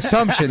little bit of an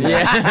assumption.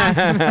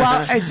 Yeah.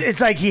 Well,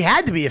 it's like he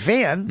had to be a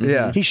fan.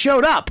 Yeah. He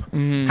showed up.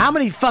 How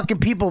many fucking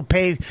people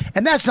pay?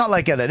 And that's not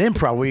like at an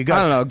improv where you got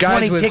I don't know. Guys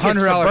 20 with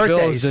tickets for $100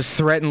 bills birthdays. to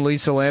threaten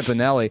Lisa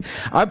Lampanelli.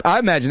 I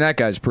imagine that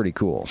guy's pretty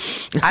cool.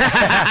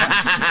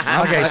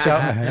 Okay, so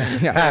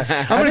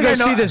Yeah. I'm gonna go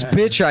see this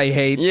bitch I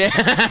hate. Yeah.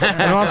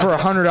 And offer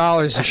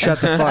 $100 to shut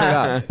the fuck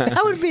up.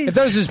 that would be. If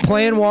that was his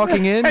plan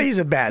walking in, He's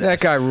a badass. that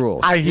guy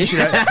rules. He should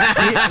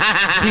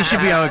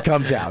be on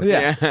Cumtown.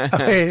 Yeah.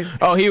 I mean,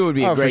 Oh, he would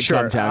be a Oh, for great sure.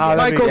 come town.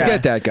 that'd be- Michael, yeah.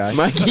 get that guy.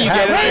 Mikey, you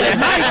get it.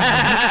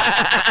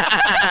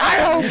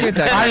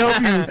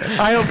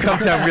 I hope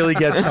Cumtown really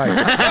gets Mike.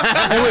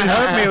 It would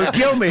hurt me. It would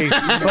kill me.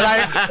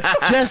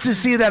 But just to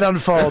see that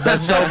unfold,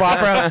 that soap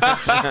opera,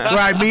 where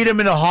I meet him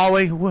in the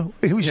hallway,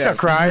 we start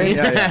crying.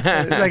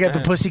 Like at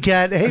the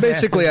Pussycat. Hey,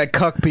 Basically, I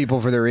cuck people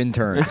for their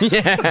interns.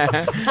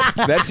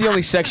 That's the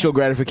only sexual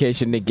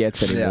gratification Nick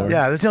gets anymore.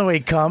 Yeah, that's the only way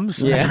he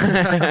comes. Yeah.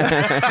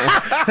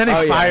 Then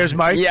he fires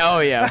Mike.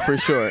 Yeah, for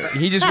sure.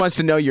 He just wants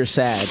to know you're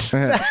sad.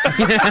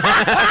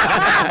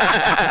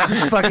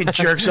 Just fucking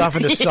jerks off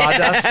in the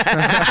sawdust.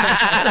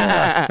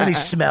 And he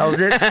smells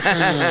it.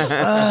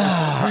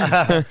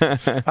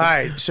 All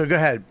right, so go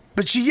ahead.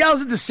 But she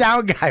yells at the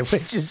sound guy,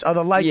 which is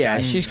the light guy.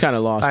 Yeah, she's kind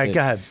of lost. All right, go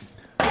ahead.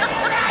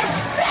 I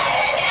said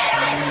it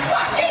and I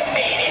fucking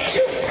mean it,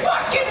 you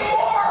fucking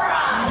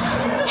moron!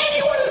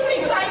 Anyone who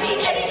thinks I need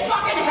any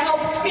fucking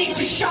help needs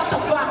to shut the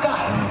fuck up.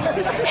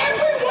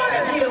 Every one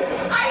of you,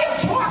 I am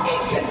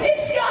talking to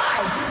this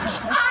guy.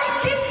 I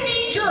didn't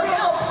need your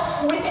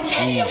help with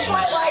any of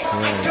my life.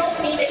 I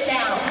don't need it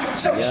now.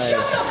 So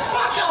shut the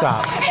fuck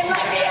Stop. up and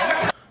let me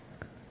have a...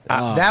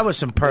 That was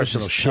some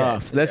personal shit.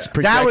 Tough. That's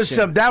That was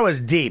some. That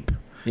was deep.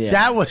 Yeah.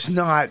 That was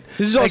not.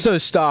 This is also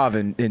Stav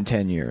in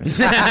 10 years.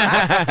 10?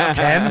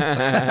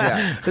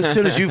 Yeah. As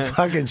soon as you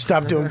fucking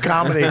stop doing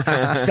comedy,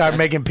 start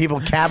making people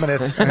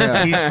cabinets, he's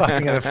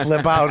fucking going to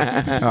flip out.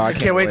 I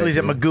can't wait till he's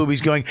at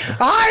Magooby's going,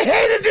 I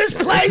hated this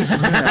place,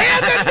 and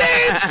the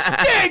name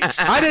stinks.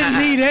 I didn't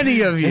need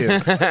any of you.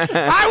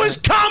 I was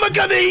comic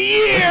of the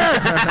year.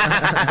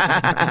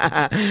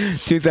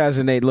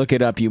 2008, look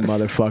it up, you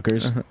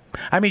motherfuckers.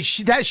 I mean,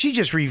 she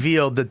just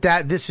revealed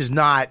that this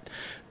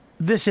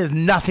has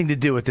nothing to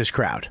do with this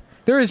crowd.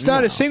 There is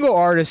not a single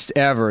artist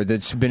ever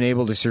that's been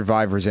able to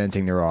survive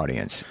resenting their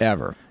audience,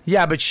 ever.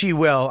 Yeah, but she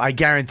will. I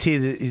guarantee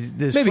that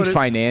this Maybe footage-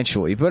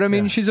 financially, but I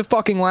mean, she's a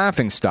fucking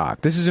laughing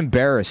stock. This is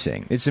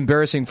embarrassing. It's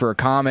embarrassing for a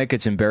comic.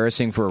 It's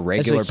embarrassing for a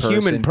regular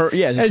person.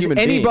 As human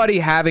anybody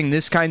being. Having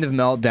this kind of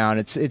meltdown,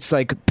 it's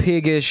like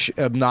piggish,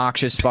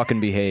 obnoxious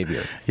fucking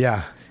behavior.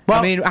 Yeah. Well,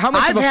 I mean, how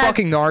much of a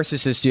fucking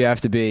narcissist do you have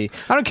to be?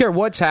 I don't care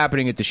what's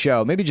happening at the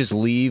show. Maybe just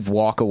leave,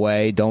 walk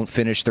away, don't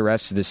finish the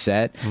rest of the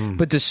set.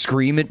 But to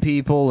scream at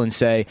people and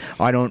say,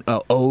 I don't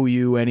owe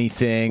you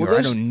anything, or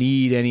I don't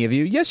need any of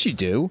you. Yes, you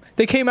do.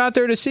 They came out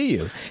there to see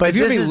you. But if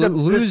you this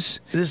lose...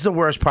 this is the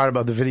worst part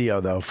about the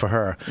video, though, for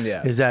her.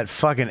 Yeah. Is that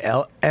fucking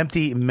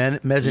empty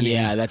mezzanine.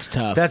 Yeah, that's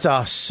tough. That's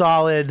a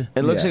solid...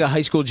 It looks like a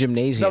high school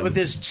gymnasium. No, but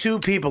there's two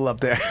people up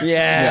there.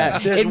 Yeah.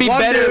 There's It'd be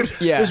one better.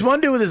 Dude, Yeah. There's one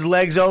dude with his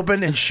legs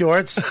open and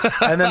shorts,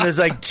 and then there's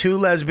like two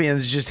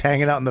lesbians just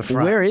hanging out in the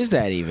front. Where is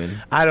that even?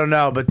 I don't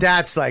know, but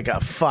that's like a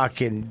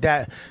fucking...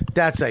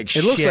 That's like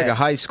shit. It looks like a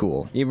high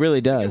school. It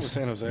really does.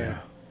 San Jose. Yeah.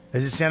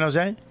 Is it San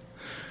Jose? All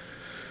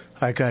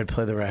right, go ahead,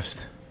 play the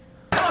rest.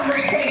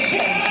 Conversation.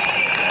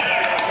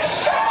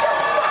 Shut your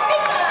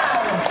fucking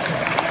mouths.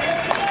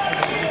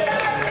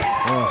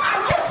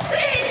 I'm just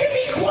saying to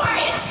be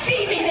quiet,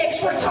 Stevie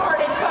Nicks'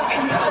 retarded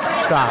fucking cousin.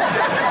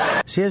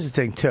 Stop. See, here's the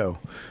thing, too.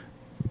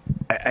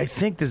 I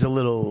think there's a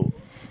little...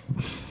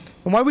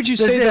 Why would you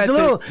say There's that a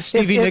little- to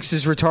Stevie if- Nicks'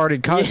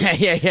 retarded cousin?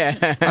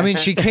 Yeah. I mean,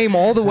 she came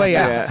all the way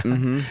out.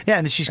 Yeah,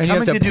 and she's And you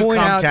coming have to to do point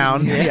out- Comptown.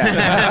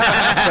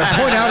 To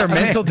point out her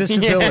mental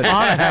disability.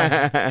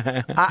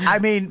 I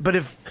mean, but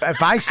if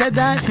I said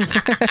that,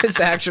 It's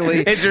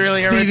actually It's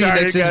really a Stevie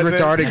retarded Nicks' cousin.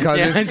 retarded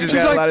cousin. Yeah, just She's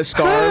got a like, lot of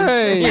scars.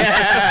 "Hey."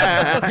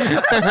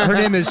 Her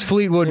name is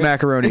Fleetwood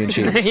Macaroni and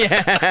Cheese.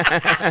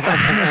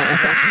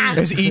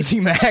 It's Easy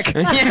Mac.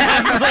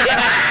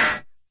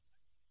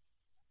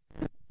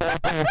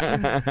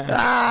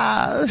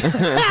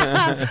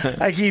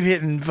 I keep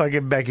hitting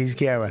fucking Becky's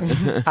camera.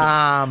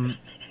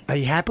 Are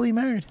you happily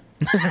married?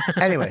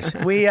 Anyways,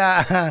 we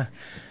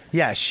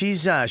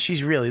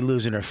she's really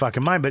losing her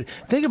fucking mind. But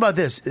think about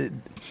this.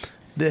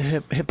 The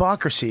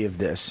hypocrisy of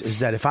this is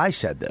that if I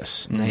said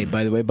this... Hey,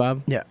 by the way,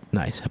 Bob? Yeah.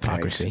 Nice.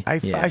 Hypocrisy.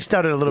 I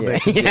stuttered a little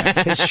bit.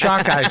 His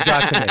shock eyes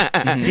got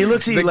to me. He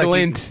looks at you The like...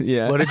 glint,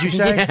 yeah. What did you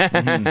say?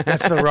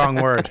 That's the wrong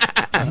word.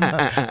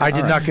 I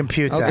did not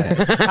compute that.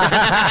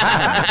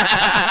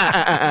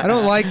 I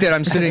don't like that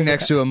I'm sitting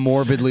next to a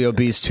morbidly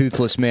obese,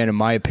 toothless man and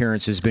my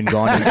appearance has been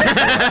gone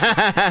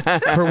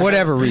for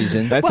whatever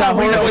reason. That's how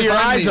horrible your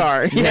eyes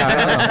are.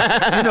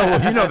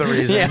 Yeah, you know the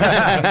reason.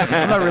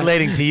 I'm not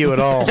relating to you at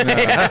all.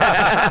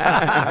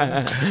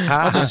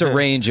 I'll just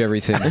arrange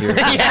everything here.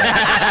 Put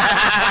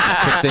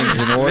things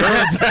in order.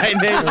 That's right,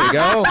 Nick. There we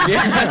go.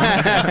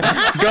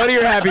 Yeah. Go to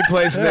your happy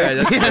place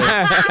now.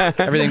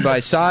 Everything by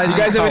size. You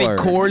guys and have any color.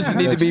 cords that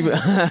need to be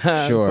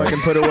Sure.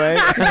 fucking put away?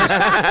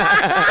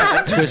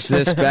 Twist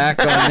this back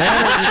on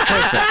there.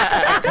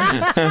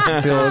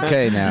 Feel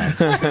okay now.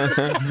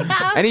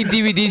 Any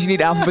DVDs you need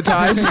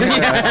alphabetized?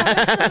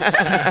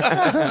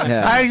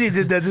 Yeah. I actually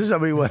did that to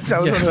somebody once. I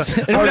was Yes.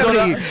 I don't have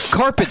any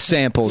carpet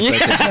samples I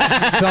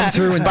can thumb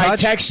through and By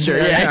touch. texture.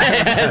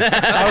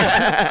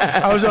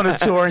 I was on a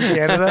tour in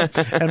Canada,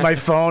 and my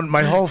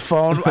whole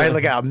phone, I had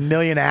like a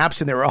million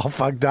apps, and they were all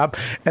fucked up.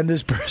 And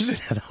this person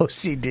had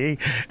OCD,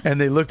 and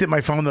they looked at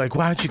my phone. They're like,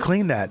 "Why don't you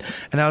clean that?"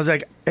 And I was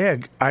like,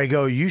 "Egg." I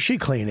go, "You should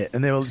clean it."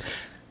 And they were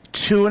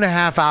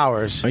 2.5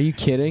 hours. Are you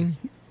kidding?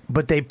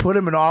 But they put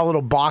them in all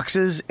little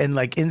boxes, and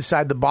like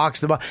inside the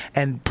box,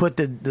 and put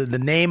the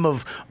name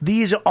of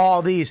these are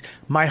all these.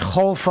 My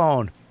whole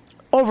phone,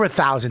 over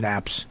 1,000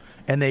 apps.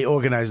 and they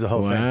organized the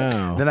whole thing.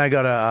 Then I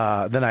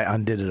got then I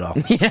undid it all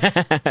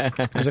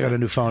because I got a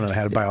new phone and I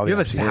had to buy all the. You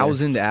have apps.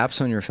 1,000 apps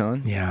on your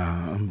phone?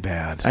 Yeah, I'm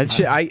bad.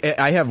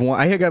 I have one.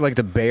 I got like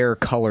the Bear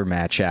Color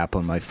Match app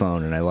on my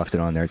phone, and I left it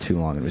on there too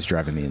long. It was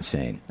driving me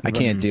insane. I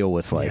can't deal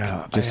with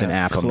just an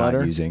app clutter. I'm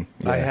not using.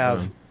 I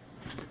have.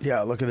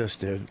 Yeah, look at this,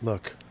 dude.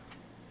 Look.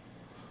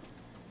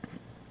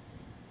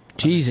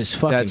 Jesus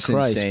fucking That's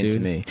Christ, insane dude. to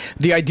me.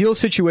 The ideal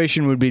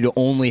situation would be to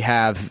only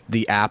have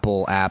the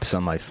Apple apps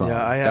on my phone.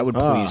 Yeah, that would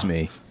please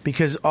me.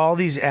 Because all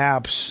these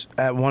apps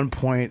at one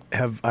point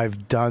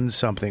I've done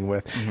something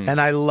with,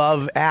 and I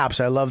love apps.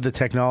 I love the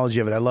technology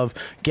of it. I love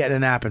getting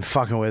an app and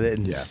fucking with it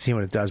and seeing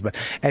what it does. But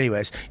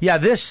anyways,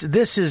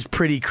 this is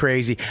pretty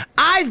crazy.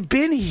 I've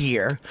been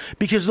here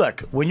because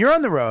look, when you're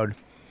on the road.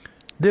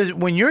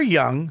 When you're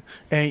young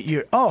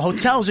and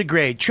hotels are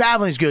great,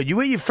 traveling's good, you're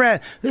with your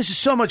friend, this is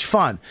so much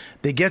fun.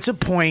 There gets a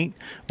point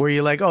where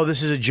you're like, oh,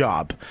 this is a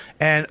job.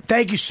 And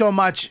thank you so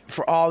much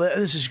for all that.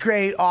 This is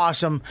great,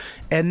 awesome.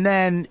 And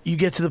then you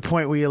get to the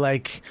point where you're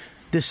like,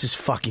 this is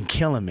fucking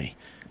killing me.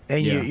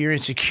 And you're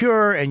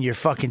insecure and you're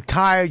fucking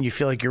tired and you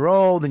feel like you're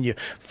old and you're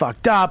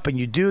fucked up and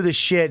you do this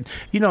shit.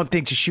 You don't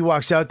think that she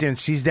walks out there and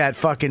sees that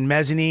fucking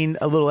mezzanine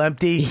a little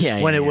empty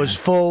when it was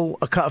full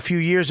a few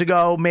years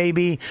ago,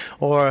 maybe.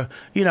 Or,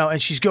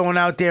 and she's going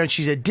out there and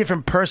she's a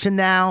different person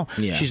now.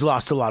 Yeah. She's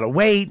lost a lot of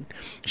weight.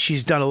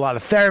 She's done a lot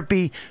of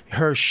therapy.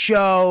 Her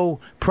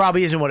show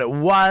probably isn't what it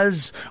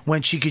was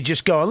when she could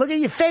just go, look at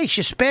your face,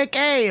 you spick,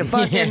 hey, you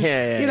fucking,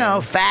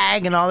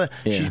 fag and all that.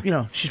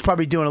 Yeah. She's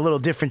probably doing a little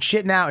different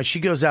shit now and she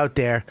goes out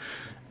there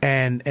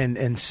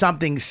and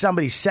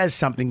somebody says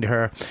something to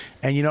her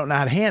and you don't know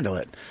how to handle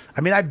it. I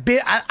mean,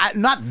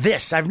 not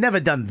this. I've never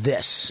done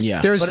this.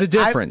 Yeah. There's the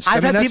difference.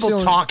 I've had people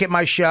talk at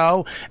my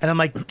show and I'm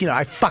like,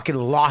 I fucking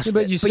lost it.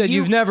 But you said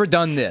you've never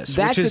done this,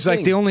 which is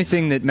like the only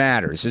thing that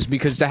matters is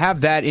because to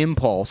have that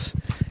impulse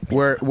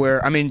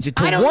where I mean to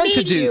want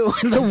to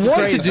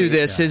do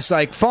this is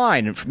like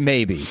fine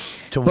maybe.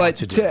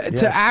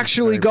 To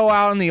actually go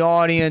out in the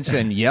audience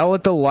and yell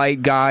at the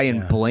light guy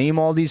and blame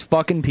all these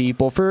fucking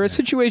people for a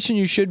situation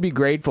you should be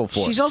grateful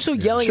for. She's also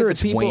yelling at the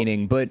people. It's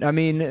waning, but I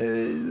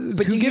mean,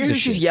 but who you gives hear a who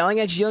she's shit?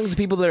 yelling at? She's yelling at the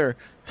people that are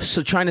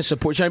trying to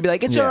support, trying to be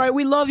like, it's all right,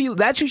 we love you.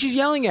 That's who she's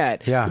yelling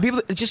at. Yeah. The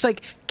people that, just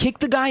like kick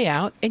the guy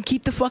out and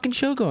keep the fucking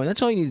show going.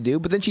 That's all you need to do.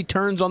 But then she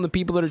turns on the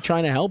people that are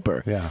trying to help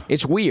her. Yeah.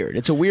 It's weird.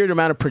 It's a weird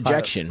amount of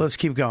projection. Let's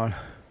keep going.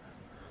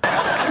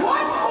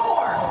 One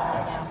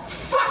more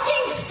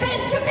fucking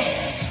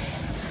sentiment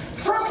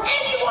from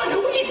anyone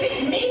who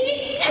isn't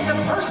me and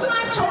the person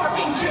I'm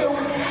talking to,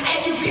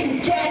 and you can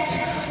get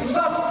the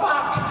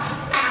fuck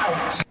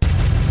out.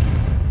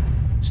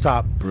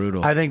 Stop.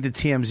 Brutal. I think the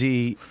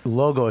TMZ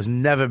logo has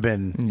never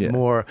been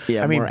more,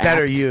 Yeah, more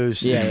better apt.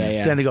 used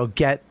than to go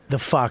get the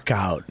fuck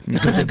out. Yeah.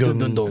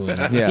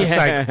 It's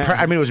like,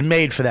 I mean, it was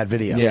made for that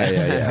video.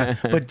 Yeah.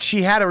 But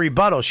she had a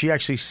rebuttal. She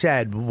actually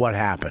said what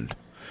happened.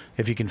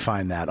 If you can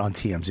find that on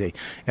TMZ,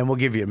 and we'll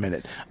give you a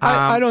minute.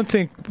 I don't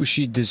think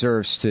she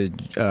deserves to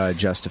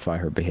justify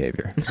her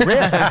behavior.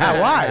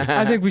 Why?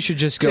 I think we should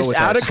just go with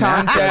out our of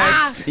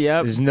context.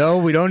 Yep.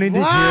 We don't need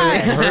to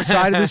hear her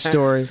side of the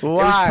story. It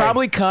was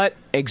probably cut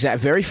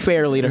very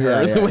fairly to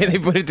her, the way they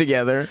put it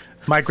together.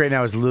 Mike right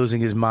now is losing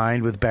his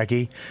mind with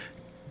Becky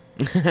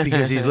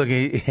because he's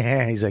looking.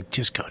 He's like,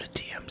 just go to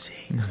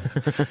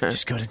TMZ.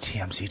 Just go to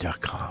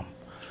TMZ.com,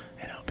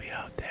 and it'll be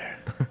out there.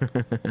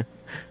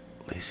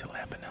 Lisa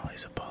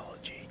Lampanelli's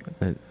apology.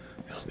 It'll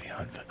be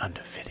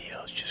under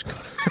videos. Just go to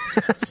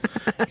videos.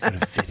 You go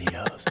to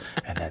videos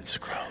and then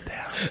scroll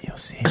down. You'll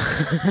see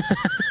it.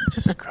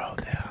 Just scroll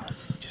down.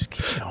 Just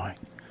keep going.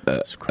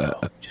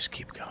 Scroll. Just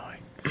keep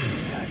going.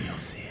 Yeah, you'll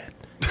see it.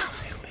 You'll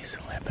see Lisa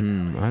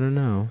Lampanelli. I don't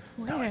know.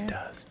 No, it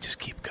does. Just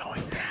keep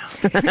going down.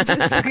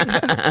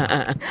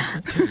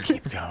 Just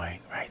keep going.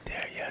 Right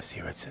there. Yeah,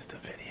 see where it says the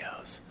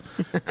videos.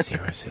 See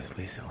where it says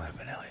Lisa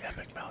Lampanelli,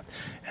 Epic Mouth.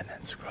 And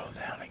then scroll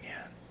down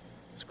again.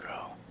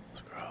 Scroll.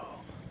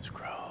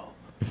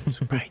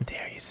 Right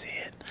there, you see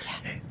it.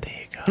 There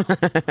you go.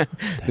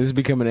 This has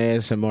become an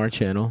ASMR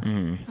channel. Oh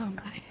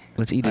my.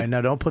 Let's eat All it. right,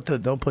 now don't put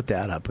that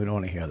up. We don't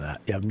want to hear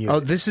that. Yeah, mute. Oh,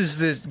 this is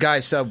the guy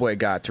Subway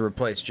got to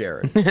replace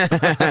Jared. That's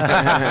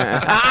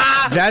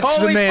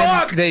Holy the man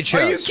fuck! they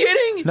chose. Are you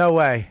kidding? No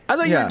way. I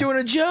thought you Yeah. were doing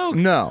a joke.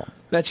 No.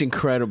 That's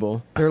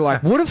incredible. They're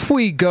like, what if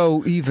we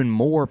go even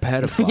more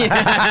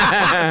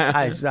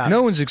pedophile? Stop.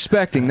 No one's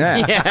expecting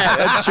that. Yeah,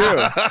 that's true.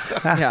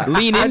 Yeah.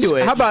 Lean into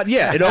it. How about,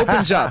 it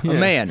opens up. A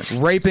man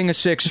raping a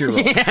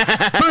 6-year-old.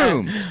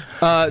 Boom.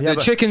 The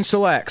chicken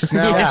selects.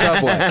 Now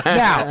Subway.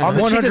 Now, on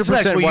the chicken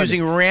select, we're what-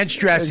 using ranch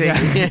dressing,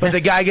 but the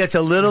guy gets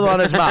a little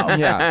on his mouth.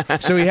 Yeah.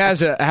 So he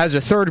has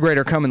a third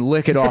grader come and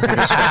lick it off of his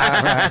face.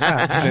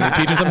 And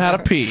he teaches them how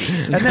to pee.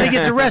 And then he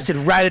gets arrested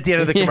right at the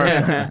end of the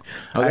commercial.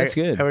 Oh, that's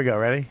good. Here we go.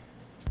 Ready?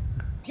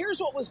 Here's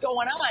what was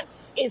going on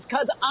is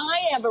because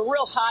I have a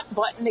real hot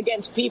button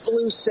against people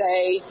who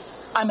say,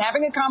 I'm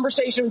having a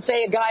conversation with,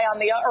 say, a guy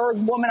or a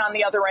woman on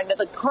the other end of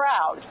the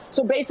crowd.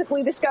 So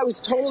basically, this guy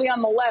was totally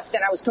on the left,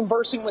 and I was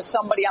conversing with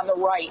somebody on the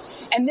right.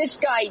 And this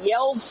guy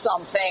yelled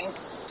something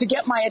to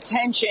get my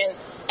attention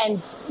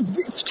and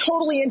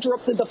totally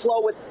interrupted the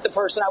flow with the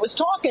person I was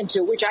talking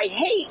to, which I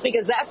hate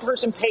because that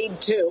person paid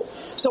too.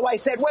 So I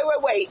said,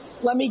 wait,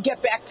 let me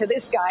get back to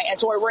this guy. And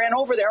so I ran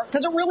over there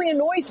because it really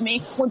annoys me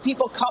when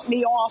people cut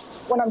me off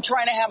when I'm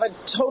trying to have a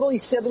totally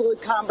civil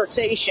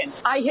conversation.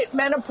 I hit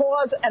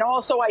menopause and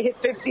also I hit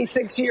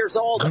 56 years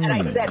old. And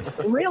I said,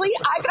 really?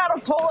 I got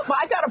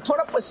to put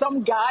up with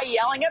some guy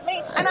yelling at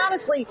me? And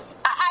honestly,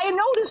 I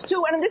noticed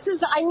too, and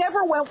I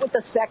never went with the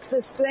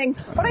sexist thing,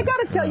 but I got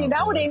to tell you,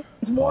 nowadays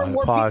more and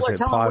more people are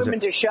telling women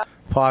to shut.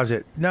 Pause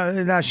it.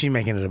 No, now she's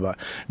making it about.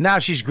 Now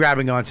she's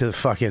grabbing onto the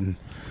fucking.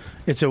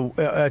 It's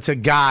a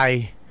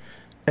guy.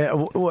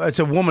 It's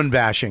a woman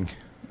bashing.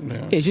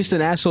 Yeah. It's just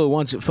an asshole who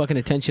wants fucking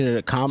attention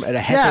at a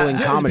heckling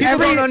comedy. People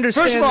don't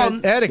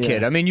understand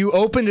etiquette. I mean, you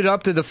opened it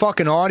up to the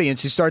fucking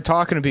audience. You start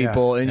talking to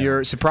people, and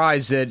you're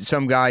surprised that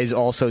some guy is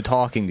also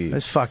talking to you.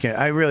 It's fucking.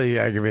 I really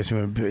aggravates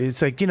me.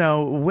 It's like,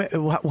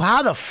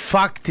 how the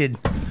fuck did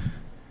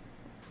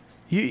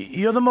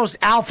you're the most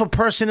alpha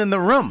person in the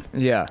room?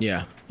 Yeah.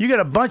 You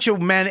got a bunch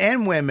of men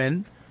and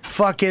women.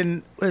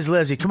 Fucking Liz,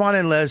 Lizzie, come on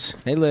in, Liz.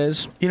 Hey,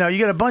 Liz. You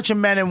got a bunch of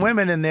men and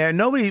women in there.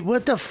 Nobody.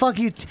 What the fuck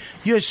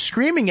you're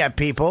screaming at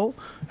people?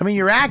 I mean,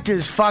 your act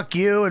is fuck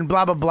you and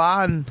blah blah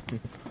blah. And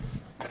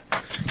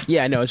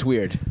yeah, I know it's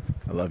weird.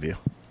 I love you.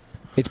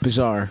 It's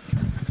bizarre.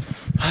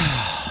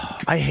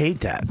 I hate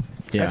that.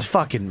 Yeah. That's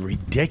fucking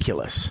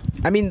ridiculous.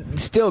 I mean,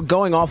 still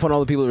going off on all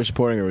the people that were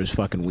supporting her was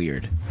fucking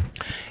weird.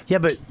 Yeah,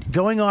 but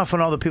going off on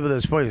all the people that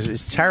are supporting her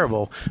is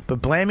terrible.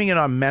 But blaming it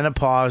on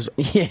menopause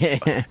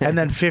and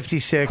then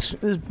 56,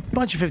 there's a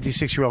bunch of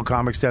 56-year-old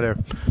comics that are,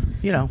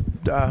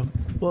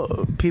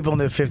 people in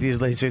their 50s,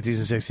 late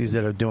 50s and 60s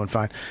that are doing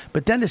fine.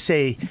 But then to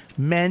say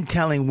men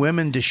telling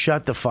women to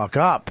shut the fuck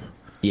up.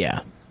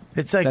 Yeah.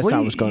 It's like, what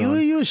you just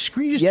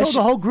told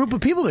the whole group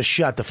of people to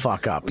shut the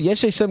fuck up.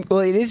 Yesterday,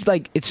 it is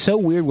like, it's so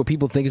weird what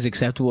people think is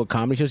acceptable at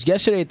comedy shows.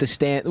 Yesterday at the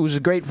Stand, it was a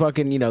great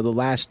fucking, the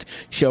last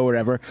show or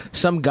whatever.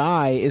 Some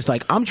guy is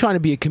like, I'm trying to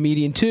be a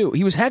comedian too.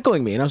 He was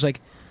heckling me, and I was like,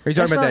 are you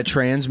talking about that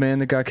trans man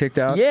that got kicked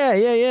out? Yeah.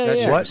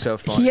 That's so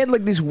funny. He had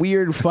like this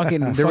weird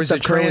fucking. There was a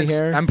trans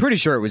hair. I'm pretty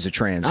sure it was a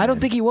trans man. I don't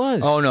think he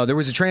was. Oh no, there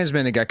was a trans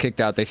man that got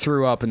kicked out. They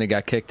threw up and they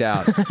got kicked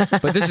out.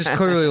 But this is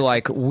clearly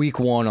like week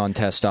 1 on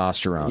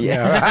testosterone.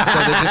 Yeah. So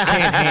they just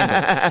can't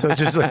handle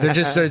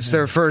it. So it's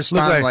their first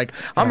time. Like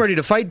I'm ready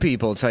to fight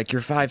people. It's like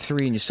you're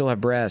 5'3" and you still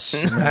have breasts.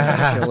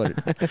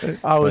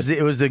 Oh,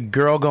 it was the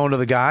girl going to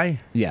the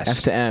guy? Yes.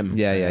 F to M.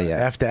 Yeah.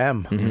 F to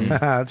M. Mm-hmm.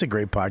 That's a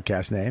great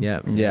podcast name.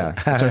 Yeah.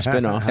 That's our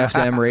spinoff. F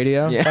to M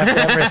Radio. Yeah.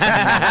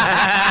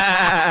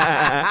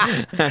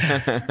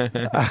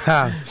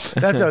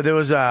 There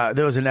was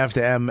an F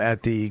to M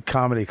at the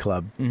comedy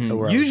club.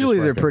 Usually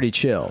they're pretty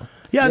chill.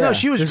 Yeah, no,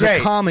 she was There's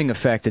great. a calming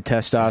effect to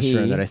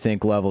testosterone that I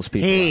think levels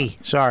people.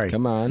 Sorry.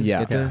 Come on.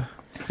 Yeah.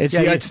 It's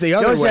the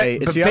other way.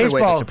 It's the other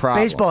way that's a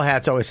problem. Baseball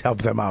hats always help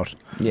them out.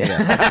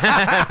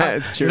 Yeah.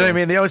 It's true. You know what I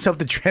mean? They always help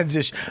the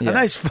transition. Yeah. A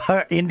nice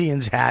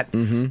Indians hat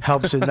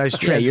helps a nice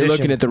transition. Yeah, you're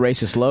looking at the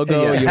racist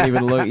logo. You don't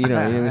even look.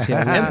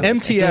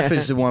 MTF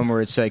is the one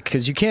where it's like,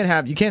 because you can't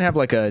have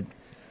like a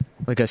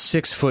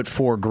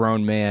 6'4"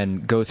 grown man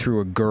go through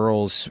a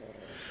girl's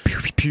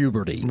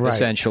puberty,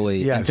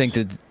 essentially, and think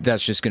that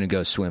that's just going to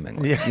go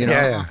swimmingly.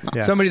 Yeah.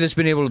 Somebody that's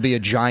been able to be a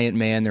giant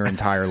man their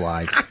entire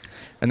life.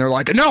 And they're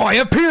like, no, I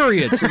have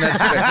periods. And that's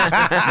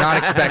not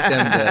expect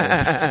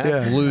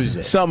them to lose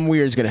it. Something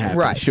weird's going to happen,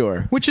 right?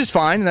 Sure. Which is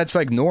fine. That's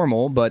like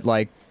normal, but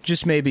like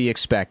just maybe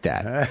expect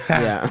that.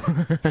 Yeah.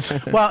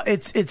 Well,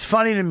 it's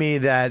funny to me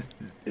that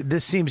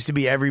this seems to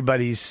be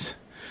everybody's.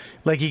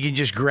 Like you can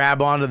just grab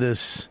onto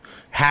this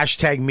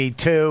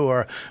 #MeToo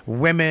or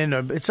women. Or,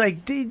 it's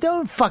like,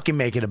 don't fucking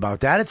make it about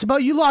that. It's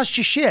about you lost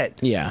your shit.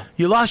 Yeah.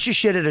 You lost your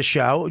shit at a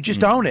show.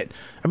 Just own it.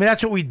 I mean,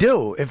 that's what we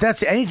do. If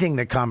that's anything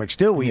that comics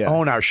do, we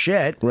own our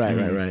shit. Right.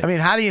 I mean,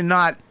 how do you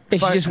not...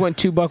 If she just went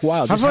 $2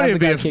 wild. How funny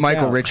it'd be if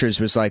Michael Richards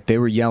was like, they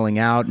were yelling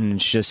out and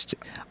it's just...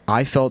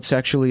 I felt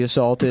sexually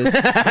assaulted in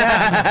a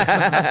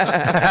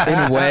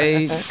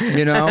way,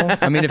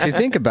 I mean, if you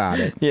think about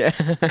it,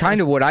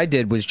 kind of what I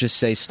did was just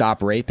say,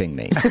 "Stop raping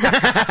me."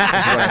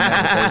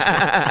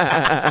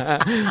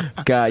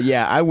 God,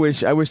 yeah, I wish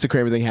the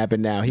Kramer thing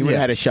happened now. He would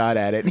have had a shot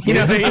at it. That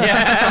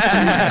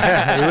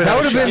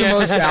would have been the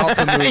most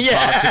alpha move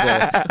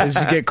possible. Is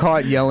to get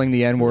caught yelling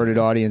the N-word at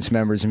audience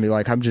members and be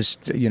like, "I'm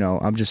just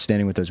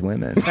standing with those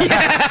women."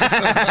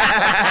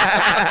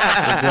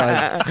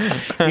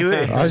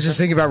 I was just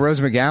thinking about Rose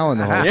McGowan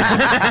the whole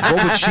time.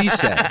 What would she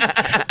say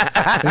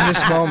in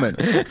this moment?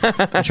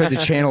 I tried to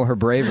channel her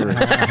bravery.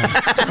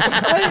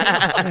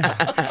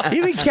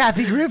 Even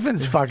Kathy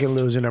Griffin's fucking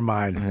losing her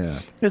mind. Yeah.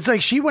 It's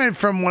like she went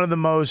from one of the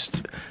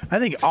most, I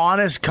think,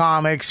 honest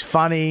comics,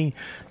 funny,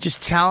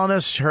 just telling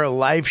us her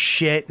life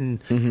shit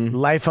and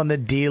life on the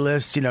D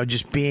list,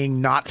 just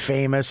being not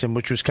famous, and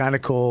which was kind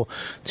of cool,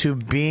 to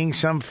being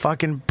some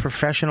fucking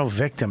professional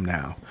victim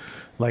now.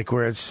 Like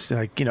where it's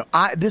like,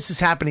 this is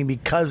happening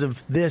because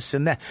of this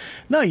and that.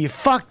 No, you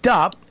fucked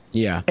up.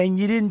 Yeah. And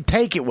you didn't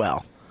take it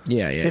well.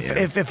 Yeah.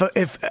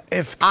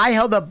 If I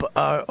held up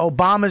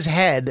Obama's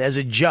head as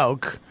a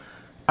joke,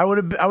 I would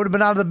have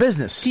been out of the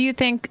business. Do you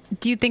think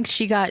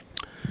she got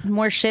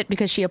more shit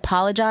because she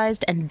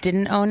apologized and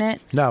didn't own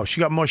it? No,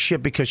 she got more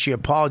shit because she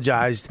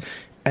apologized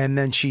and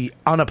then she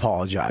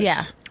unapologized.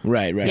 Yeah.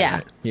 Right.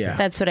 Yeah. Yeah.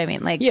 That's what I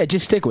mean. Like, Yeah,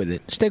 just stick with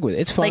it.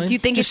 It's fine. like, do you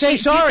think Just if say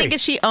she, do you sorry. think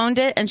if she owned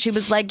it and she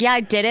was like, "Yeah,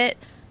 I did it.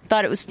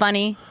 Thought it was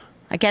funny.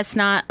 I guess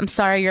not. I'm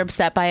sorry you're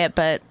upset by it,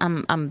 but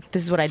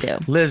this is what I do."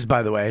 Liz,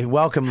 by the way,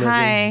 welcome, Lizzie.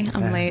 Hi,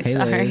 I'm late. Hey,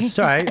 Sorry. Liz. It's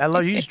all right. I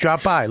love you. Just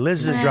drop by.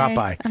 Liz is a Hi. drop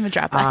by. I'm a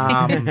drop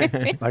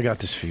by. I got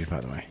this for you, by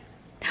the way.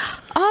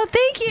 Oh,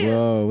 thank you.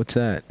 Whoa, what's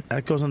that?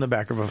 That goes on the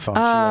back of her phone. Oh,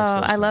 She likes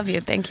those I love things.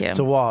 you. Thank you. It's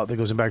a wallet that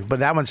goes in the back, but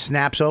that one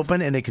snaps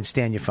open and it can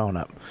stand your phone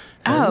up.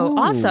 Oh,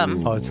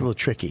 awesome. Oh, it's a little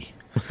tricky.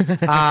 There's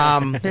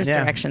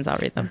yeah. directions. I'll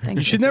read them. Thank You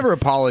you. should never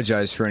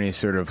apologize for any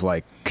sort of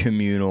like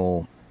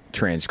communal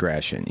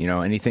transgression. You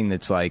know, anything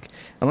that's like,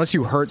 unless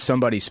you hurt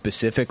somebody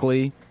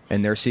specifically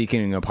and they're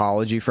seeking an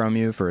apology from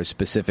you for a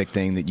specific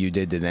thing that you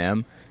did to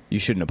them, you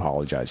shouldn't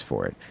apologize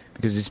for it,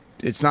 because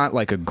it's not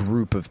like a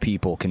group of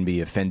people can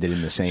be offended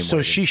in the same way.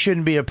 So she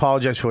shouldn't be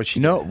apologized for what she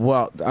did. No,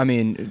 well, I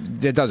mean,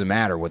 it doesn't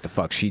matter what the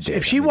fuck she did.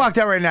 If she walked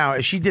out right now,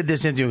 if she did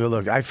this interview,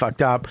 look, I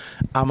fucked up.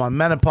 I'm on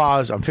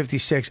menopause. I'm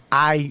 56.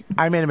 I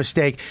made a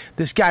mistake.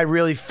 This guy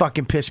really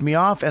fucking pissed me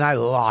off, and I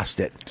lost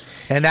it.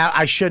 And now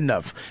I shouldn't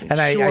have. And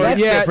That's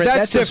yeah, different.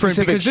 that's That's a different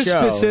specific because this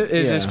show.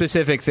 is Yeah. a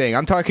specific thing.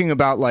 I'm talking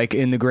about like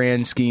in the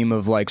grand scheme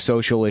of like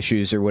social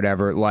issues or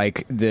whatever,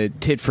 like the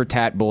tit for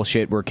tat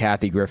bullshit where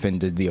Kathy Griffin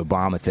did the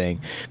Obama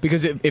thing.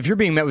 Because if you're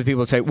being met with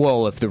people who say,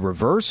 well, if the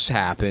reverse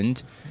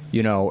happened,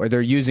 you know, or they're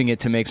using it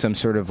to make some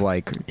sort of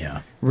like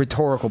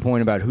rhetorical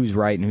point about who's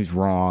right and who's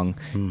wrong,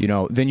 you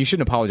know, then you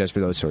shouldn't apologize for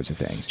those sorts of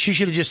things. She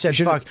should have just said,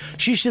 fuck.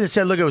 She should have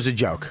said, look, it was a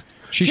joke.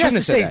 She has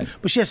shouldn't to have say, said that.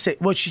 But she has to say,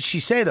 what should she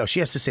say, though? She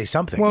has to say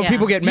something. Well,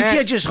 people get mad. You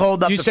can't just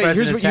hold up you the say,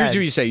 president's here's head.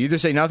 what you say. You either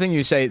say nothing,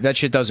 you say, that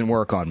shit doesn't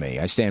work on me.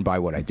 I stand by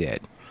what I did.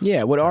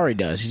 Yeah, what Ari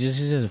does. He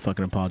doesn't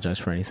fucking apologize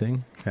for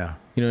anything. Yeah.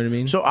 You know what I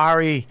mean? So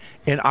Ari,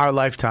 in our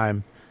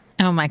lifetime,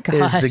 Oh my god.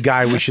 is the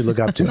guy we should look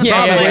up to. In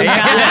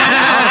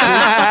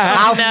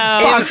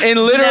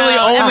literally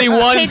only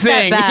one Take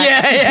thing. That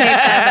back. Take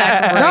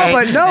that back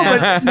but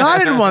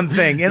not in one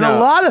thing. In a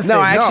lot of things. No,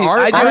 actually,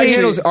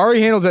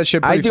 Ari handles that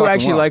shit pretty I do fucking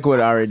actually well. like what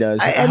Ari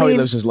does. How he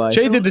lives his life.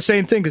 Jay did the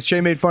same thing because Jay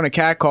made fun of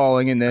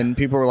catcalling, and then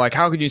people were like,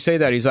 "How could you say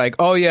that?" He's like,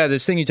 "Oh yeah,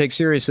 this thing you take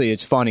seriously.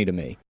 It's funny to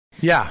me."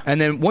 Yeah. And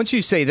then once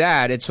you say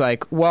that, it's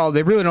like, well,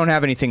 they really don't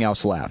have anything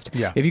else left.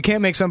 Yeah. If you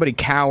can't make somebody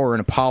cower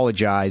and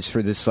apologize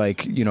for this,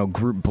 like, you know,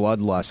 group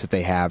bloodlust that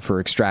they have for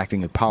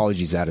extracting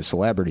apologies out of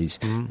celebrities,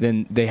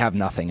 then they have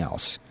nothing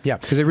else. Yeah.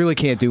 Because they really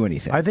can't do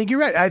anything. I think you're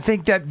right. I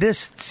think that this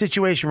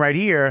situation right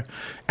here,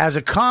 as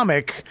a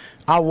comic,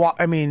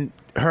 I mean,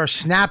 her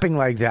snapping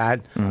like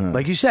that,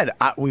 like you said,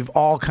 we've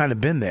all kind of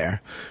been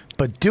there.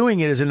 But doing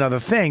it is another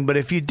thing. But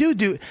if you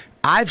do,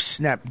 I've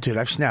snapped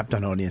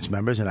on audience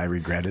members and I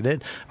regretted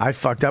it. I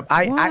fucked up.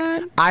 I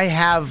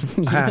have.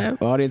 You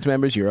have audience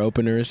members, your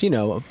openers, you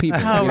know, people.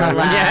 Oh,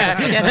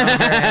 relax. Get over it.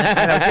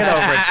 Get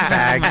over it,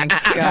 fag. Oh my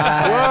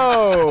god.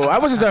 Whoa! I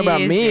wasn't talking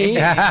about me. Easy.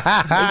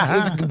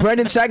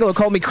 Brendan Sagalow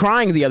called me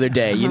crying the other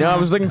day. You know, I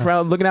was looking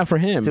out for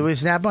him. Did we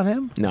snap on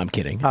him? No, I'm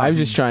kidding. I was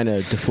just trying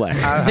to deflect.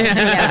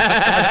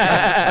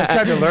 I'm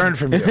trying to learn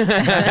from you.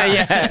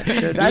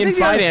 Ian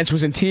Finance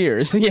was in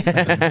tears. Yeah.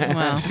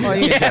 Well,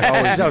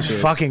 I was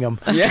fucking him.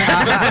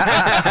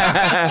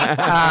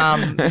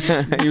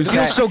 He was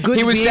feels so good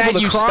he to was be sad able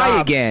to you cry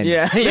stopped. again.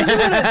 Yeah.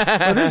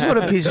 This is what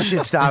a piece of shit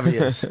Stavi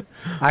is.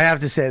 I have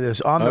to say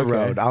this. On the Okay.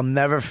 road, I'll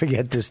never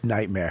forget this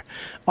nightmare.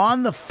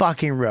 On the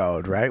fucking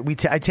road, right?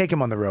 I take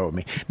him on the road with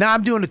me. Now,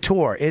 I'm doing a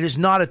tour. It is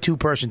not a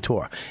two-person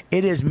tour.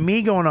 It is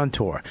me going on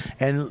tour.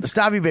 And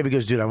Stavi Baby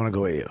goes, dude, I want to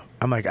go with you.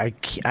 I'm like, I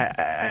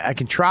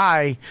can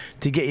try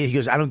to get you. He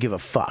goes, I don't give a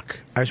fuck.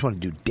 I just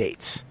want to do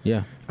dates.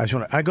 Yeah.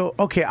 I go,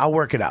 okay, I'll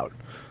work it out.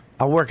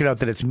 I'll work it out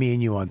that it's me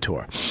and you on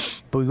tour.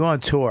 But we go on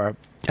tour,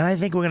 and I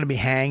think we're going to be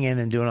hanging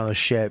and doing all this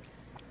shit.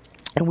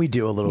 And we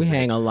do a little We bit.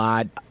 hang a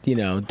lot. You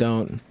know,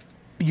 don't.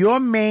 Your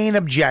main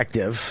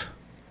objective,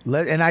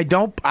 and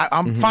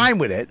I'm fine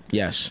with it.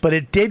 Yes. But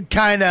it did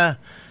kind of,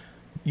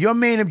 your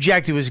main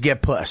objective was to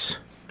get puss.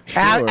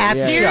 At yeah.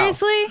 the show.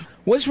 seriously?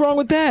 What's wrong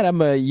with that? I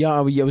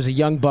was a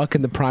young buck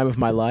in the prime of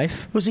my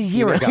life. It was a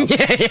year ago. But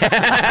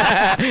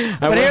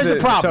here's the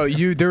problem.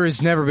 So there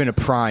has never been a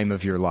prime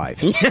of your life.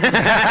 There's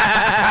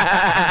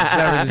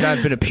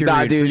not been a period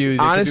Nah, dude, for you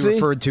that honestly, can be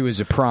referred to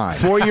as a prime.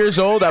 4 years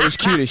old, I was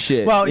cute as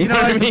shit. Well, you know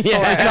what I mean?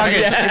 Yeah.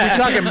 If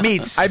we're talking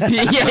meats.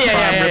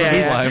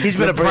 He's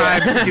been a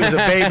prime since he was a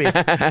baby.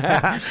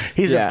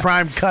 He's a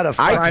prime cut of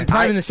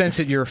prime in the sense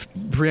that you're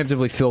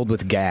preemptively filled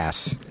with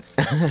gas.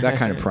 That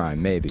kind of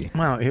prime, maybe.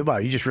 Well,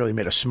 you just really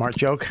made a smart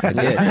joke. I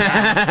did.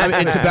 I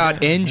mean, it's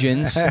about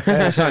engines.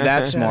 It's not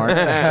that smart.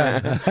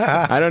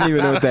 I don't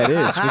even know what that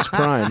is. What's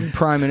prime?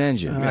 Prime and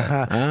engine.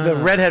 The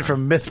redhead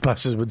from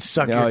Mythbusters would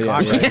suck your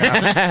cock right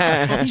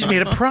now. He just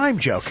made a prime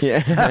joke. All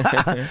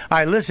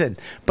right, listen.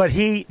 But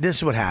this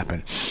is what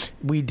happened.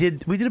 We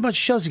did a bunch of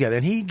shows together,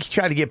 and he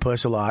tried to get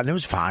puss a lot, and it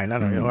was fine. I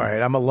don't know. All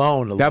right, I'm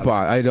alone a lot.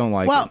 I don't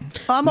like it.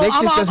 Nick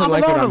just doesn't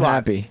like it. I'm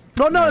happy.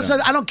 Well, no, it's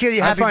not, I don't care.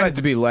 You're happy. I find it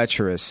to be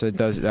lecherous. It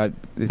does.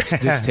 It's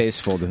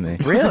distasteful to me.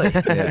 Really?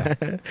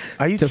 Yeah.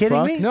 Are you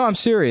kidding me? No, I'm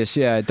serious.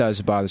 Yeah, it does.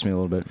 It bothers me a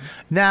little bit.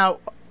 Now,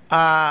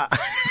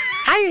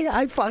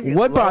 I fucking.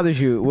 What bothers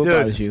you? What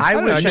bothers you? I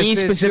wish me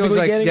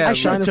specifically getting. I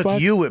should have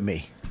took you with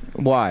me.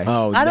 Why?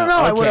 Oh, I don't know.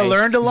 I would have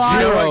learned a lot.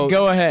 Zero.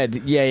 Go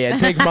ahead. Yeah.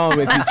 Take Mullen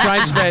with you. Try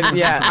and spend.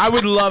 Yeah, I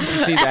would love to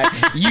see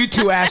that. You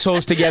two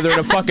assholes together in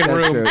a fucking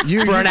room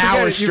for an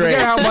hour straight. You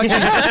forget how much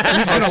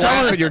he's going to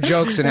laugh at your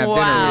jokes and have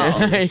dinner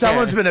with you.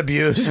 Someone's been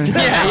abused.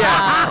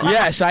 Yeah.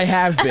 Yes, I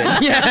have been.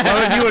 Yeah.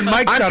 Well, you and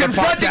Mike. I'm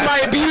confronting my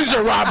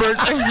abuser, Robert.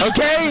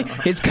 Okay,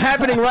 it's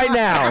happening right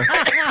now.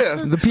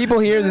 The people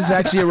here. This is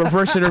actually a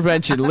reverse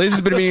intervention. Liz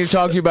has been meaning to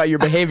talk to you about your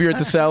behavior at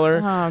the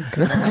cellar. Oh,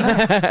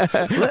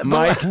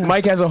 God.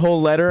 Mike has a whole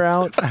letter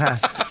out.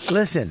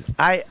 Listen,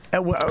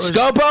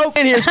 Scopo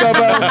in here,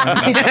 Scopo.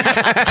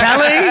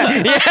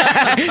 Kelly,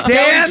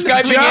 Dan,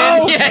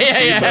 Joe,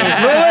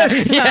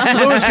 yeah.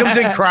 Lewis comes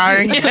in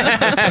crying.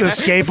 The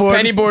skateboard,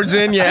 pennyboard's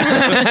in,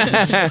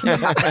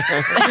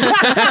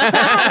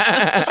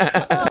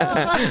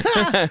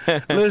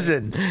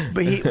 Listen,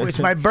 but it's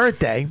my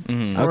birthday.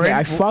 Okay,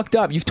 I fucked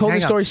up. You've told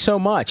the story so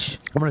much.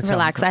 I'm gonna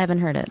Relax, I haven't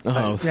heard it.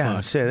 Oh, yeah.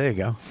 Say, there you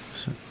go.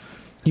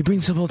 You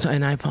bring some time,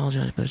 and I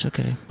apologize, but it's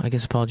okay. I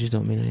guess apologies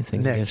don't mean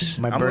anything. Nick, I guess.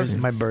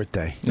 my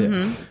birthday.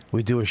 Mm-hmm.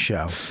 We do a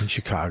show in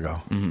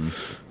Chicago. Mm-hmm.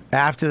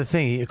 After the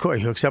thing, of course,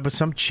 he hooks up with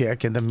some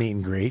chick in the meet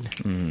and greet,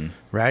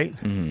 right?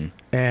 Mm-hmm.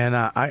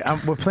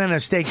 And we're planning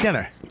a steak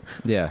dinner.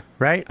 Yeah,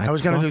 right. I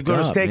was going to go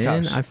to a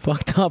steakhouse. I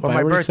fucked up. On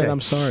my birthday. Said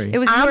I'm sorry. It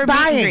was your meet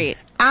and greet.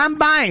 I'm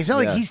buying. It's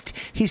not like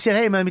he said,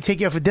 "Hey, man, let me take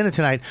you out for dinner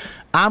tonight."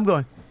 I'm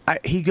going.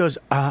 He goes,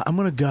 "I'm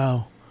going to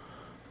go,"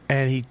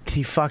 and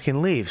he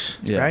fucking leaves.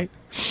 Yeah. Right.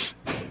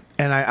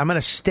 And I'm at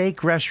a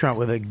steak restaurant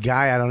with a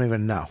guy I don't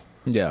even know.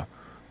 Yeah.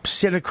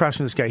 Sitting across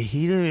from this guy.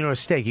 He didn't even know a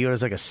steak. He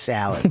orders like a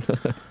salad.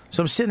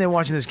 So I'm sitting there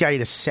watching this guy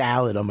eat a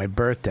salad on my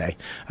birthday.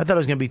 I thought it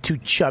was going to be two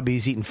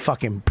chubbies eating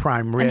fucking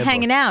prime rib. And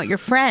hanging out, your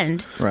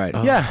friend. Right.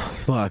 Yeah.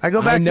 Fuck. I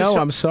go back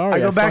I'm sorry. I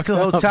go back to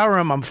the up. hotel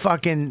room. I'm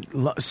fucking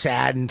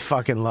sad and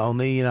fucking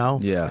lonely, you know?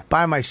 Yeah.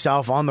 By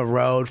myself on the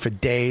road for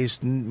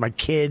days. My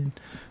kid,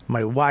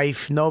 my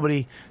wife,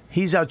 nobody.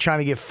 He's out trying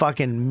to get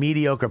fucking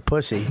mediocre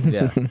pussy.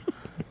 Yeah.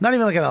 Not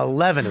even like an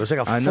 11. It was like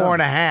a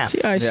 4.5. See,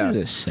 she was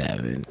a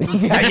 7.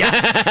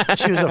 Yeah.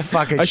 She was a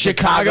fucking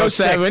Chicago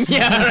 7. 6.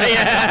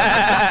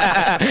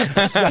 Yeah.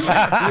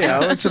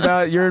 It's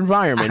about your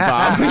environment,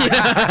 Bob.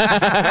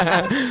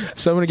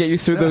 Someone to get you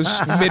through those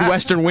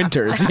Midwestern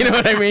winters. You know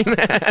what I mean?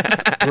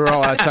 We were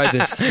all outside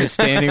this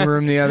standing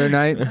room the other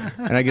night,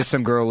 and I guess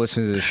some girl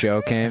listening to the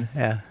show came.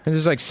 Yeah. And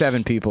there's like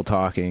 7 people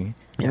talking.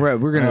 Yeah. We're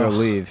going to go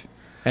leave.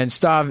 And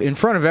Stav, in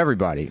front of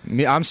everybody.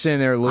 I'm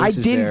sitting there, Lewis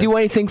I didn't do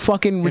anything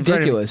fucking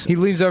ridiculous. He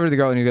leans over to the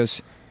girl and he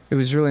goes, "It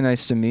was really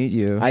nice to meet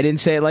you." I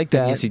didn't say it like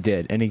that. Yes, he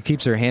did. And he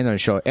keeps her hand on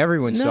his shoulder.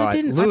 Everyone saw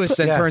it. Lewis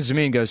then turns to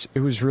me and goes,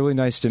 "It was really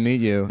nice to meet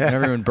you." And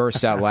everyone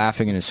bursts out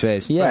laughing in his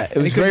face. Yeah, it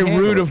was very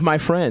rude of my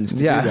friends.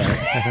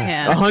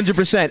 Yeah.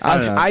 100%.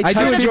 I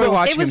do enjoy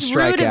watching him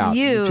strike out.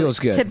 It It feels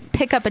good. to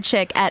pick up a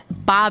chick at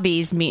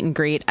Bobby's meet and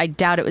greet. I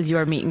doubt it was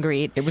your meet and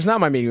greet. It was not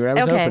my meet and greet.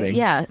 I was opening.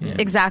 Yeah,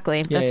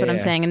 exactly. That's what I'm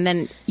saying. And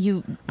then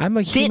you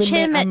ditch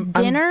him at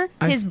dinner,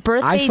 his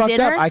birthday I fucked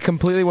dinner. up. I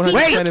completely 100%.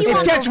 Wait,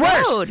 it gets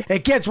worse.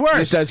 It gets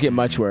worse. It does get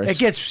much worse. It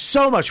gets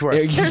so much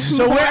worse. There's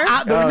So more?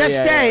 the next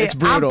day, it's I'm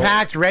brutal.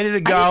 packed, ready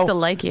to go. I used to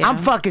like you. I'm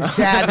fucking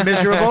sad and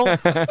miserable.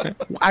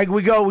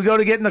 We go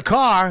to get in the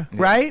car,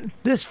 right?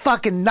 This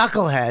fucking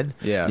knucklehead.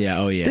 Yeah.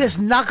 This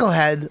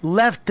knucklehead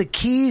left the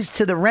keys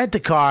to the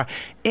rent-a-car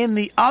in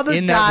the other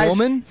In guy's... that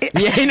woman?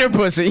 Yeah, in her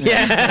pussy.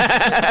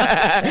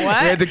 Yeah.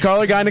 What? We had to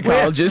call a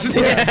gynecologist.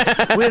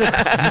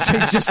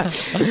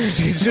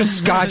 He's just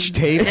scotch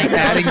tape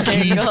adding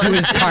keys to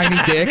his tiny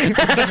dick.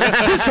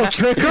 This'll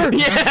trick her.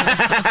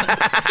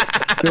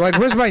 You're like,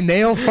 "Where's my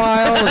nail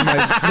file and my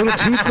little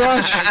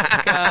toothbrush?"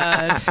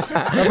 God.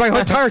 My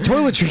entire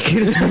toiletry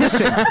kit is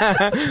missing.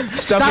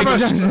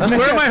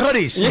 Where are my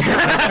hoodies?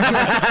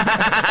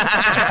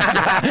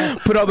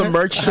 Put all the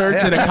merch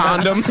shirts in a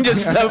condom.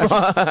 Just stuff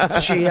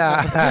on.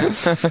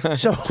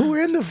 So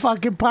we're in the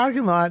fucking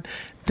parking lot.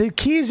 The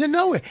keys are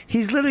nowhere.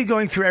 He's literally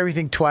going through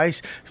everything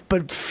twice,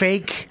 but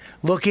fake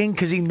looking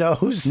because he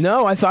knows.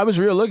 No, I thought it was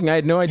real looking. I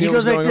had no idea He what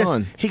was goes like going this.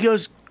 on. He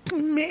goes,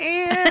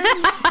 "Man."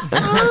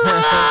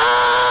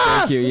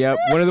 Thank you. Yep.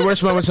 One of the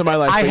worst moments of my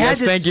life. I But had yes,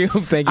 to- thank you.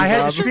 Thank you, I had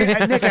Bob. to scream.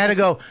 Nick, I had to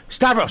go,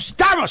 Stavros,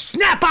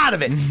 snap out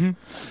of it.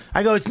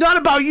 I go, "It's not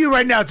about you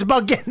right now. It's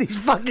about getting these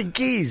fucking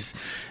keys."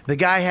 The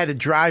guy had to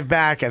drive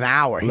back an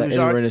hour. He was Let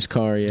him already in his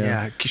car,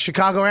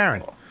 Chicago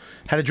Aaron.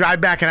 Had to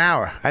drive back an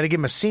hour. I had to give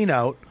him a C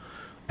note,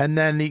 and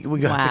then we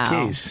got the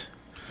keys.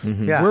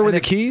 Yeah. Where were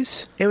the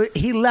keys?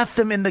 He left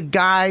them in the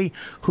guy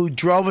who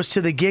drove us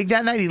to the gig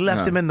that night. He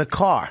left them in the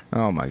car.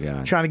 Oh my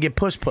god! Trying to get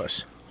puss.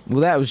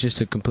 Well, that was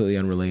just a completely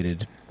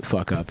unrelated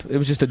fuck up. It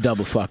was just a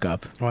double fuck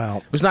up. Well,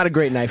 it was not a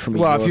great night for me.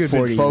 Well, if you had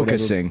been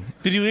focusing,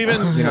 did you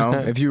even? You know,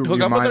 if you hook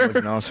your up with mind her?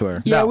 wasn't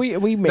elsewhere. Yeah,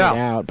 we made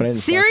out, but I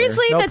didn't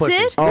Seriously, fuck her.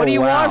 that's it? What do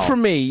you wow. want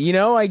from me? You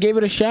know, I gave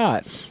it a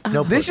shot.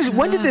 No This is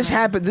when did this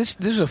happen? This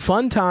was a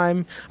fun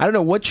time. I don't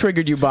know what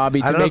triggered you,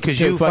 Bobby, to I don't know make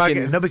because it you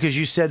fucking. because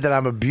you said that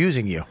I'm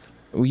abusing you.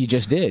 Well, you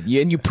just did,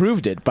 and you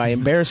proved it by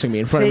embarrassing me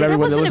in front of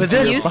everyone. That wasn't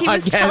abuse. He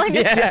was telling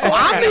us his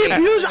I'm the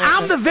abuser.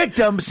 I'm the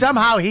victim.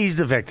 Somehow he's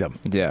the victim.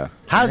 Yeah.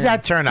 How's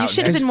that turn out? You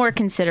should have been more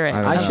considerate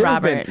I of should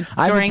have Robert been.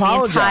 I've during the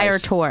apologized. entire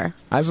tour.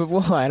 I don't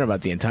know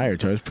about the entire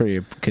tour. I was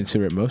pretty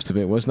considerate most of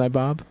it, wasn't I,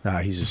 Bob? Nah,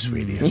 he's a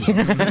sweetie.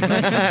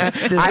 I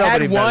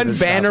had one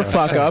banner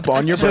fuck up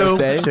on your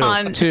birthday.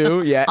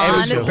 Two, yeah. On It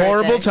was his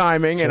horrible birthday.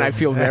 timing, and I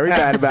feel very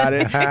bad about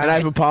it. And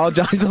I've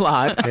apologized a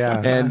lot.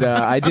 Yeah. And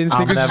I didn't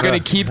think I'll this was going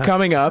never- to keep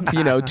coming up,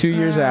 2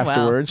 years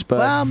afterwards. But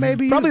Well,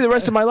 maybe probably the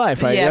rest of my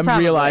life. I Yeah, am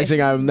probably.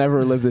 realizing I'll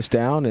never live this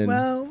down. And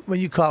Well, when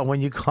you call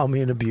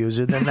me an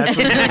abuser, then that's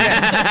what you're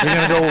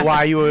gonna go.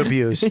 Why you were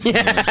abused?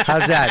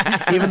 How's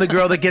that? Even the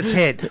girl that gets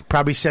hit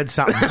probably said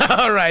something.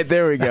 all right,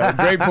 there we go.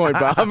 Great point,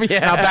 Bob. Yeah.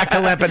 Now back to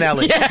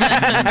Lampanelli.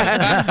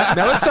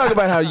 Now let's talk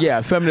about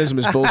how feminism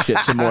is bullshit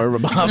some more,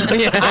 Bob.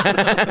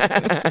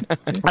 I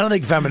don't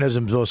think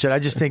feminism's bullshit. I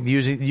just think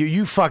using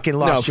you fucking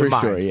lost No, your for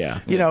mind. sure, yeah.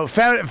 You know,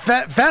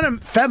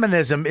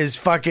 feminism is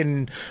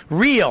fucking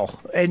real,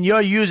 and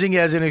you're using it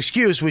as an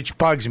excuse, which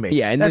bugs me.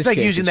 Yeah, in that's this like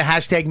case, using the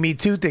hashtag Me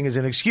Too thing as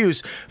an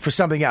excuse for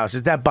something else.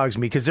 That bugs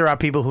me because there are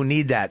people who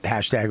need that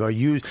hashtag or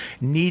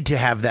need to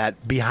have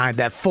that behind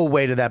that full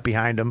weight of that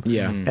behind them.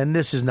 Yeah. and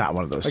this is not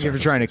one of those. Like if you're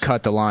trying to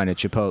cut the line at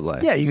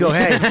Chipotle. Yeah, you go,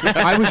 hey,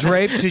 I was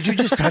raped. did you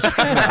just touch me?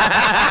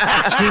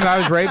 Scream, I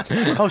was raped.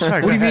 Oh,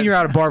 sorry. What do you mean you're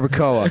out of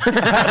barbacoa?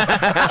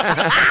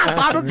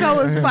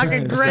 Barbacoa is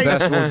fucking It's great. the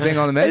best one thing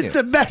on the menu. It's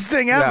the best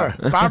thing ever.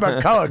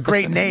 Barbacoa,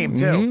 great name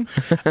too.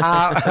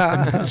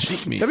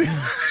 It's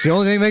the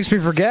only thing that makes me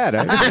forget.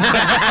 I've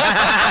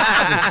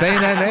been saying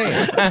that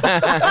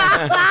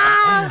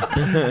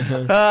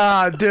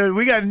name.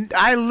 Dude,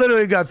 I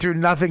literally got through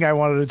nothing I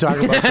wanted to talk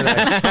about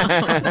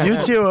today.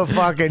 You two are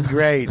fucking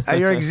great.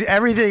 You're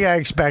everything I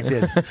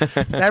expected.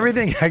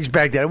 Everything I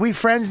expected. Are we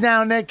friends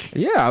now, Nick?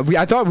 Yeah,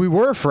 I thought we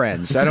were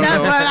friends. I don't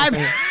know.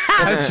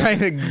 But I was trying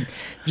to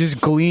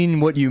just glean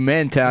what you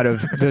meant out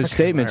of those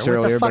statements What the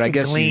earlier, but I fucking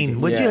guess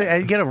glean? Would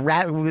you get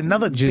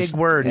another just big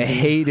word?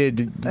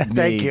 hated Thank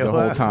me you. the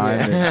whole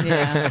time.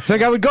 Yeah. It's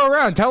like I would go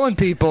around telling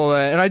people,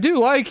 and I do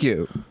like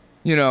you.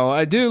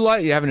 I do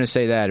like you having to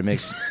say that. It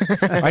makes.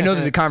 I know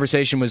that the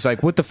conversation was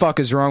like, "What the fuck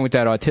is wrong with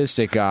that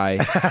autistic guy?"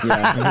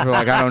 Yeah, and we're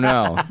like, "I don't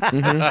know."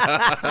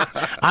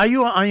 Are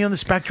you on the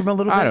spectrum a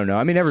little bit? I don't know.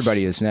 I mean,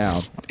 everybody is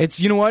now.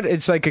 It's what?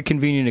 It's like a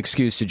convenient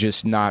excuse to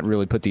just not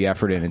really put the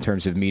effort in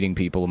terms of meeting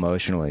people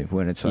emotionally.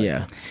 When it's like,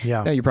 Yeah.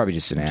 no, you're probably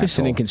just an asshole. Just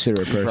an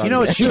inconsiderate person. You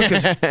know, it's true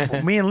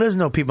because me and Liz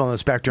know people on the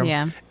spectrum,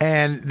 Yeah.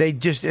 and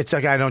it's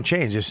like I don't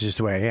change. This is just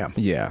the way I am.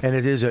 Yeah. and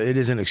it is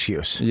an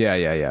excuse. Yeah.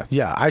 Yeah,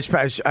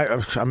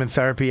 I'm in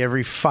therapy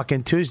every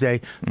fucking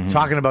Tuesday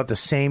talking about the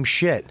same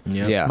shit.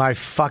 Yeah. My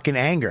fucking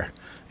anger.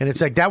 And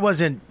it's like, that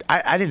wasn't,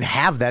 I didn't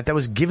have that. That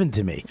was given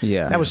to me.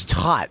 Yeah. That was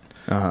taught.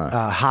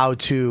 How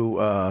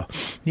to,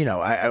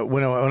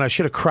 when I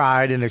should have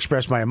cried and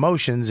expressed my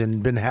emotions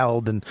and been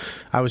held, and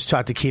I was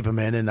taught to keep them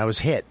in, and I was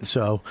hit.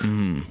 So,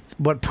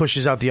 what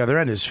pushes out the other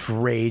end is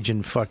rage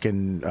and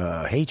fucking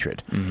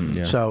hatred.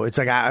 So it's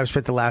like I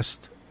spent the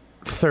last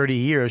 30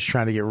 years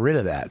trying to get rid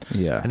of that.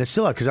 Yeah. And it's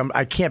still because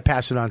I can't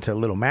pass it on to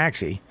little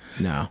Maxie.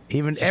 No.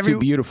 Even She's too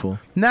beautiful.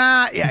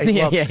 Nah, yeah,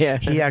 Yeah.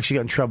 He actually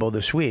got in trouble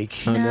this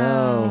week. Oh,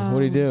 no. What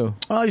did he do?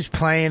 Oh, he was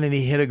playing and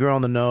he hit a girl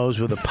in the nose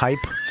with a pipe.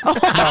 I'm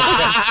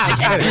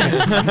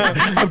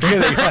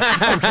kidding.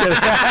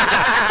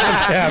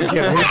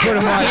 We put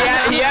him on.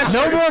 He asked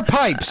No more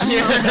pipes.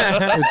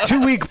 A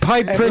 2-week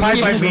pipe Pipe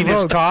privilege might is mean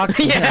his revoked. cock.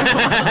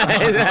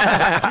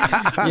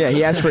 Yeah,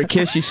 he asked for a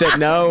kiss. She said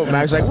no.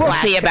 I was like, we'll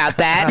see about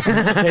that.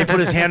 He put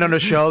his hand on her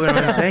shoulder and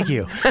went, thank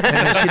you. And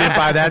then she didn't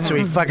buy that, so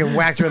he fucking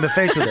whacked her in the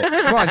face with it.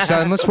 Come on,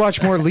 son. Let's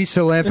watch more Lisa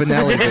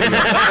Lampanelli video.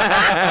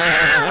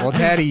 While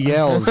Daddy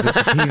yells at the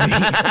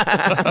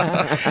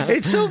TV.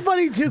 It's so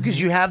funny, too, because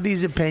you have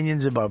these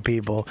opinions about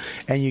people,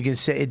 and you can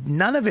say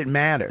none of it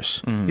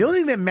matters. The only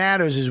thing that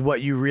matters is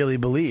what you really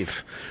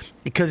believe,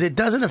 because it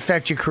doesn't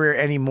affect your career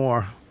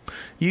anymore.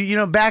 You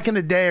know, back in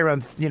the day,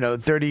 around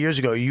 30 years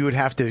ago, you would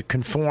have to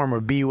conform or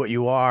be what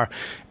you are,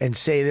 and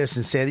say this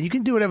and say that. You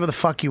can do whatever the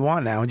fuck you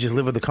want now, and just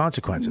live with the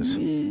consequences.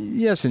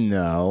 Yes and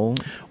no.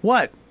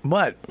 What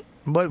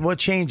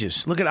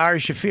changes? Look at Ari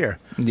Shaffir.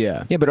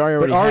 Yeah. Yeah, but Ari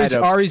already But had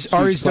a Ari's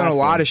huge done a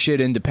lot platform. of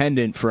shit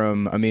independent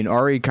from. I mean,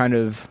 Ari kind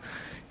of.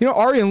 You know,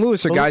 Ari and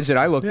Lewis are guys that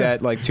I looked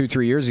at like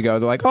 2-3 years ago.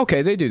 They're like,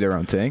 okay, they do their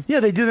own thing. Yeah,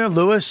 they do their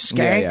Lewis,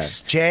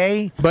 Skanks,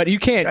 Jay. But you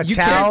can't.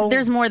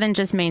 There's more than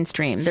just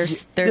mainstream.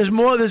 There's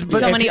more. There's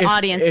so many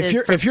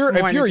audiences. If you're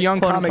a young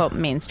comic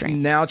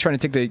mainstream now, trying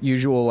to take the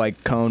usual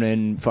like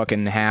Conan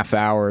fucking half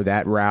hour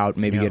that route,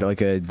 maybe get like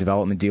a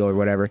development deal or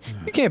whatever.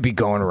 You can't be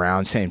going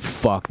around saying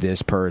fuck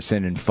this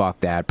person and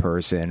fuck that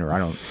person, or I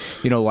don't,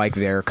 like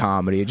their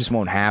comedy. It just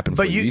won't happen.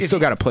 But you still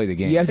got to play the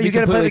game. You have to be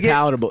completely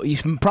palatable.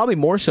 Probably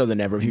more so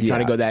than ever if you're trying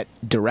to go that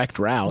direct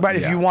route. Right,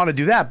 if you want to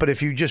do that, but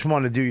if you just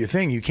want to do your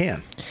thing, you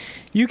can.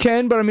 You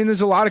can, but I mean, there's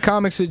a lot of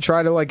comics that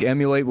try to like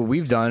emulate what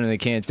we've done, and they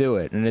can't do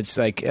it. And it's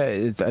like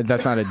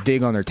that's not a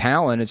dig on their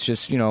talent. It's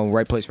just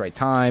right place, right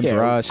time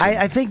for us.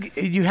 I think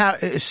you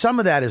have some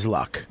of that is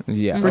luck.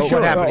 Yeah, for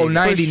sure.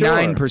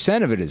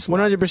 99% of it is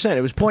 100%.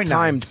 It was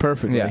timed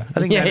perfectly. Yeah, I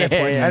think I'd have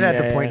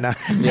the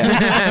 0.9.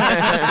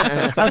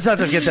 Yeah, I was not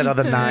to get that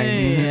other 9.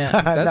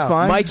 That's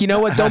fine. Mike, you know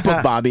what? Don't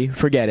book Bobby.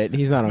 Forget it.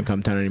 He's not on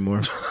Come Town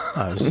anymore.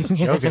 I was just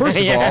joking. First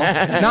of all,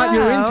 not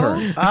your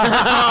intern.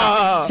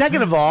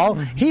 Second of all,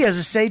 he has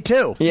a say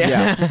too.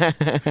 Yeah.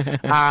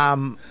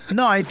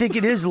 No, I think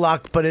it is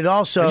luck, but it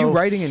also. Are you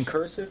writing in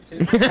cursive too?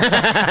 Are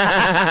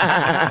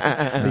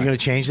you going to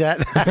change that?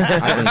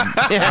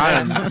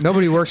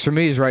 Nobody works for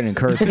me is writing in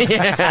cursive.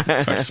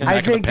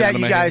 I think that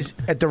you guys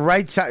at the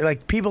right time,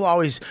 like people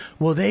always,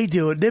 they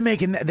do it. They're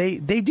making they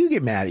do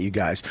get mad at you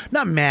guys.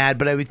 Not mad,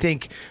 but I would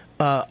think.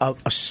 A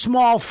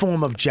small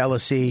form of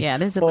jealousy. Yeah,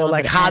 there's a or little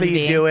like, bit how envy. do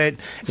you do it?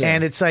 Yeah.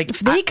 And it's like if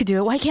they could do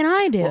it, why can't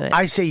I do it?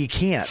 I say you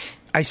can't.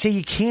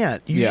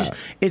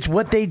 It's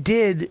what they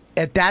did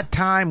at that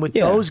time with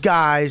those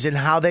guys and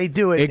how they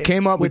do it. We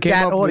came up with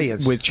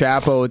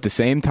Chapo at the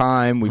same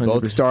time. We 100%.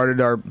 Both started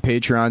our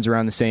Patreons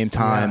around the same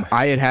time. Yeah.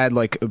 I had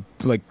I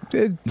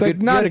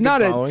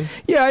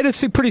had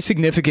a pretty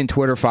significant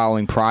Twitter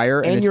following prior,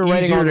 and it's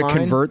easier to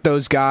convert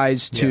those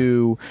guys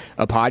to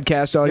a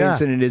podcast audience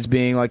than it is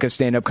being like a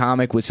stand-up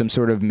comic with some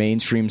sort of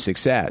mainstream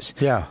success.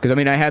 Yeah, because I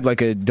mean, I had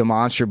like a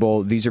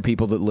demonstrable. These are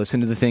people that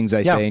listen to the things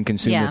I say and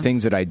consume the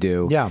things that I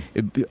do. Yeah.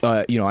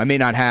 I may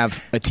not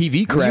have a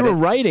TV credit. You were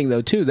writing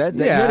though too. That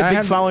you had a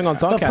big following on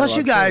Thought Catalog. Plus,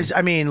 you guys.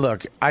 I mean,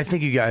 look. I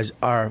think you guys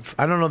are.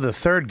 I don't know the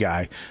third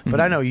guy, but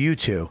I know you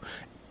two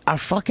are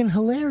fucking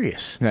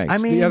hilarious. Thanks. I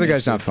mean, the other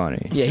guy's not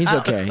funny. Yeah, he's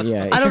okay.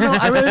 Yeah, I don't know.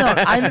 I really don't.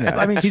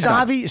 I mean,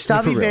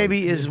 Stavi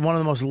Baby is one of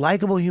the most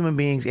likable human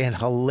beings and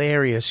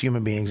hilarious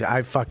human beings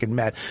I've fucking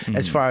met.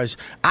 As far as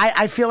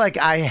I feel like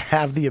I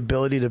have the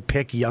ability to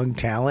pick young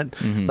talent.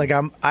 Like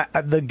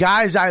the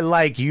guys I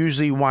like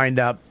usually wind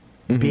up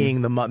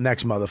being the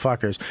next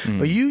motherfuckers.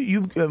 But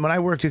you when I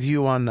worked with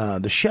you on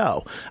the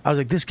show, I was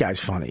like, this guy's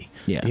funny.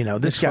 Yeah,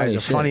 this guy's a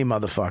funny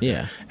motherfucker.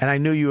 Yeah, and I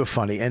knew you were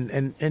funny.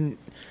 And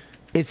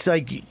it's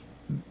like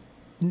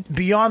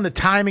beyond the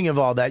timing of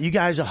all that, you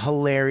guys are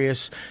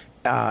hilarious.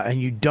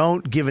 And you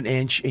don't give an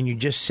inch, and you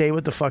just say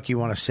what the fuck you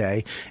want to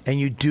say, and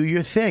you do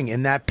your thing,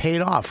 and that paid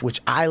off,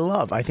 which I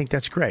love. I think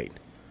that's great.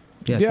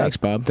 Yeah, thanks,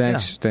 Bob.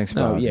 Thanks,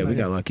 Bob. Oh, yeah, we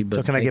got lucky. But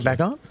so can I get back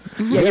on?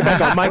 Yeah, you're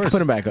back on. Mike,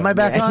 put him back on. Am I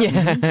back on?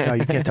 Yeah. No,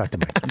 you can't talk to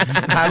Mike.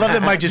 I love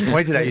that Mike just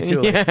pointed at you,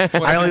 too. Like,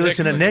 I only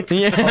listen to Nick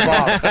or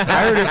Bob.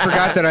 I already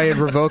forgot that I had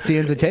revoked the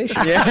invitation.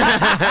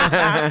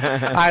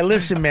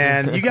 Listen,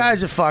 man. You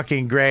guys are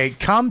fucking great.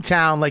 Come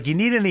town. Like, you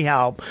need any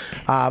help.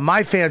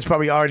 My fans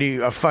probably already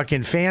are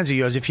fucking fans of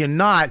yours. If you're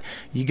not,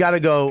 you got to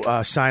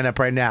go sign up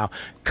right now.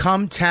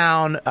 Come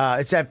town.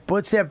 It's at,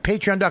 what's that?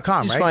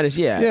 Patreon.com, Just right? find us,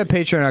 Yeah,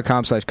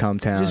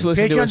 Patreon.com/Cometown. Just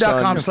listen to us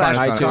on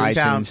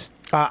Patreon.com/Cometown.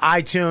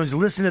 iTunes,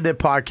 listen to their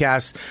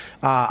podcast.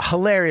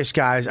 Hilarious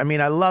guys. I mean,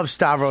 I love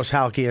Stavros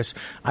Halkias.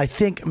 I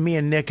think me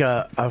and Nick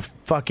are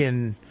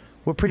fucking.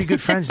 We're pretty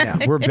good friends now.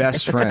 We're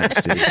best friends,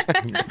 dude.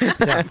 It's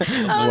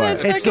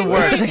the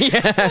worst.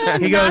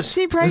 He goes,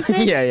 Nazi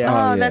pricing?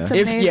 Yeah. Oh, that's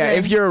amazing.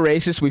 If you're a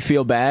racist, we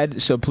feel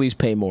bad, so please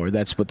pay more.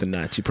 That's what the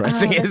Nazi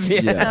pricing is.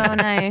 So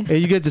nice.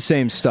 You get the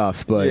same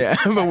stuff, but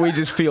but we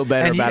just feel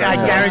better and about it.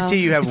 I guarantee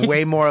you have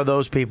way more of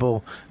those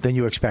people than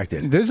you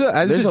expected. There's a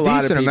lot of decent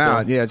people.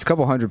 amount. Yeah, it's a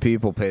couple hundred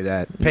people pay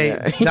that.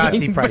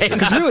 Nazi pricing.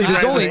 Because really,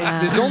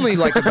 there's only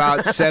like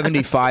about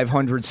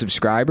 7,500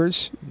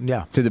 subscribers.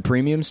 To the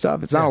premium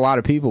stuff. It's not a lot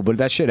of people, but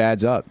that shit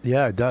adds up.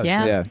 Yeah, it does.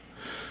 Yeah.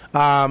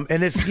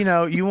 And if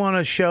you want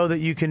a show that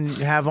you can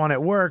have on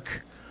at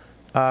work,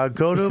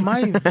 go to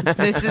my.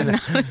 This is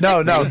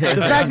not no. The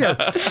fact that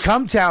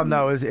Cometown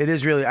though it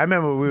is really. I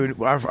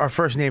remember our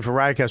first name for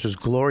Riotcast was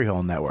Glory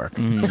Hole Network,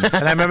 and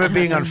I remember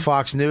being on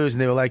Fox News,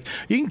 and they were like,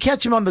 "You can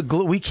catch him on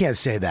the." We can't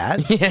say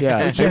that.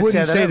 Yeah, they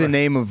wouldn't say the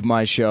name of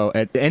my show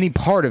at any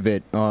part of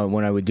it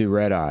when I would do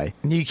Red Eye.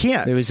 You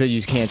can't. They would say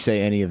you can't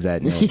say any of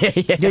that name. Yeah,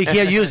 you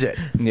can't use it.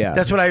 Yeah,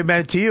 that's what I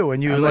meant to you,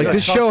 and you were like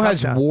this show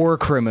has war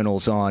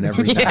criminals on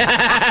every night,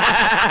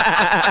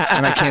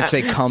 and I can't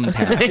say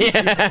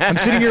Cometown. I'm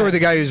sitting here with a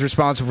guy who's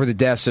responsible for the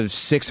deaths of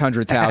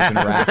 600,000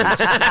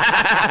 Iraqis.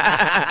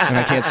 And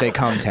I can't say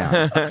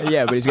Cumtown.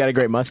 Yeah, but he's got a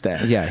great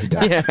mustache. Yeah, he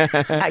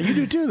does. You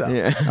do too, though.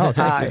 Yeah. Oh,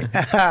 thank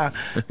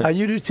you.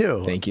 You do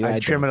too. Thank you. I I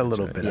trim do. it a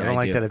little bit. Yeah, I don't I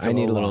like do. that it's I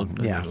need a little- long.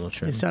 I need Yeah, a little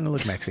trim. you're starting to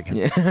look Mexican.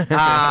 Not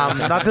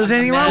that there's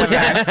anything wrong with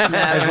that,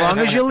 as long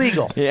as you're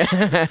legal. Yeah.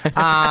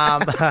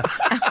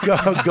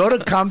 Go to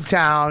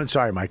Cumtown.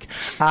 Sorry, Mike.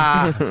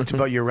 It's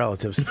about your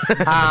relatives.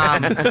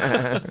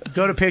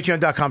 Go to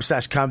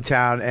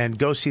patreon.com/Cumtown and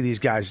go see these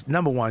guys.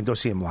 Number one, go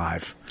see them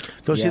live.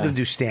 Go see Yeah. them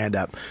do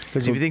stand-up.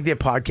 Because if you think their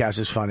podcast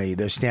is funny,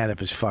 their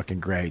stand-up is fucking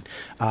great.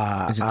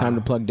 Is it time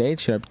to plug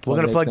dates? Should I We're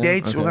going to plug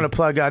dates. Okay. We're going to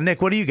plug...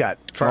 Nick, what do you got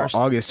first?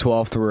 August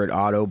 12th, we're at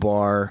Auto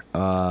Bar.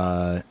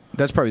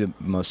 That's probably the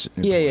most...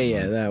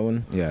 Yeah, that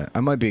one. Yeah, I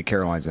might be at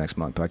Caroline's next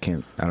month, but I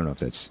don't know if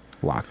that's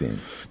locked in.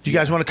 Do you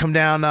guys want to come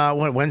down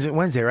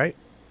Wednesday, right?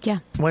 Yeah.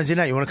 Wednesday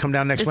night. You want to come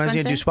down next This Wednesday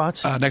and do Wednesday?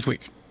 spots? Next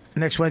week.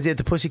 Next Wednesday at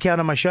the Pussycat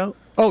on my show?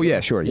 Oh, yeah,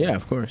 sure. Yeah,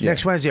 of course.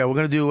 Next Wednesday. We're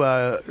going to do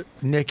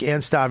Nick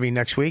and Stavi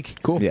next week.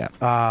 Cool. Yeah.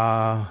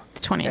 The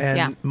 20th. And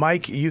Yeah.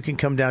 Mike, you can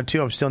come down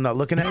too. I'm still not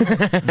looking at you.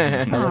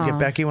 I'll look at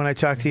Becky when I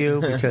talk to you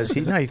because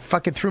he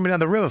fucking threw me down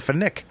the river for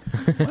Nick.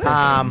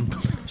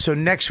 So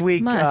next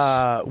week,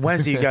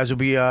 Wednesday, you guys will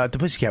be at the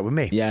Pussycat with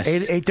me. Yes.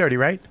 8:30,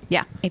 right?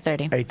 Yeah.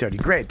 8:30. 8:30.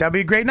 Great. That'll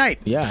be a great night.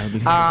 Yeah. it'd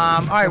be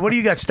All right. What do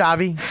you got,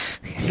 Stavi?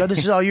 No, this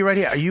is all you right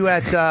here. Are you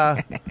at?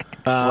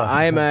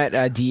 I am at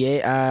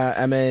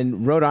I'm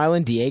in Rhode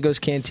Island, Diego's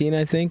Cantina,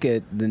 I think,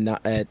 at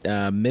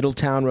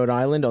Middletown, Rhode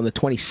Island, on the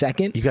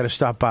 22nd. You got to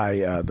stop by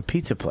the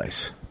pizza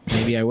place.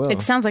 Maybe I will.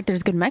 It sounds like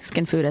there's good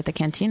Mexican food at the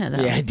cantina,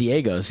 though. Yeah,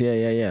 Diego's.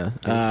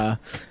 Yeah.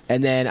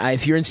 And then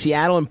if you're in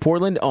Seattle and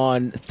Portland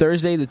on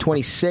Thursday, the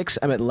 26th,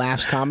 I'm at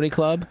Laughs Comedy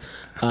Club.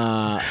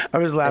 I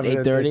was laughing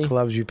at the 8:30.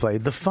 clubs you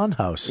played. The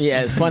Funhouse.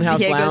 Yeah, Funhouse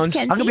Diego's Lounge.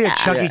 Cantina. I'm going to be at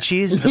Chuck E.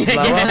 Cheese in the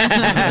blow up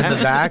in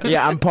the back.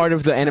 Yeah, I'm part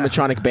of the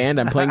animatronic band.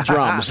 I'm playing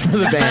drums for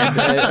the band.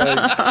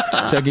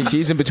 Chuck E.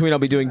 Cheese. In between, I'll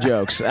be doing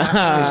jokes.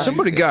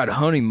 Somebody got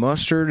honey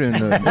mustard and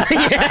a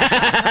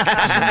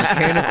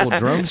mechanical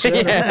drum set.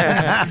 What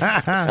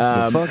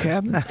the fuck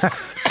happened?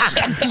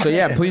 So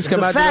yeah, please come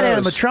The out fat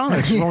to those.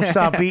 animatronics won't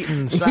stop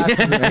eating slices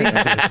of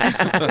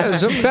pizza.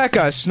 Some fat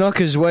guy snuck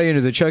his way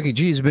into the Chuck E.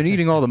 Cheese. Been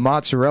eating all the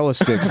mozzarella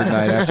sticks at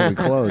night after we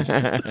closed.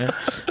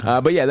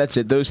 But yeah, that's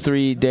it. Those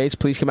 3 dates.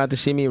 Please come out to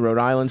see me. Rhode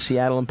Island,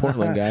 Seattle, and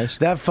Portland, guys.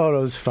 That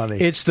photo's funny.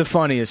 It's the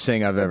funniest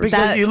thing I've ever seen.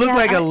 Because you look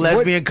like a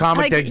lesbian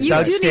comic that you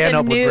Doug do need a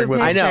Stanhope would new bring with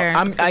him. I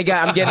know. picture.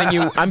 I'm getting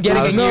you. I'm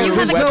getting There's a no- new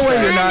there's no website.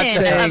 way you're not Planet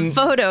saying- of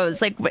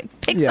photos. Like,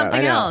 pick something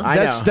I know. else. I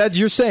That's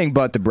you're saying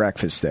but the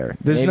breakfast there.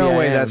 There's Maybe no I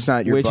way am. that's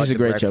not your Which but is a the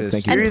great joke. breakfast.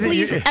 Thank you. And You're either-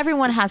 please, you're-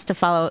 everyone has to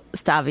follow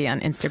Stavi on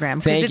Instagram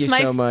because Thank it's you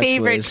my so much,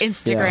 favorite Liz.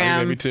 Instagram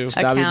Baby too.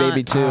 account. Stavi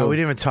Baby too. Oh, we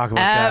didn't even talk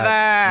about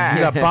that. You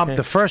got bumped.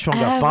 The first one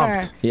got Ever.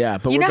 bumped. Yeah,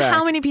 but you we're know back.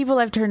 how many people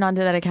I've turned on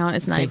to that account?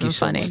 It's not Thank even you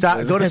so funny. much.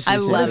 Stop. Go to. I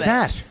What love is it.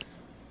 that?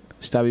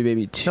 Stabby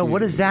Baby 2. No,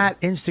 what is that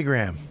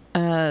Instagram?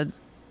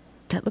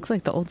 That looks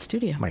like the old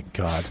studio. My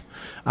God.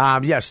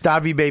 Yeah,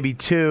 Stavi Baby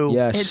 2.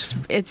 Yes.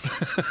 It's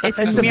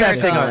It's the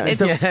best thing on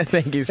It's, yeah,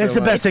 thank you so It's the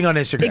much. best thing on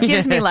Instagram. it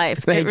gives me life.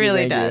 Thank It you,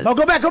 really thank you. does. Oh,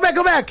 go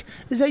back.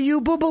 Is that you,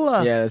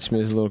 Boobala? Yeah, that's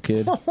me as a little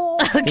kid. Look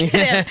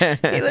at him.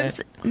 He looks.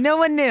 No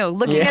one knew.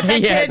 Looking at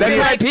that yeah, kid, that's be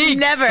why I like, peeked.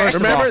 never. First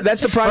of Remember, all-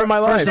 that's the prime of my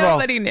life. First of all,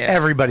 Nobody knew.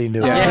 everybody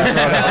knew.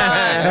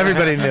 Yeah.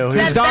 Everybody knew.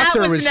 His That doctor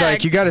was was like,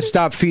 next. "You got to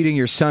stop feeding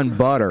your son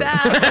butter."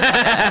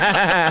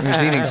 He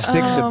was eating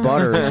sticks of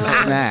butter as a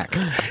snack.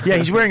 Yeah,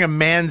 he's wearing a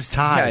man's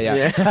tie.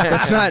 Yeah.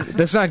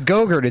 That's not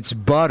Go-Gurt. It's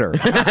butter.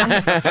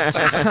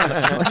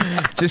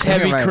 Just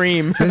heavy Right.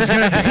 cream. There's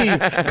going to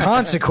be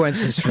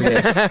consequences for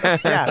this.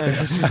 Yeah.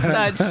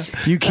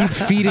 Such You keep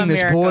feeding A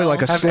this boy miracle.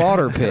 like a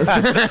slaughter pit.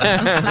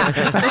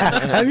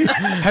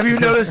 Have you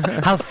noticed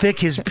how thick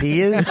his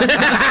pee is? And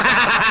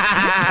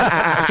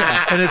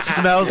it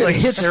smells like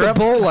It hits the syrup.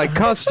 bowl like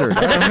custard.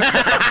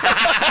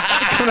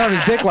 It's coming out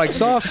his dick like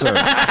soft serve.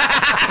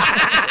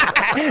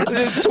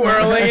 Just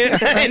twirling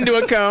it into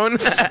a cone.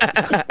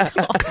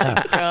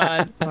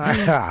 God.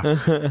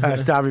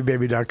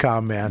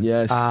 StaviBaby.com, man.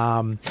 Yes.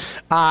 All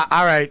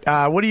right.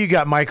 What do you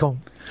got, Michael?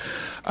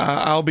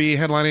 I'll be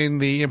headlining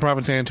the Improv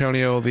in San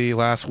Antonio the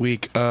last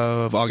week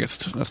of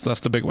August. That's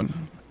the big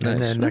one. And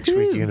then next week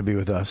you're going to be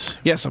with us.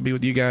 Yes, I'll be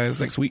with you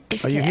guys next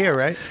week. Are you here,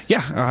 right?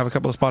 Yeah, I'll have a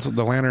couple of spots at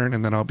the Lantern,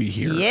 and then I'll be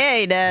here. Yeah,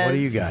 he does. What do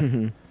you got?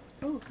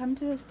 Oh, come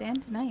to the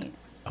stand tonight.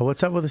 Oh,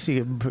 what's up with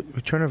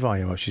the turn her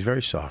volume up. She's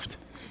very soft.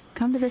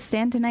 Come to the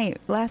stand tonight.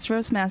 Last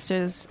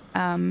Roastmasters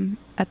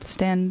at the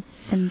stand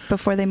and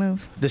before they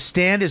move. The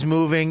stand is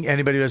moving.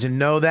 Anybody who doesn't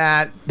know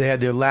that, they had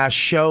their last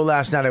show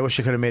last night. I wish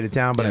I could have made it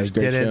down, but Yeah, it I was a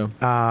great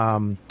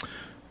didn't.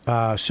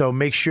 So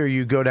make sure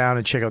you go down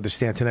and check out the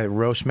stand tonight.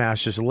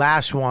 Roastmasters,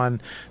 last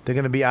one. They're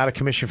going to be out of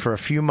commission for a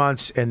few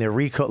months, and they're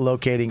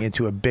relocating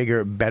into a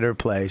bigger, better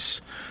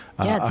place.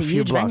 Yeah, it's a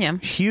few huge venue.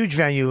 Huge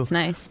venue. It's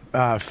nice.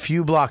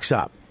 Few blocks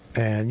up,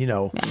 and you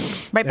know, Yeah.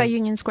 Right by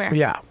Union Square.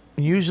 yeah.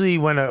 Usually,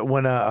 when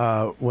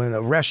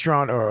a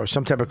restaurant or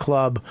some type of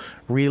club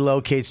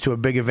relocates to a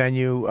bigger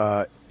venue,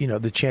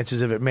 the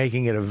chances of it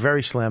making it are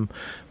very slim.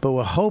 But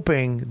we're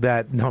hoping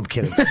that. No, I'm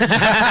kidding.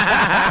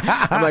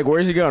 I'm like,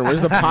 where's he going?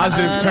 Where's the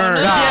positive turn?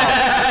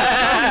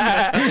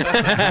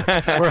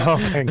 We're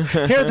hoping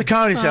here at the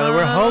Comedy Cellar.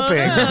 We're hoping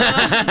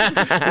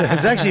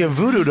there's actually a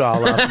voodoo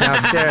doll up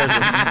downstairs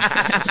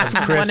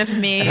of Chris. One of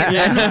me.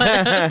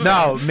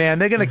 No, man,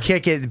 they're gonna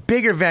kick it.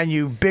 Bigger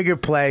venue, bigger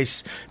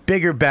place,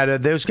 bigger, better.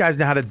 Those guys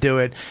know how to do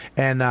it,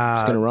 and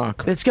it's gonna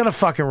rock. It's gonna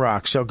fucking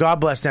rock. So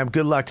God bless them.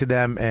 Good luck to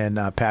them and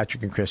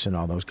Patrick and Chris and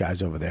all those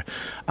guys over there.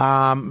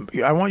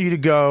 I want you to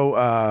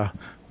go.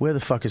 Where the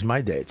fuck is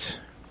my dates?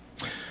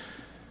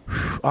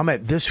 I'm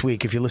at this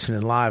week. If you're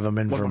listening live, I'm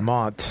in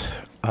Vermont.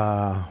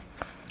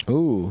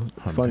 Ooh,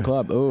 fun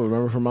club. Ooh,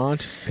 remember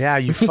Vermont? Yeah,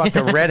 you fucked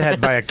a redhead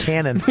by a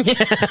cannon.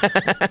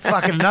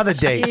 Fucking another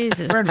date.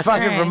 Jesus We're in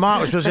fucking Christ. Vermont.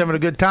 We're supposed to be having a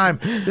good time.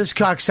 This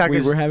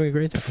cocksucker's We were having a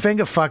great time.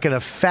 finger fucking a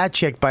fat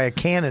chick by a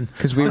cannon.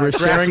 Because we were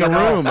sharing a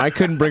room. I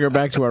couldn't bring her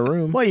back to our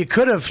room. Well, you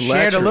could have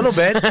shared a little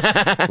bit.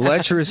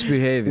 Lecherous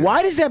behavior.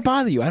 Why does that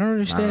bother you? I don't I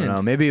understand. don't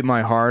know. Maybe in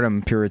my heart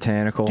I'm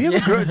puritanical. Do you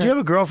have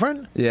a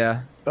girlfriend?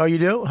 Yeah. Oh, you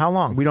do? How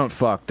long? We don't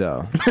fuck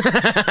though.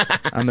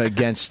 I'm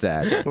against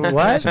that.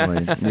 What?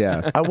 Personally.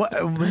 Yeah.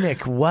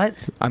 Nick, what?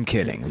 I'm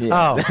kidding.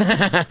 Oh,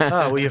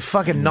 well, you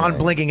fucking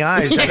non-blinking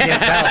eyes. I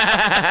can't tell.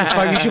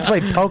 Fuck, you should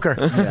play poker.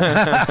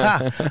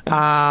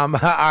 All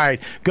right,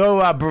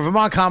 go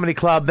Vermont Comedy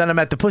Club. Then I'm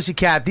at the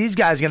Pussycat. These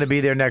guys are going to be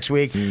there next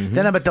week.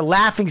 Then I'm at the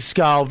Laughing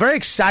Skull. Very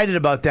excited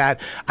about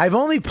that. I've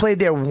only played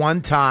there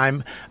one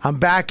time. I'm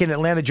back in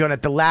Atlanta, John,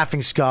 at the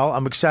Laughing Skull.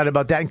 I'm excited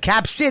about that. And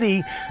Cap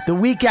City the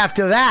week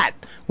after that,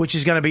 which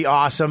is going to be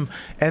awesome.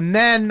 And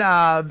then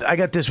I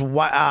got this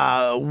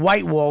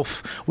White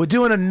Wolf. We're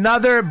doing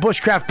another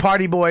Bushcraft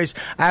Party Boys.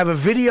 I have a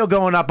video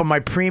going up on my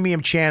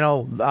premium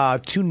channel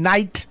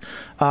tonight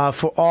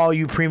for all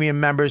you premium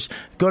members.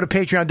 Go to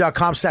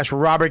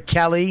patreon.com/Robert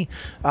Kelly.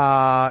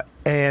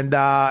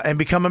 And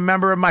become a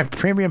member of my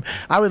premium.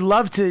 I would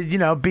love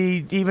to,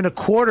 be even a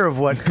quarter of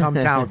what Come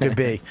Town could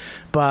be.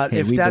 But Hey,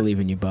 if we that, believe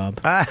in you, Bob.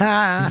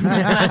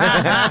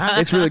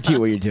 It's really cute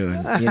what you're doing.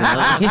 You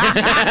know?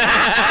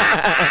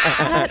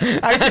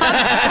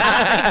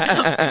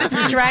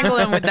 Strangle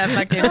him with that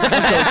fucking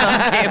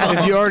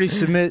If you already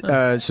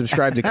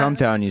subscribe to Come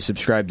Town, you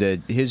subscribe to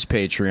his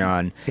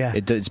Patreon. Yeah.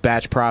 It's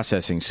batch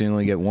processing, so you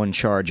only get one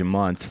charge a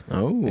month.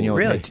 Oh, and you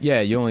only really?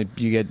 get,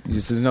 you get.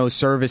 There's no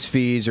service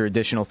fees or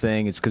additional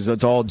thing. It's because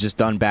it's all just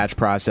done batch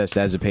processed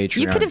as a Patreon.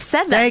 You could have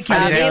said that. Thank you.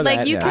 I didn't Stubby. know Like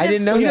that. you Yeah. could I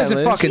didn't know He that, doesn't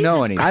Liz. fucking know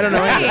Jesus anything. I don't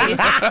know anything.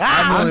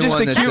 I'm just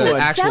one the that's cute an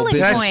one. actual Selling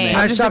businessman. point. Can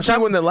I Just stop the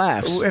cute one that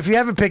laughs. If you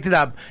haven't picked it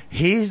up,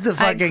 he's the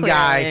fucking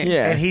guy, clearly.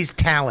 Yeah. and he's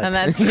talent. And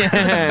that's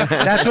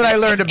That's what I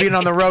learned of being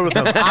on the road with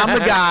him. I'm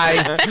the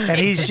guy, and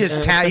he's just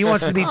he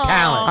wants to be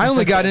talent. I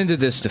only got into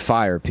this to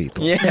fire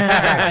people.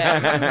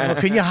 Well,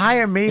 can you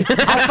hire me?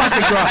 I'll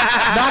fucking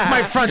knock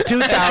my front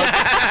tooth out.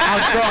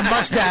 I'll grow a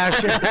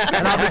mustache,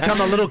 and I'll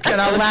become a little kid.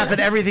 I'll laugh at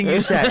everything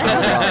you said. All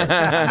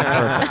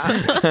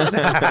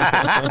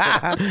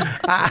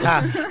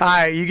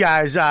right, you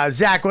guys.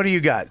 Zach, what do you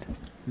got?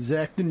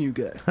 Zach, the new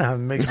guy.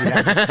 Makes me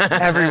happy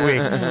every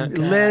week.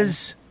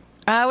 Liz,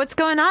 what's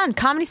going on?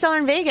 Comedy Cellar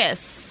in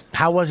Vegas.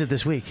 how was it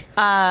this week?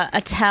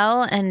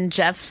 Attell and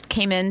Jeff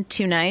came in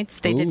 2 nights.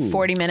 They did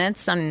 40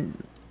 minutes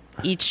on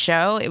each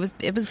show. It was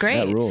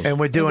great. That rules. And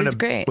we're doing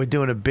great. we're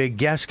doing a big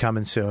guest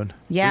coming soon.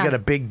 Yeah. we got a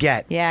big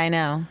get. Yeah, I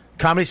know.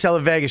 Comedy Cellar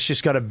Vegas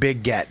just got a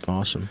big get.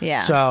 Awesome.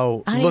 Yeah.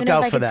 So I don't look even know out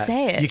if I for could that.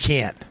 say it. You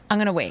can't. I'm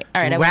gonna wait.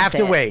 All right, I We won't have say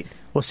to it. wait.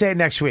 We'll say it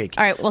next week.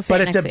 All right, we'll say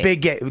but it it's next a week.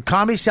 big get.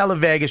 Comedy Cellar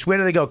Vegas. Where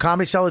do they go?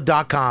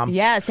 ComedyCellar.com.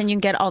 Yes, and you can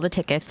get all the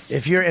tickets.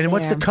 If you're and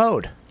what's the there.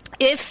 code?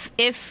 If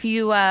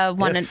you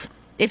want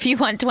if you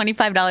want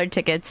 $25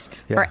 tickets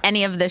for Yeah.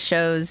 any of the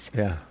shows,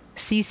 Yeah.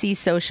 CC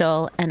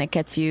Social, and it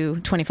gets you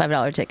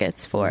 $25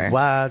 tickets for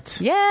What?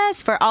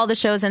 Yes, for all the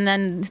shows. And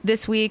then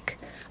this week,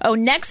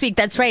 next week,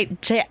 that's right.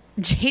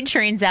 J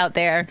Train's out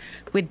there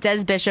with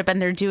Des Bishop, and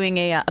they're doing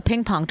a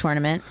ping pong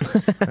tournament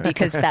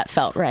because that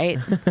felt right.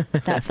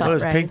 That felt What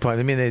is right. ping pong?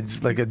 I mean, is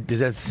that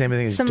the same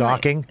thing as Some,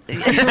 docking? It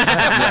will be.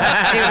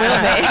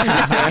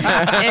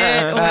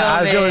 It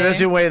will be. That's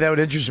the way that would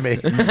interest me.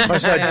 I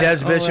saw Des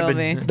it Bishop will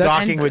and be.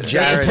 docking with That's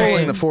Jared.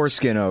 Pulling the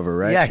foreskin over,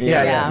 right? Yeah.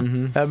 Yeah.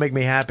 That would make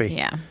me happy.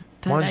 Yeah.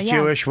 But, One's yeah.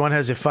 Jewish, one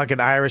has a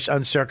fucking Irish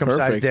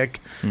uncircumcised Perfect.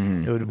 dick.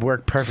 It would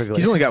work perfectly.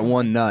 He's only got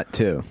one nut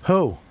too.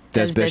 Who?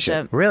 Des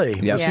Bishop. Really?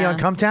 Yep. Was he on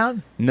Come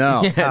Town?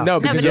 No. No,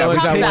 because but you he always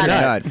talks got one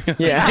about nut.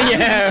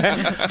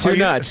 Yeah. Two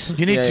nuts.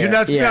 You need Yeah, two yeah.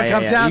 nuts to be on Yeah,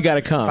 Come yeah. Town? You got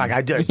to come. Fuck,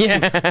 I do.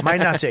 My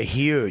nuts are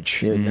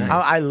huge. nice.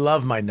 I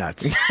love my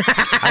nuts.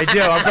 I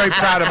do. I'm very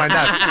proud of my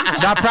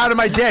nuts. Not proud of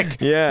my dick.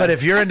 Yeah. But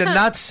if you're into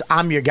nuts,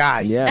 I'm your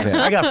guy. Yeah, man.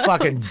 I got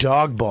fucking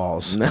dog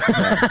balls. So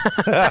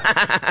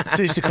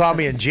they used to call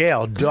me in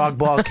jail, Dog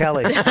Ball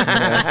Kelly. You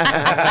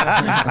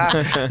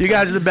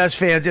guys are the best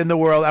fans in the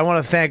world. I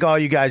want to thank all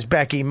you guys,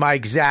 Becky,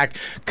 Mike, Zach.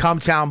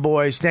 Cumtown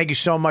Boys. Thank you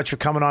so much for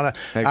coming on.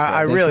 Thanks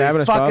I for really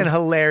having us, fucking Bob.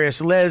 hilarious.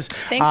 Liz,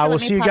 Thanks for we'll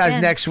letting see me you pop guys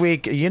in. next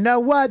week. You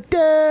know what,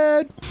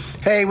 dude?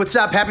 Hey, what's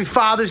up? Happy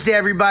Father's Day,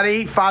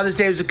 everybody. Father's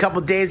Day was a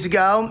couple days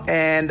ago,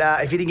 and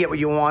if you didn't get what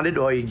you wanted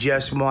or you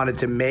just wanted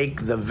to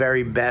make the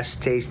very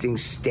best tasting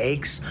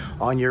steaks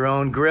on your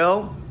own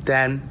grill,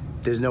 then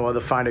there's no other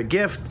finer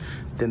gift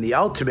than the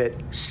ultimate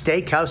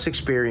steakhouse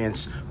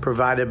experience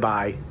provided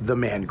by The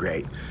Man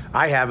Grate.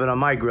 I have it on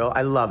my grill.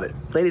 I love it.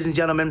 Ladies and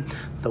gentlemen,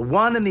 the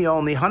one and the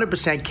only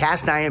 100%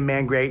 cast iron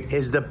Man Grate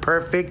is the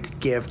perfect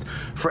gift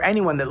for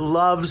anyone that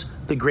loves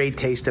the great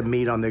taste of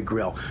meat on their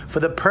grill. For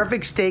the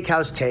perfect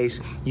steakhouse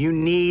taste, you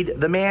need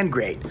the Man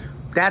Grate.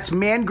 That's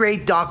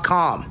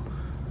mangrate.com.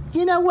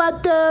 You know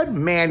what, dude?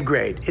 Man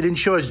Grate. It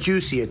ensures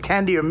juicier,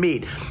 tendier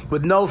meat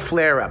with no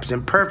flare-ups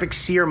and perfect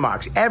sear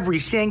marks every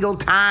single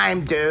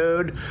time,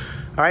 dude.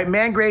 All right,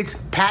 Man Grate's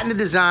patented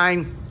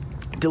design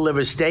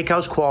delivers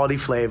steakhouse quality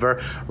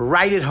flavor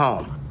right at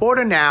home.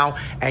 Order now,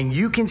 and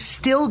you can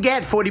still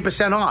get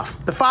 40%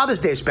 off the Father's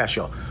Day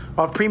special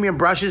of premium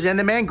brushes and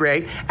the Man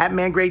Grate at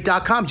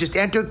mangrate.com. Just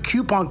enter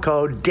coupon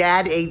code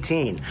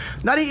DAD18.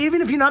 Not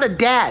even if you're not a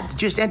dad,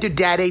 just enter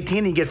DAD18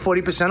 and you get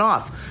 40%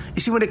 off.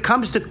 You see, when it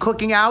comes to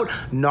cooking out,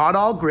 not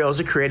all grills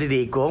are created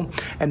equal,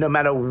 and no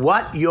matter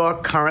what you're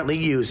currently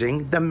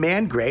using, the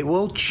Man Grate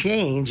will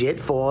change it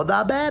for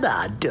the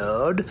better,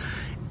 dude.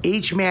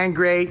 Each Man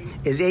Grate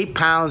is 8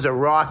 pounds of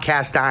raw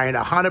cast iron,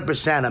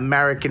 100%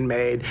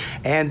 American-made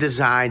and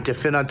designed to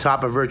fit on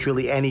top of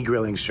virtually any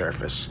grilling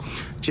surface.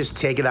 Just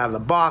take it out of the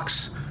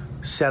box,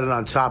 set it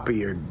on top of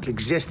your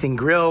existing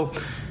grill,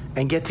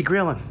 and get to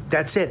grilling.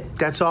 That's it.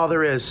 That's all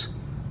there is.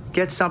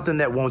 Get something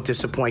that won't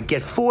disappoint.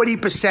 Get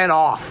 40%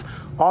 off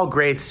all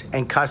grates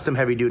and custom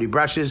heavy-duty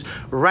brushes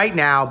right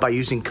now by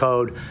using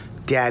code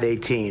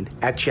DAD18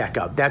 at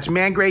checkout. That's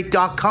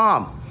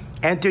mangrate.com.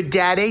 Enter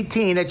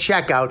DAD18 at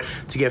checkout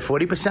to get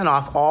 40%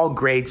 off all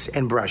grates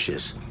and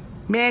brushes.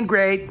 Man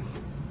Grate.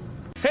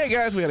 Hey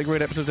guys, we had a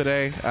great episode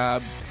today.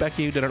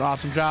 Becky, you did an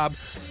awesome job.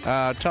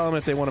 Tell them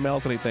if they want to mail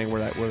us anything,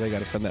 where they got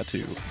to send that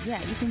to.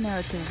 Yeah, you can mail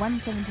it to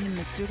 117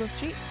 McDougal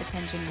Street,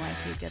 attention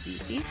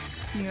YKWD,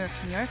 New York,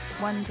 New York,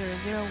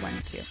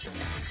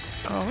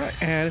 10012. All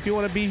right. And if you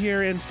want to be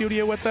here in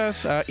studio with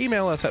us,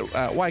 email us at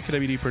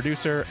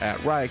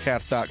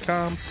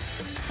ykwdproducer@riotcast.com.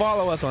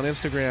 Follow us on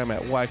Instagram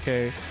at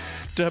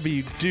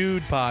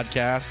YKWDude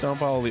Podcast. Don't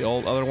follow the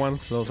old other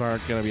ones. Those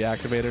aren't going to be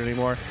activated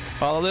anymore.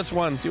 Follow this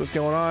one. See what's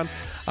going on.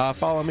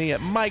 Follow me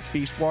at Mike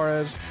V.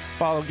 Suarez.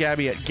 Follow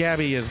Gabby at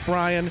Gabby is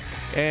Brian.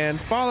 And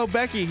follow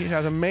Becky. She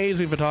has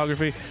amazing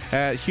photography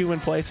at Human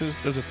Places.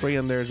 There's a 3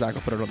 in there. Zach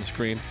will put it on the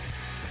screen.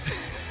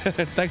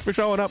 Thanks for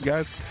showing up,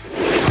 guys.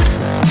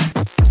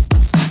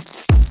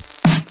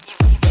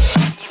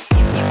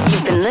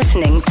 You've been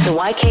listening to the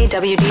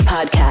YKWD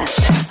Podcast.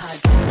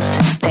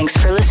 Thanks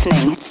for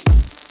listening.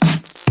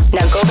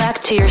 Now go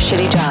back to your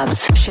shitty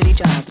jobs. Shitty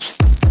jobs.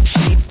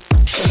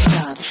 Shitty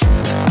jobs.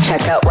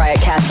 Check out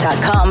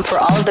riotcast.com for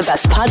all of the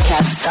best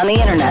podcasts on the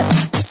internet.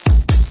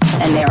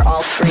 And they're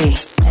all free.